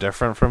so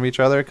different from each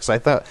other, because I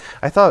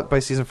thought by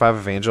season 5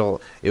 of Angel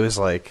it was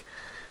like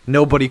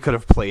nobody could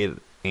have played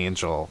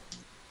Angel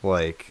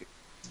like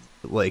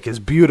as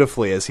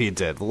beautifully as he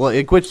did.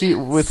 Like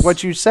with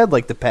what you said,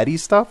 like the petty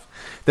stuff,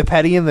 the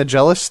petty and the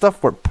jealous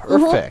stuff were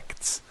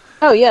perfect.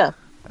 Mm-hmm. Oh yeah,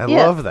 I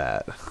love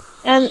that.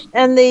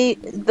 And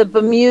the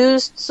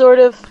bemused sort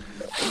of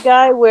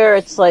guy where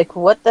it's like,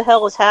 what the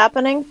hell is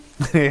happening?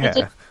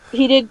 Yeah,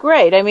 he did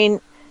great. I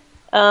mean,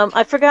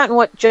 I've forgotten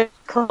what Joe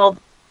called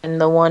in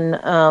the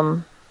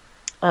one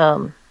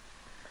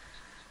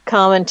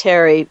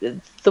commentary,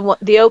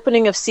 the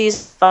opening of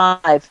season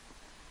 5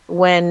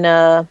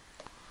 when.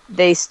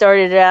 They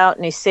started out,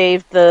 and he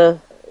saved the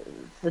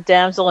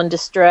damsel in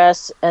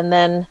distress, and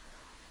then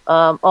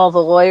all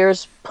the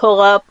lawyers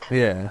pull up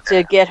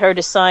to get her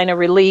to sign a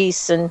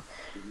release and,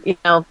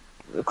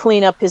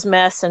 clean up his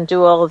mess and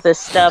do all of this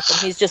stuff. And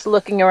he's just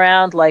looking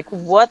around like,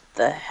 what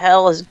the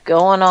hell is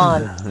going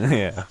on?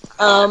 Yeah.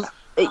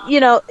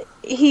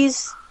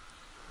 He's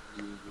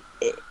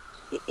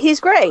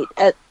great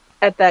at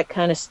that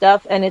kind of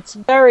stuff, and it's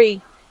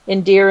very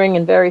endearing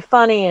and very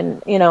funny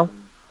and,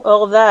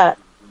 all of that.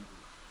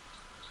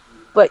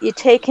 But you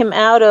take him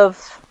out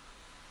of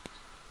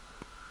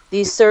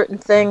these certain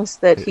things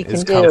that he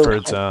can do. His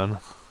comfort zone.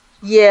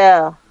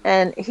 Yeah,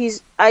 and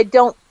I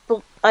don't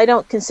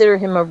consider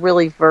him a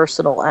really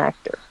versatile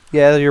actor.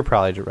 Yeah, you're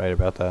probably right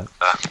about that.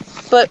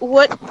 But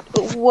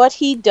what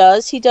he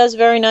does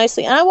very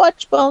nicely. And I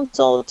watch Bones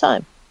all the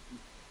time.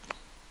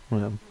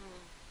 Yeah.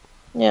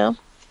 Yeah.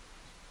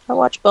 I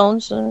watch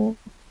Bones, and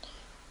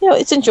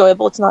it's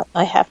enjoyable. It's not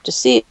I have to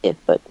see it,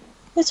 but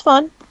it's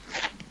fun.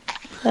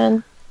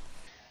 And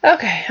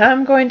Okay,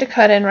 I'm going to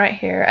cut in right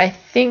here. I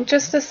think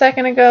just a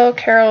second ago,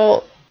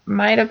 Carol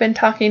might have been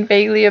talking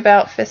vaguely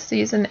about 5th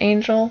season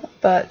Angel,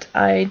 but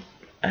I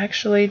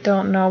actually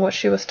don't know what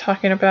she was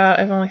talking about.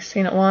 I've only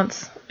seen it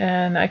once,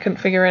 and I couldn't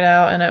figure it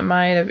out, and it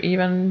might have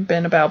even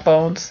been about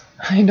Bones.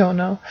 I don't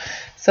know.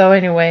 So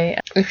anyway,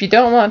 if you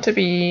don't want to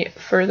be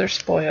further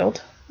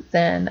spoiled,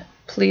 then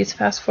please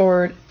fast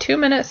forward 2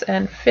 minutes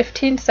and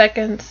 15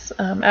 seconds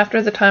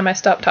after the time I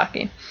stop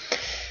talking.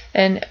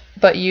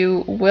 But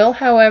you will,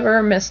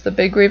 however, miss the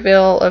big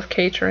reveal of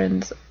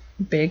Katrin's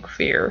big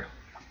fear.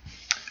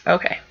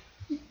 Okay,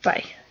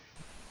 bye.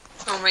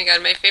 Oh my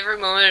god, my favorite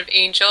moment of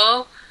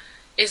Angel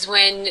is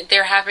when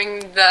they're having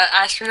the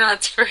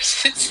astronauts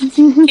versus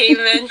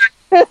cavemen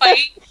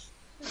fight.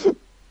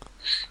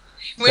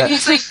 When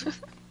he's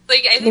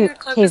like I think the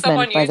clip is up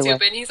on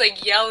YouTube, and he's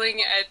like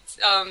yelling at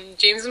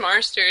James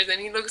Marsters,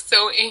 and he looks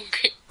so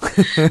angry.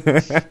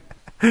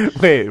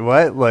 Wait,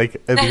 what?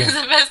 Like that is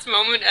the best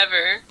moment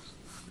ever.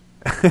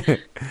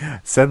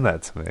 Send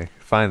that to me.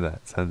 Find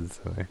that. Send it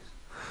to me.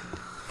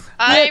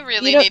 I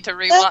really need to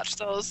rewatch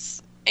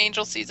those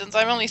Angel seasons.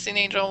 I've only seen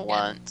Angel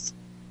once.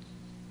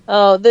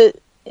 Oh,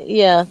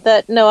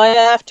 I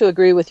have to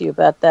agree with you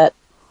about that.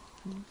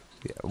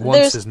 Yeah,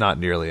 once is not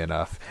nearly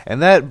enough.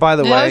 And that, by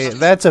the way,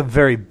 that's a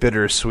very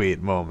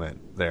bittersweet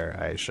moment there,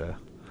 Aisha.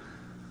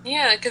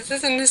 Yeah, because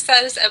this isn't the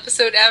saddest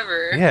episode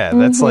ever. Yeah,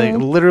 that's like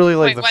literally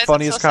like the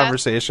funniest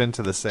conversation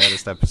to the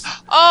saddest episode.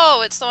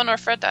 Oh, it's the one where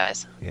Fred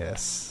dies.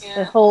 Yes.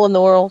 Yeah. A hole in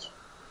the world.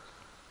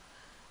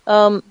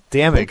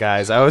 Damn it,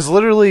 guys! I was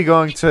literally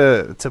going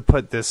to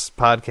put this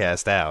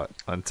podcast out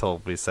until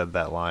we said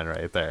that line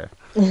right there,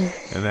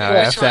 and now I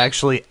have to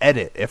actually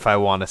edit if I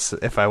want to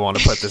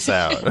put this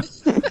out.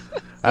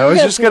 I was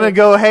just gonna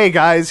go, hey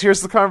guys,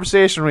 here's the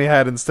conversation we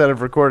had instead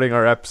of recording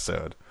our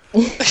episode.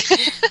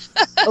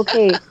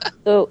 Okay,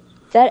 so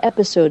that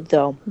episode,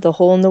 though, The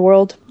Hole in the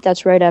World,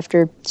 that's right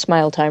after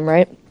Smile Time,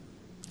 right?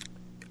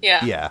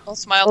 Yeah. Yeah. Well,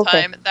 Smile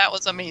Time, that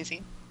was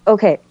amazing.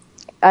 Okay,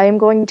 I am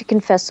going to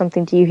confess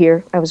something to you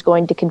here. I was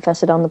going to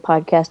confess it on the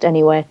podcast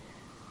anyway.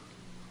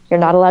 You're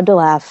not allowed to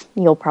laugh.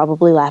 You'll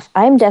probably laugh.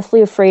 I am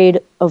deathly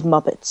afraid of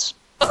Muppets.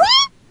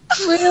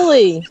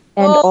 Really?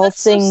 And all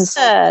that's things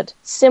so sad.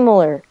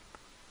 similar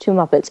to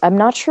Muppets. I'm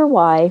not sure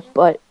why,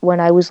 but when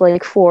I was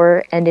like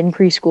 4 and in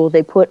preschool,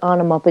 they put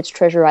on a Muppets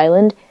Treasure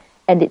Island,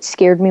 and it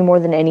scared me more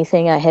than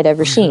anything I had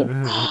ever seen.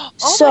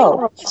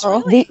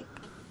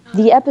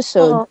 The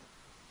episode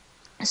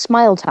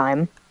Smile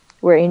Time,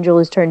 where Angel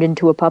is turned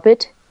into a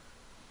puppet,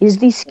 is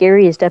the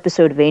scariest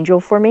episode of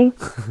Angel for me.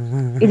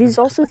 It is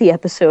also the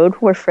episode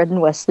where Fred and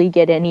Wesley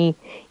get any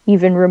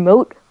even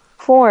remote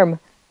form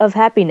of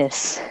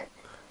happiness.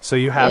 So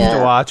you have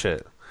to watch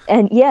it.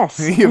 And yes.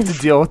 You have to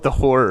deal with the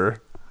horror.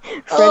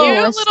 Fred and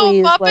Your Wesley little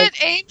is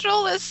Muppet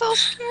Angel is so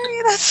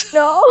scary. That's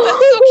so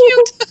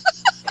cute.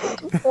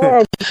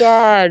 Oh,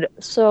 God.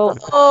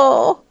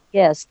 So,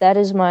 yes, that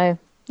is my...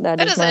 That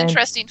is an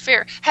interesting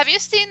fear. Have you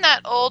seen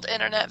that old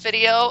internet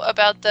video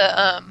about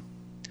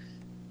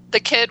the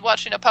kid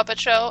watching a puppet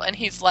show and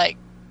he's like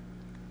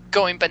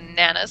going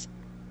bananas?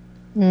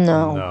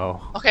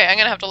 No. Okay, I'm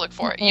gonna have to look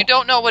for it. You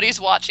don't know what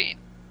he's watching,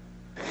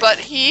 but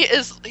he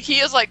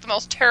is like the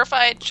most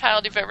terrified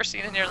child you've ever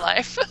seen in your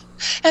life.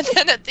 And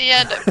then at the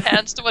end, it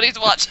pans to what he's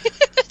watching.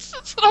 It's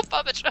this little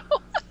puppet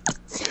show.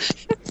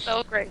 It's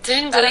so great.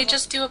 Didn't Glee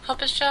just do a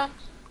puppet show?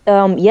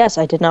 Yes,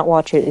 I did not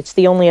watch it. It's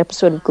the only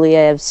episode of Glee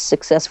I have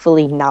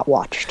successfully not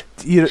watched.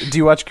 Do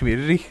you watch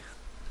Community?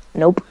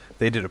 Nope.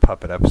 They did a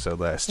puppet episode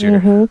last year.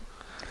 Mm-hmm.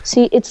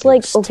 See, it's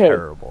like, okay,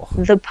 terrible.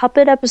 The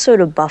puppet episode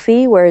of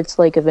Buffy, where it's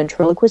like a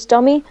ventriloquist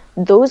dummy,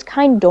 those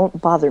kind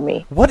don't bother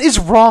me. What is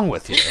wrong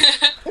with you?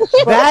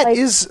 that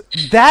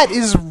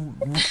is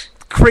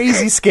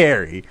crazy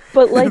scary.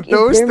 But like,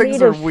 those if they're things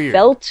made are of weird.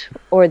 felt,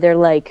 or they're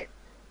like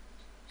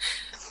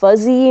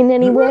fuzzy in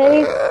any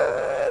way,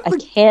 I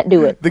can't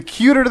do it. The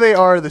cuter they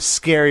are, the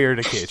scarier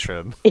to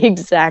Katrin.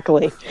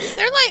 Exactly.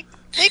 They're like,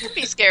 they can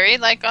be scary,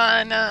 like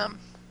on, I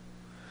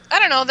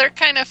don't know, they're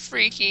kind of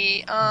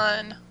freaky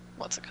on,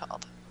 what's it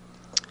called?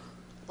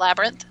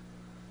 Labyrinth?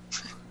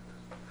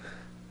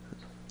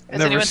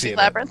 Has anyone seen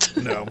Labyrinth?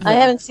 No. I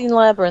haven't seen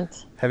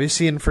Labyrinth. Have you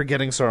seen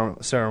Forgetting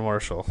Sarah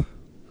Marshall?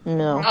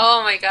 No.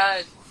 Oh my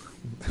god.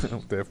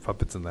 They have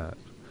puppets in that.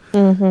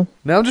 Mm-hmm.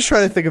 Now I'm just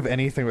trying to think of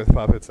anything with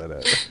puppets in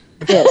it.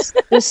 Yes.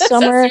 This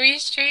summer... Sesame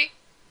Street?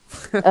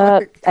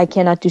 I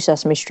cannot do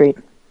Sesame Street.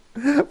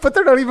 But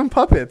they're not even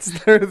puppets.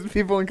 They're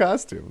people in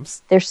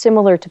costumes. They're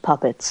similar to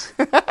puppets.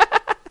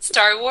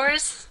 Star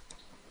Wars?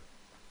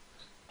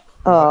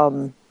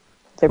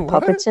 They're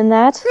puppets in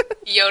that?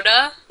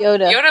 Yoda?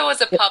 Yoda. Yoda was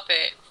a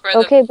puppet. For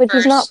Okay, the but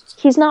first...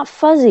 he's not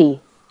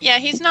fuzzy. Yeah,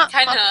 he's not.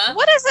 Kinda.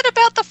 What is it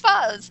about the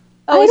fuzz?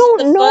 Oh, I is it don't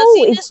the know.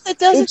 fuzziness that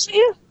does it to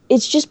you?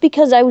 It's just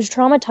because I was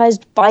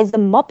traumatized by the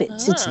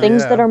Muppets. It's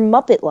things that are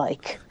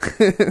Muppet-like.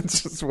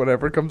 It's just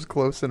whatever comes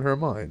close in her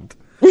mind.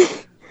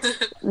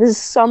 This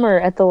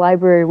summer at the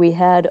library we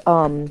had,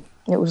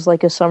 it was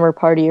like a summer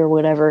party or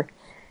whatever,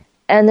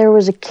 and there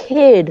was a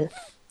kid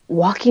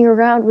walking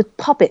around with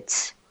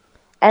puppets,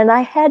 and I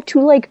had to,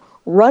 like,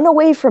 run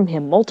away from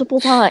him multiple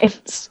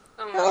times.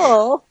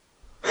 Oh.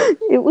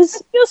 It was... I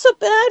feel so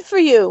bad for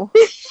you.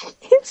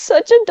 It's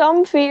such a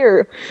dumb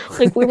fear.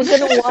 Like, we were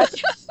gonna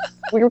watch...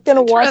 We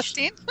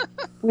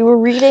were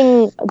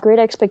reading Great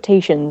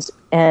Expectations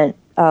and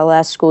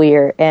last school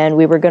year, and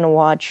we were going to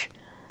watch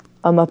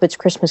A Muppet's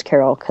Christmas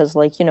Carol, because,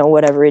 like, you know,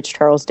 whatever, it's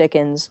Charles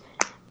Dickens,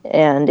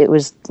 and it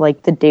was,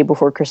 like, the day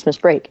before Christmas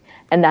break.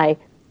 And I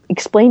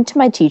explained to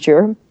my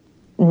teacher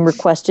and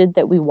requested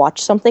that we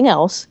watch something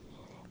else,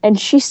 and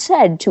she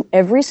said to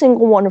every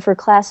single one of her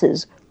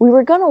classes, we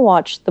were going to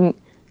watch the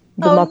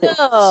Muppets.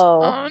 No.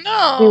 Oh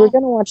no! We were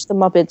going to watch the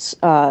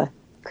Muppets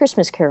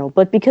Christmas Carol,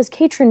 but because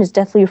Katrin is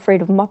deathly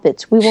afraid of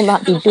Muppets, we will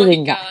not be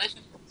doing that.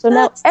 So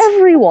now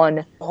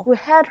everyone who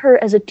had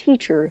her as a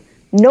teacher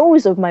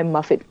knows of my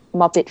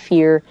Muppet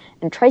fear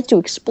and tries to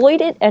exploit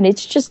it, and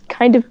it's just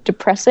kind of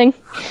depressing.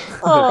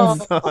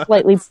 And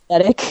slightly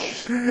pathetic.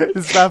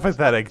 It's not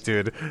pathetic,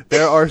 dude.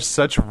 There are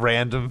such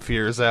random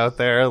fears out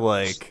there,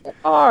 like...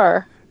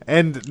 Are.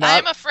 And not...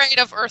 I'm afraid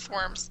of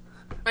earthworms.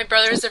 My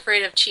brother's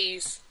afraid of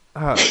cheese.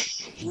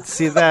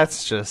 See,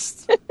 that's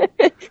just...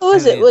 Who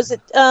was it?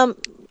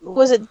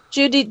 Was it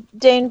Judy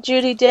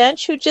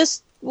Dench who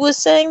just was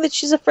saying that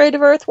she's afraid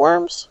of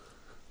earthworms?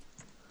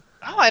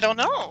 Oh, I don't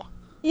know.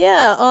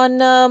 Yeah,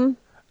 on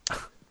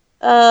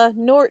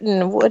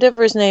Norton,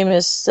 whatever his name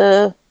is,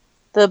 the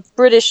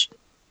British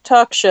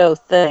talk show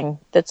thing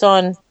that's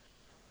on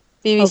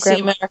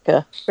BBC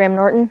America. Graham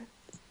Norton?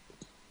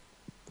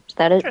 Is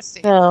that it?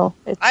 Interesting. No,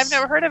 I've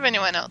never heard of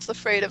anyone else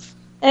afraid of.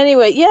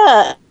 Anyway,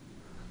 yeah.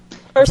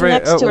 Person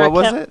next to her.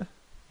 What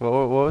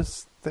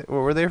was it? What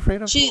were they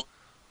afraid of?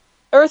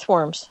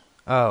 Earthworms.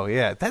 Oh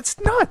yeah, that's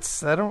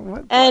nuts. I don't.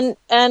 What? And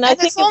I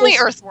think it's only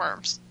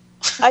earthworms.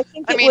 I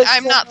think.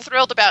 I'm not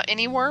thrilled about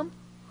any worm,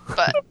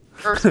 but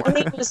earthworms. I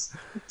think it was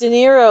De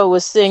Niro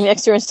was sitting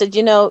next to her and said,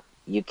 "You know,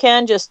 you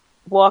can just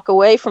walk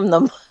away from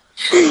them."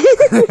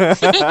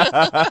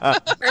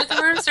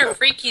 Earthworms are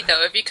freaky,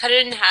 though. If you cut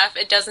it in half,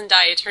 it doesn't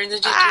die. It turns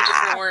into two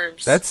different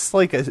worms. That's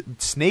like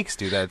snakes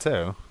do that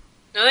too.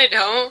 No, they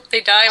don't. They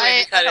die when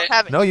you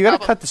cut it. No, you gotta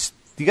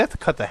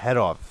cut the head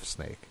off of a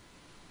snake.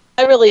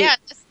 Yeah,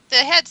 the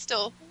heads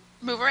still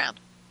move around.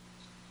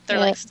 They're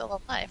like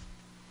still alive.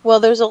 Well,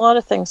 there's a lot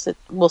of things that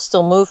will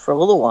still move for a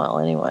little while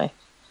anyway.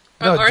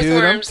 No,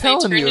 dude, I'm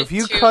telling you, if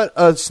you cut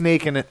a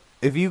snake and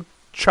if you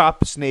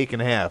chop a snake in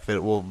half,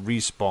 it will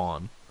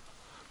respawn.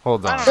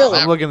 Hold on. Really?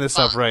 I'm looking this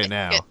up right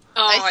now.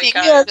 Oh my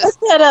god. Yeah, look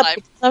that up.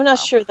 I'm not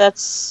sure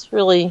that's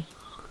really.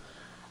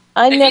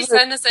 If you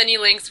send us any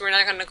links, we're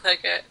not going to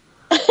click it.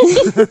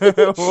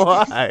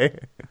 Why?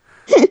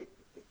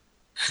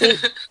 See,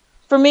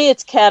 for me,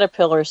 it's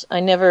caterpillars.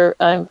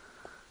 I'm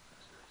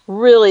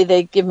really,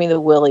 they give me the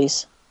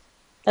willies.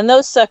 And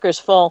those suckers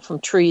fall from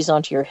trees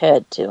onto your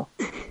head, too.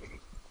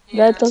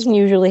 That doesn't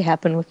usually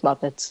happen with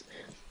Muppets.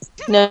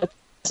 No, it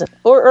doesn't.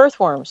 Or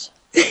earthworms.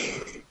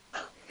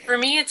 For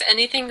me, it's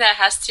anything that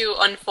has to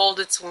unfold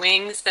its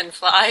wings and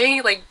fly,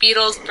 like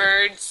beetles,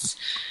 birds.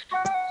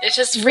 It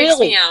just freaks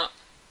me out.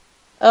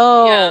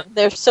 Oh, Yeah.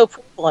 they're so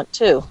prevalent,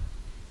 too.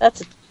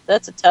 That's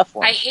a tough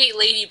one. I hate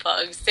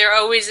ladybugs. They're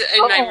always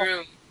in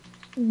my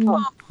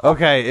room.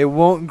 Okay, it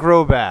won't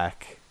grow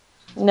back,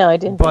 No, I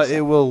didn't. but think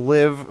it will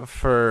live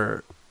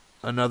for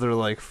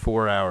another,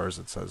 4 hours,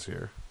 it says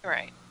here.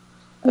 Right.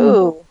 so.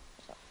 Ooh.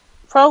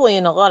 Probably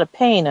in a lot of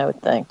pain, I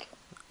would think.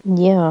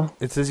 Yeah.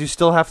 It says you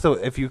still have to,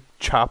 if you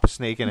chop a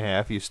snake in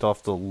half, you still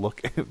have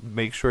to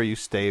make sure you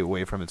stay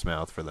away from its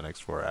mouth for the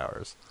next 4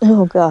 hours.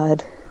 Oh,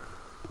 God.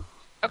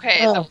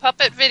 Okay, the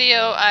puppet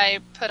video I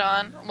put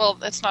on. Well,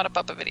 it's not a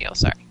puppet video.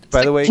 Sorry. It's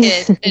By the way,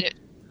 kid.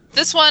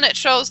 This one it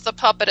shows the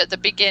puppet at the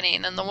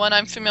beginning, and the one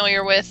I'm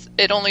familiar with,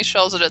 it only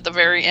shows it at the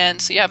very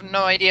end, so you have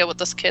no idea what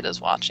this kid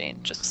is watching.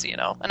 Just so you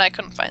know, and I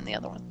couldn't find the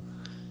other one.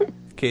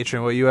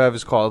 Katrin, what you have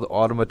is called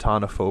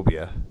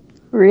automatonophobia.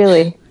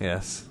 Really?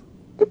 Yes.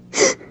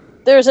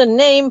 There's a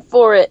name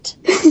for it.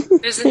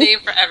 There's a name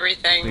for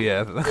everything.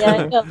 Yeah. Yeah,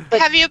 I know. But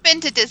Have you been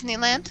to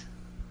Disneyland?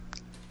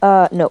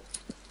 No.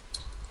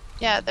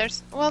 Yeah, they're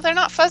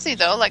not fuzzy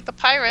though. Like the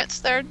pirates,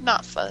 they're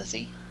not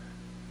fuzzy.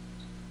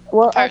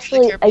 Well, Pirates of the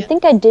actually, I Caribbean.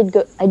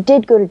 think I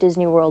did go to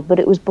Disney World, but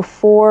it was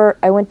before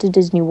I went to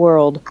Disney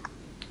World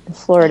in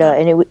Florida,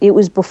 and it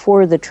was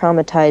before the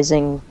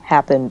traumatizing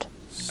happened.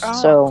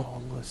 So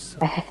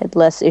I had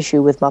less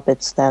issue with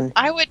Muppets then.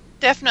 I would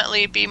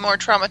definitely be more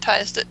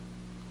traumatized at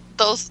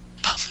those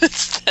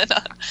puppets than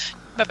on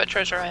Muppet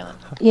Treasure Island.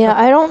 Yeah,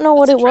 I don't know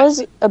what That's it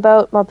was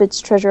about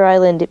Muppets Treasure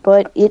Island,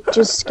 but it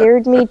just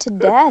scared me to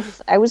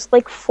death. I was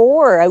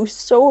 4. I was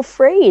so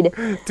afraid.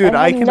 Dude,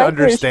 I had can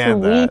nightmares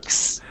understand for that.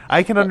 weeks.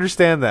 I can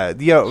understand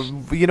that. Yo,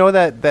 you know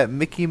that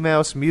Mickey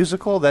Mouse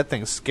musical? That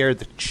thing scared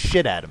the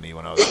shit out of me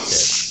when I was a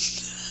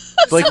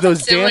kid.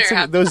 Those Similar dancing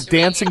happened those to me.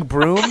 dancing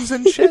brooms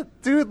and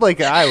shit, dude.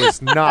 I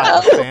was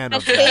not a fan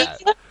of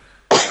that.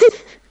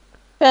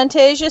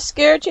 Fantasia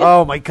scared you?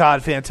 Oh my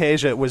god,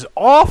 Fantasia, it was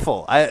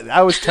awful.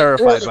 I was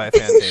terrified by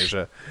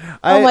Fantasia.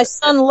 My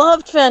son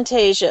loved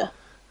Fantasia.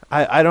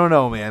 I don't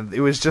know, man.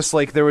 It was just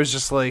there was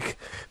just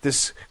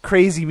this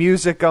crazy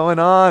music going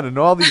on and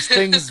all these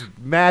things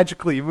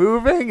magically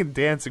moving and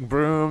dancing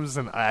brooms,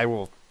 and I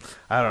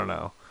don't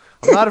know.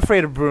 I'm not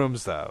afraid of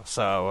brooms though,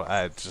 so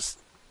I just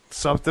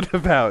something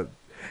about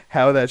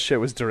how that shit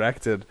was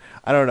directed.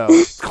 I don't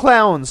know.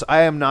 Clowns.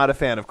 I am not a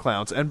fan of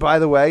clowns. And by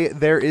the way,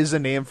 there is a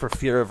name for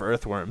fear of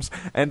earthworms.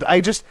 And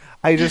I just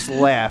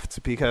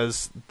laughed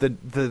because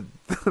the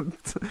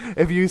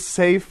if you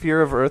say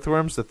fear of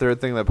earthworms, the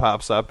third thing that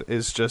pops up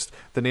is just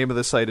the name of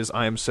the site is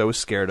I am so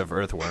scared of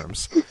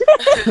earthworms.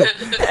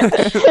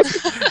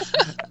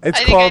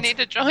 I need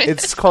to join.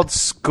 It's called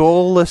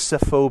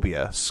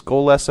Scolesophobia.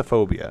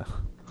 Scolesophobia.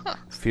 Huh.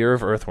 Fear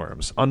of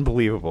earthworms.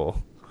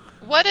 Unbelievable.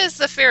 What is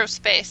the fear of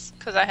space?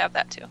 Because I have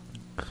that too.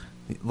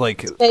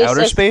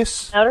 Outer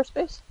space? Outer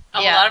space?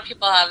 A Yeah. lot of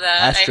people have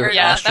that. I heard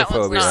Yeah, that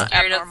one's Astrophobia. not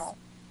Scared of abnormal.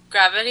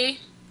 gravity.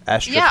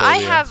 Astrophobia. Yeah,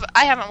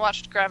 I haven't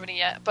watched Gravity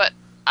yet, but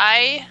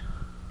I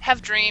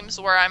have dreams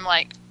where I'm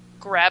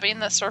grabbing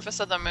the surface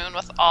of the moon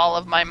with all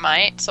of my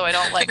might, so I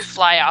don't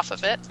fly off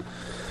of it.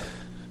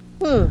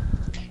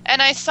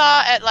 And I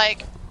saw at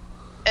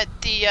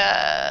the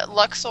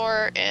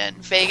Luxor in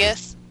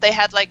Vegas, they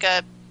had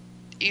a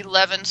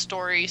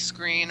 11-story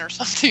screen or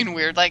something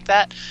weird like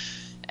that,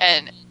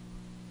 and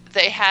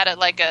they had it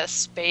a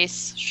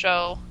space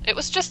show. It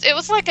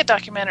was like a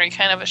documentary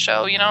kind of a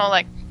show,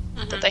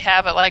 that they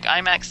have at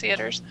IMAX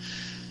theaters.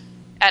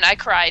 And I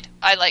cried.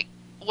 I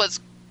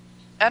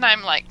and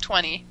I'm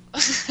 20.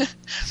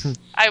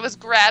 I was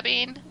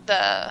grabbing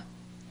the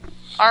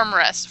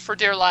armrest for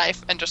dear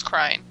life and just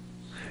crying.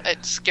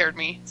 It scared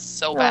me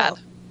so bad.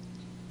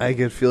 I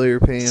can feel your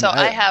pain. So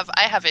I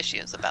have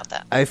issues about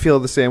that. I feel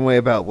the same way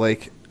about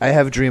I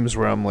have dreams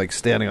where I'm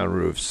standing on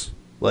roofs,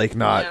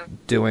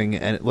 doing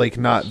and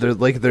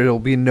there'll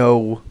be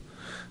no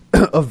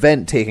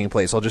event taking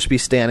place. I'll just be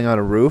standing on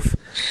a roof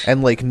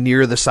and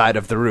near the side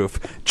of the roof,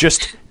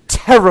 just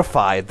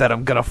terrified that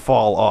I'm gonna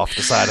fall off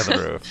the side of the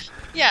roof.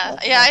 Yeah,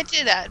 I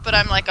do that, but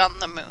I'm on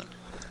the moon.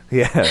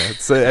 Yeah,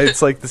 it's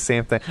the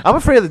same thing. I'm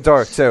afraid of the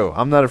dark too.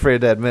 I'm not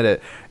afraid to admit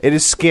it. It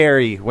is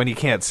scary when you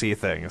can't see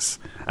things.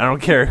 I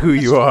don't care who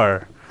you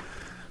are.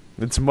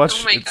 It's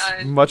much less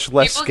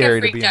People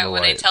scary get to be freaked in out the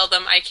when I light. tell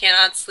them I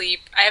cannot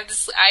sleep. I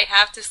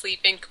have to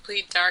sleep in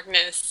complete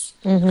darkness.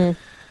 Mm-hmm.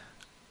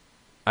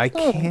 I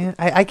can't.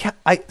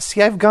 I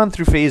see. I've gone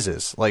through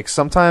phases.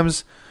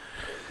 Sometimes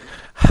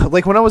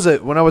like when I was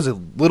a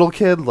little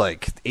kid,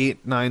 like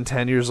 8, 9,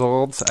 10 years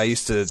old, I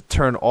used to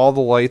turn all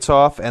the lights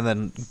off and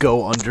then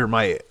go under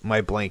my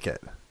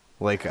blanket.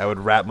 Like I would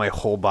wrap my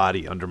whole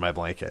body under my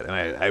blanket, and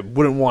I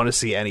wouldn't want to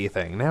see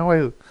anything. Now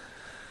I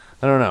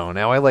don't know.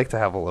 Now I like to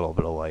have a little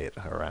bit of light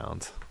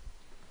around.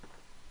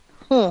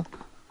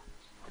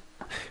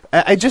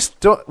 I just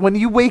don't. When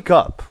you wake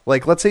up,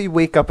 like let's say you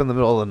wake up in the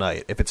middle of the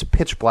night, if it's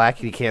pitch black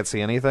and you can't see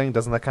anything,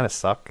 doesn't that kind of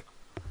suck?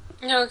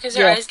 No, because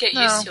your eyes get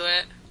used to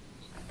it.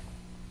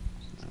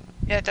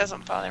 Yeah, it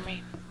doesn't bother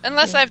me.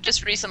 Unless I've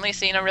just recently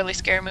seen a really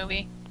scary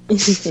movie.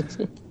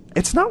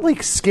 It's not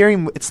like scary.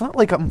 It's not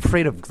like I'm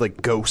afraid of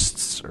like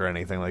ghosts or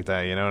anything like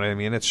that. You know what I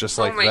mean? It's just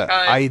like the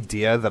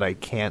idea that I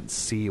can't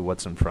see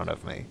what's in front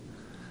of me.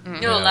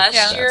 No,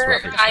 last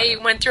year I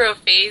went through a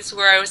phase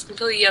where I was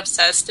completely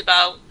obsessed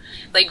about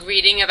like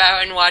reading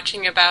about and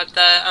watching about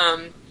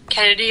the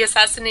Kennedy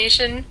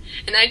assassination,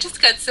 and I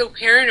just got so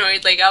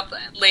paranoid, like up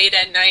late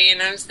at night, and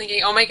I was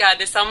thinking, oh my god,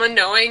 does someone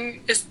know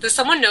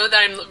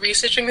that I'm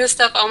researching this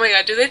stuff? Oh my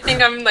god, do they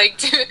think I'm like,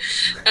 did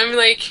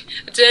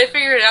I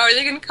figure it out? Are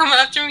they gonna come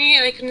after me?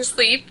 And I couldn't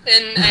sleep,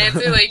 and I had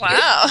to like,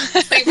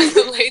 sleep with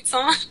the lights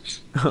on.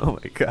 Oh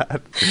my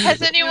god.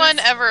 Has anyone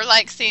ever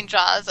like seen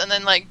Jaws and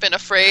then like been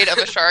afraid of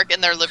a shark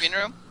in their living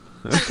room?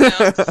 No.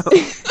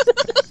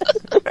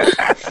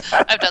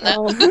 I've done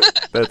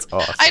that. That's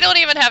awesome. I don't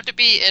even have to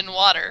be in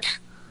water.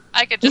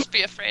 I could just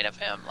be afraid of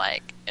him,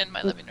 like, in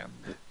my living room.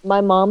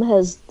 My mom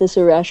has this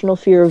irrational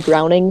fear of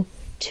drowning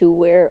to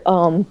where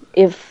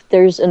if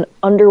there's an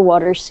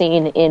underwater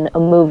scene in a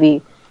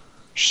movie,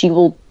 she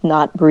will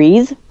not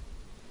breathe.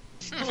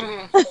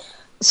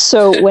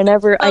 So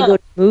whenever I go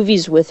to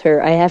movies with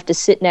her, I have to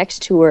sit next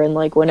to her, and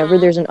like whenever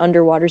there's an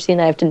underwater scene,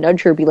 I have to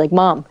nudge her, be like,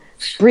 "Mom,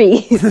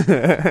 breathe."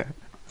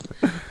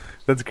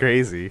 That's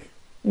crazy.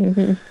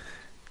 Mm-hmm.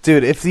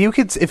 Dude,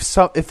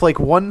 if like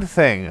one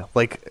thing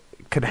like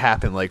could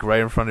happen like right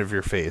in front of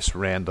your face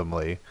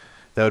randomly,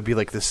 that would be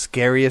like the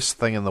scariest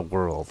thing in the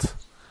world.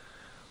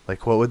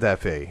 Like, what would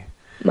that be?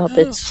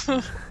 Muppets.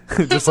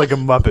 Just like a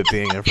Muppet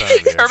being in front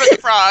of you. Kermit the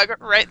Frog,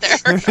 right there.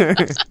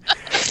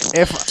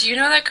 Do you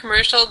know that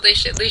commercial they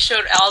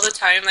showed all the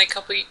time, like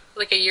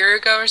a year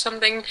ago or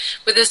something,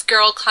 with this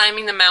girl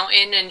climbing the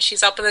mountain and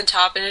she's up on the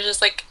top, and it's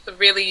just like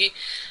really,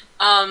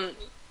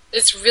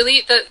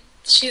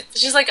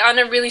 she's like on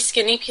a really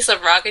skinny piece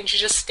of rock, and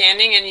she's just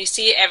standing, and you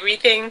see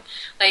everything,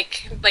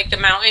 like the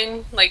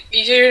mountain, like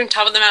you're on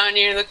top of the mountain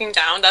and you're looking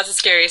down. That's the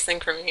scariest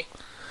thing for me.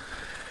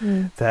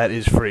 That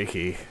is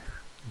freaky.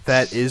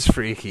 That is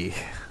freaky.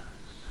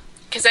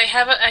 Because I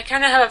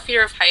kind of have a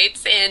fear of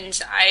heights,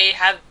 and I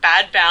have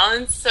bad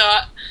balance, so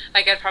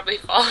like I'd probably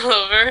fall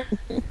over.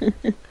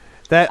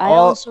 I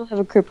also have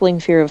a crippling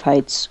fear of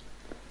heights.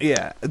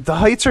 Yeah, the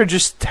heights are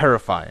just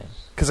terrifying.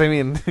 Because I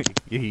mean,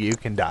 you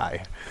can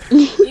die.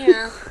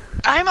 Yeah,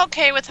 I'm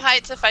okay with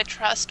heights if I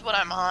trust what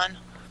I'm on.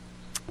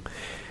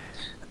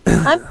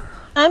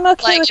 I'm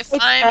okay like with if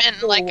I'm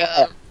in like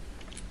a.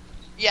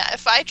 Yeah,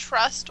 if I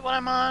trust what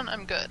I'm on,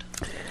 I'm good.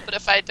 But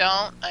if I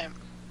don't,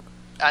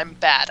 I'm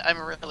bad.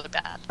 I'm really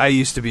bad. I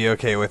used to be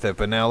okay with it,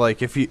 but now,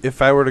 like,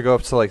 if I were to go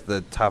up to like the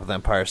top of the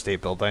Empire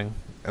State Building,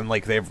 and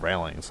like they have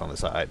railings on the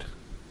side,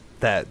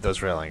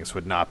 those railings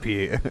would not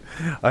be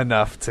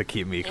enough to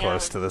keep me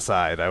close to the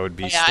side. I would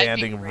be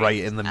standing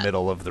right in the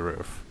middle of the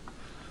roof.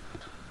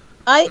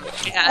 I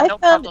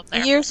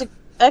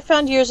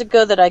found years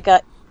ago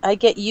that I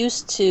get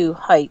used to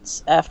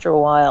heights after a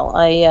while.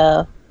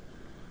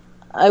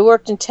 I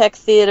worked in tech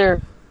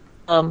theater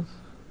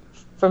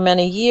for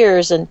many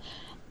years,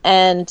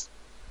 and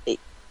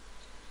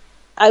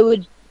I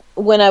would,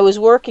 when I was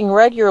working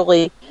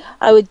regularly,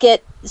 I would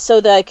get so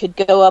that I could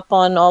go up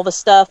on all the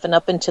stuff and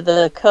up into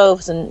the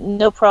coves, and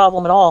no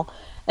problem at all.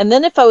 And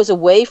then if I was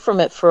away from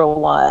it for a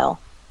while,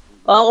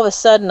 all of a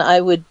sudden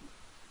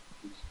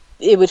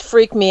it would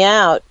freak me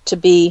out to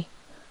be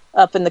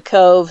up in the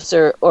coves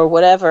or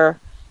whatever.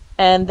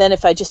 And then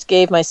if I just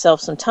gave myself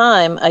some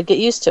time, I'd get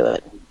used to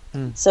it.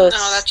 So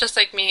that's just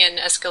like me and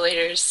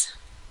escalators.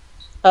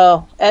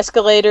 Oh,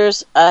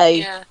 escalators!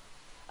 I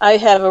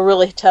have a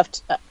really tough.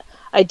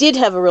 I did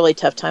have a really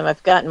tough time.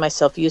 I've gotten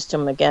myself used to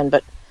them again,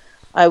 but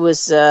I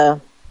was on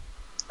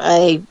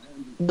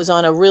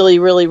a really,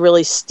 really,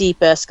 really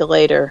steep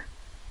escalator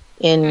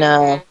in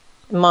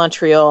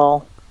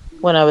Montreal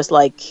when I was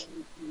like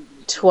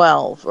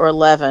 12 or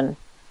 11,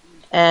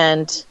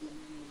 and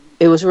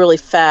it was really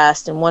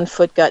fast. And one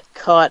foot got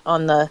caught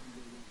on the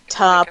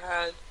top.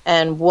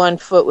 And one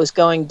foot was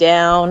going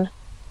down,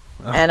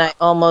 and I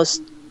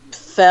almost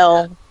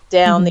fell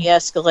down the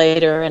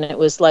escalator, and it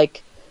was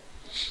like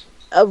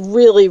a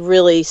really,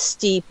 really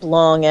steep,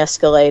 long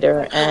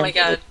escalator, and oh my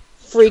God. It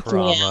freaked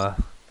me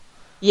out.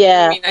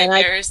 Yeah, and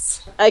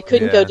I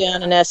couldn't go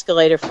down an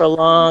escalator for a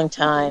long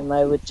time.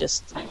 I would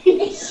just...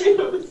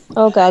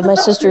 Oh God, my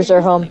sisters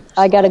are home.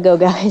 I gotta go,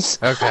 guys.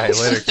 Okay,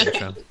 later,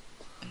 Keisha.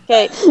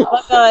 Okay,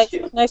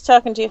 bye-bye. Nice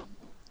talking to you.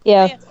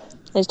 Yeah.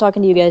 Nice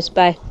talking to you guys.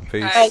 Bye.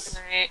 Peace.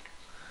 Bye.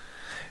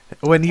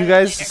 When you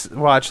guys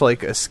watch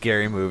like a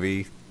scary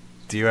movie,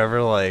 do you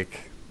ever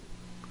like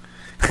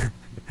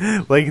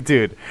Like,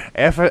 dude,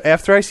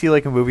 after I see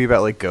like a movie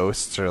about like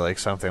ghosts or like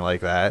something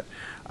like that,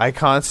 I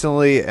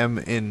constantly am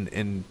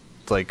in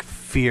like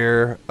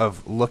fear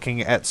of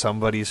looking at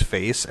somebody's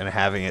face and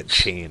having it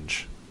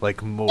change, like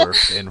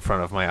morph in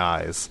front of my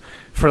eyes.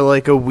 For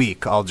like a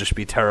week, I'll just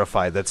be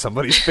terrified that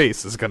somebody's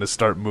face is going to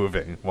start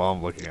moving while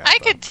I'm looking at them. I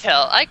could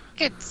tell. I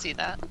could see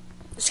that.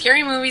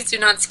 Scary movies do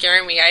not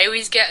scare me. I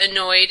always get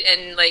annoyed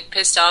and like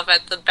pissed off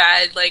at the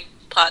bad like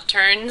plot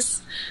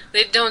turns.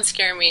 They don't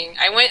scare me.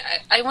 I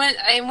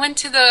went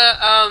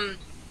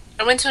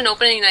to an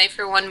opening night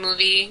for one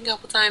movie a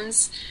couple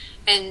times,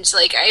 and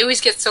like I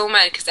always get so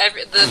mad because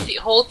the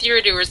whole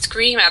theater would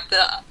scream at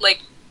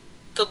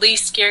the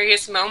least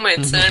scariest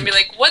moments, and I'd be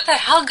like, "What the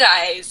hell,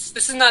 guys?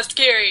 This is not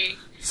scary."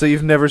 So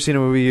you've never seen a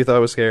movie you thought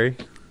was scary?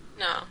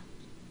 No.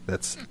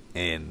 That's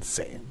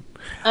insane.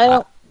 I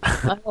don't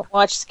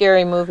watch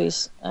scary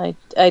movies. I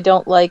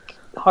don't like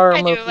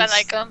horror movies. I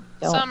like them.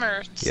 Some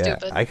are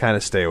stupid. Yeah, I kind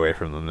of stay away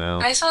from them now.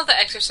 I saw The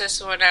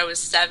Exorcist when I was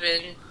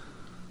 7.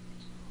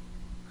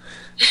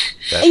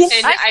 That's...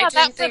 And I saw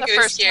that for think the it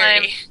was first scary.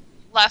 time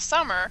last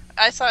summer.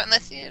 I saw it in the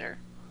theater.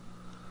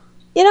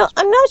 You know,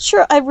 I'm not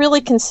sure I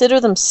really consider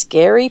them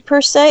scary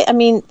per se. I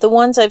mean, the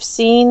ones I've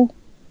seen,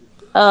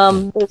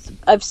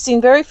 I've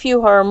seen very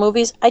few horror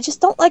movies. I just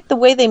don't like the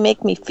way they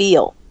make me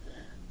feel.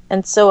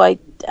 And so I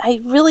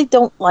really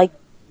don't like,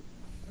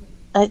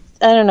 I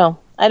don't know.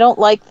 I don't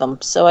like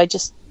them. So I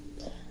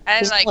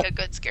like a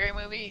good scary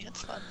movie.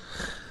 It's fun.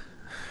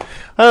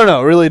 I don't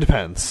know. It really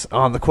depends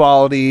on the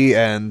quality,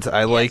 and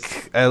I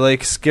like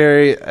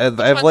scary. Which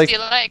ones do you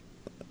like?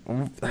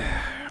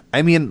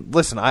 I mean,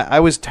 listen, I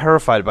was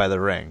terrified by The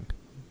Ring,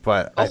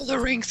 but The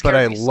Ring but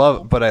I scared me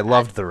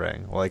loved The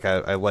Ring. Like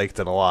I liked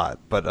it a lot,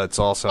 but it's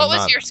also What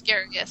was your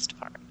scariest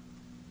part?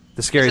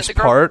 The scariest the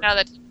girl part? coming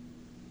out of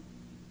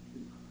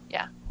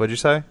yeah. What'd you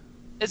say?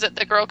 Is it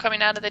the girl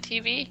coming out of the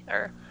TV,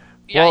 or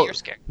you're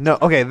scared? No,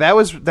 okay, that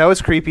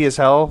was creepy as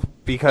hell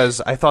because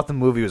I thought the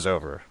movie was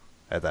over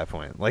at that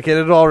point. Like, it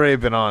had already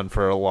been on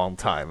for a long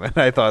time, and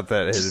I thought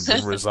that it had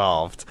been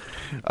resolved.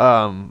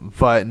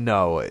 But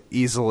no,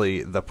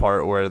 easily the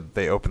part where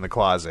they open the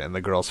closet and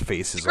the girl's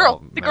face is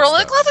all the girl in the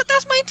messed up. closet.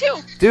 That's mine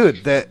too.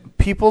 Dude, that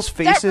people's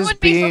faces That ruined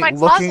being me for my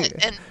looking.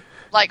 closet, and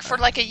like for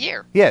like a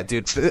year. Yeah,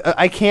 dude,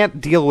 I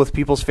can't deal with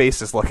people's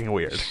faces looking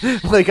weird.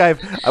 Like I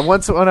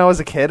once when I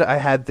was a kid, I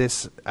had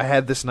this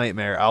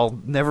nightmare. I'll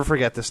never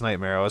forget this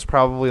nightmare. I was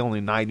probably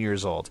only 9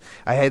 years old.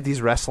 I had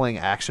these wrestling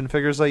action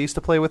figures I used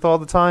to play with all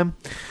the time,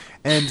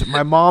 and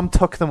my mom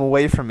took them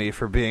away from me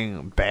for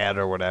being bad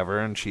or whatever,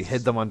 and she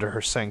hid them under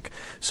her sink.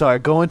 So I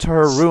go into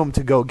her room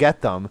to go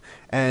get them,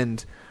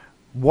 and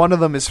one of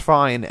them is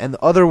fine, and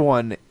the other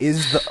one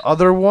is the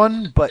other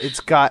one, but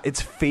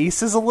its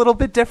face is a little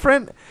bit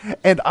different.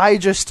 And I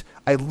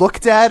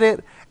looked at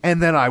it,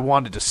 and then I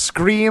wanted to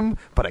scream,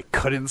 but I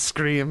couldn't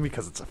scream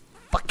because it's a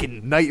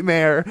fucking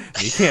nightmare.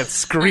 And you can't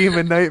scream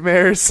in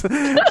nightmares.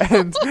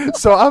 And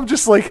so I'm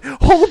just like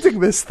holding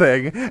this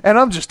thing, and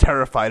I'm just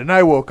terrified. And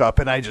I woke up,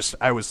 and I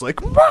was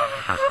like,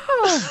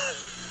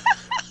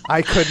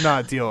 I could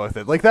not deal with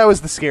it. Like, that was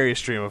the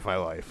scariest dream of my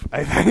life,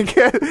 I think.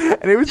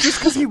 And it was just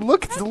because he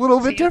looked a little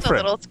bit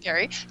different. A little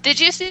scary. Did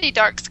you see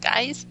Dark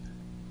Skies?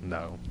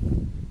 No.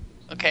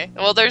 Okay.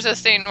 Well, there's a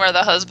scene where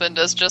the husband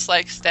is just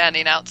like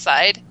standing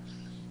outside,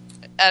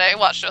 and I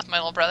watched it with my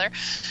little brother,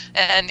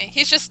 and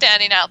he's just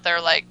standing out there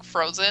like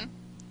frozen,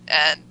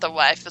 and the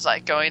wife is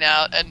like going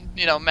out, and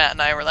Matt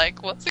and I were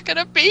like, "What's it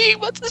gonna be?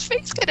 What's his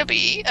face gonna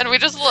be?" And we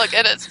just look,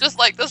 and it's just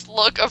like this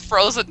look of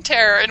frozen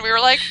terror, and we were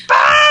like,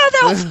 "Bah!"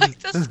 That was like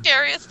the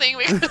scariest thing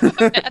we could have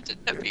imagined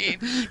it being,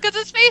 because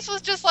his face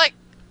was just like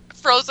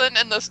frozen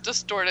and this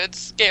distorted,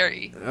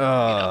 scary.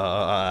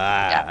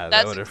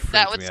 That would have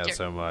freaked me out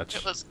so much.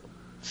 It was.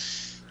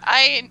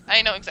 I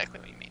know exactly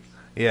what you mean.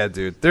 Yeah,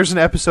 dude. There's an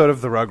episode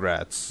of the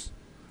Rugrats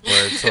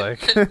where it's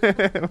like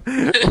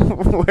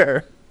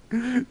where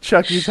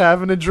Chucky's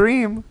having a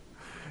dream,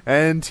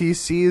 and he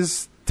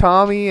sees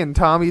Tommy, and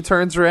Tommy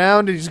turns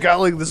around, and he's got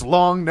like this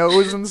long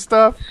nose and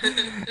stuff.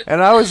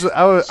 And I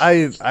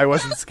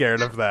wasn't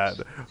scared of that,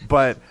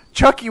 but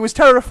Chucky was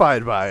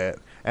terrified by it,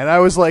 and I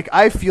was like,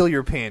 I feel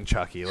your pain,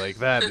 Chucky. Like,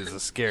 that is a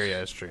scary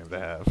ass dream to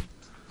have.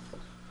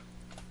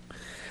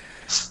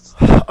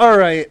 All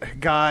right,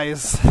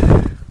 guys.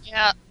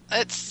 Yeah,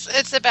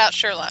 it's about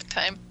Sherlock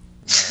time.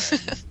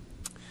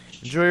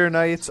 Enjoy your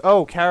nights.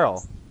 Oh,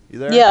 Carol, you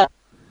there? Yeah.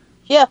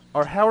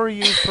 Or how are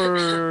you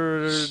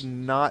for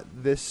not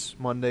this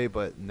Monday,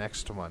 but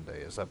next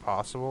Monday? Is that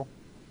possible?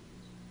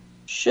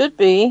 Should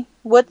be.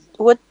 What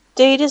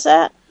date is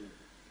that?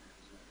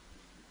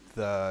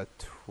 The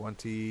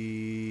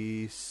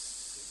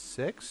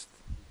 26th?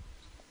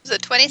 Is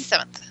it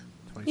 27th?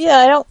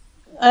 Yeah,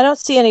 I don't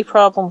see any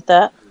problem with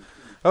that.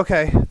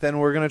 Okay, then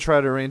we're going to try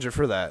to arrange it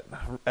for that.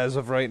 As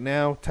of right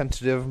now,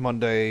 tentative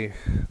Monday,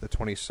 the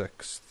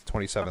 26th,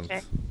 27th,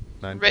 Okay.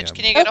 9 p.m. Rich,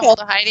 can you get a hold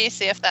of Heidi,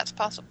 see if that's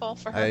possible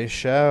for her? I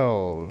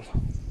shall.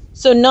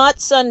 So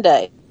not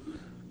Sunday.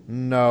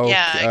 No,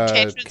 Yeah,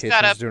 Caitlin's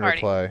got a doing party.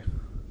 reply.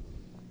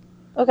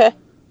 Okay.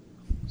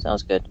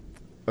 Sounds good.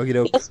 Okie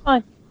doke. That's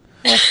fine.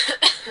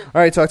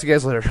 All right, talk to you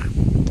guys later.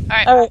 All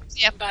right. All right.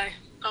 See ya. Bye.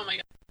 Oh my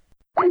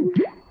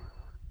god.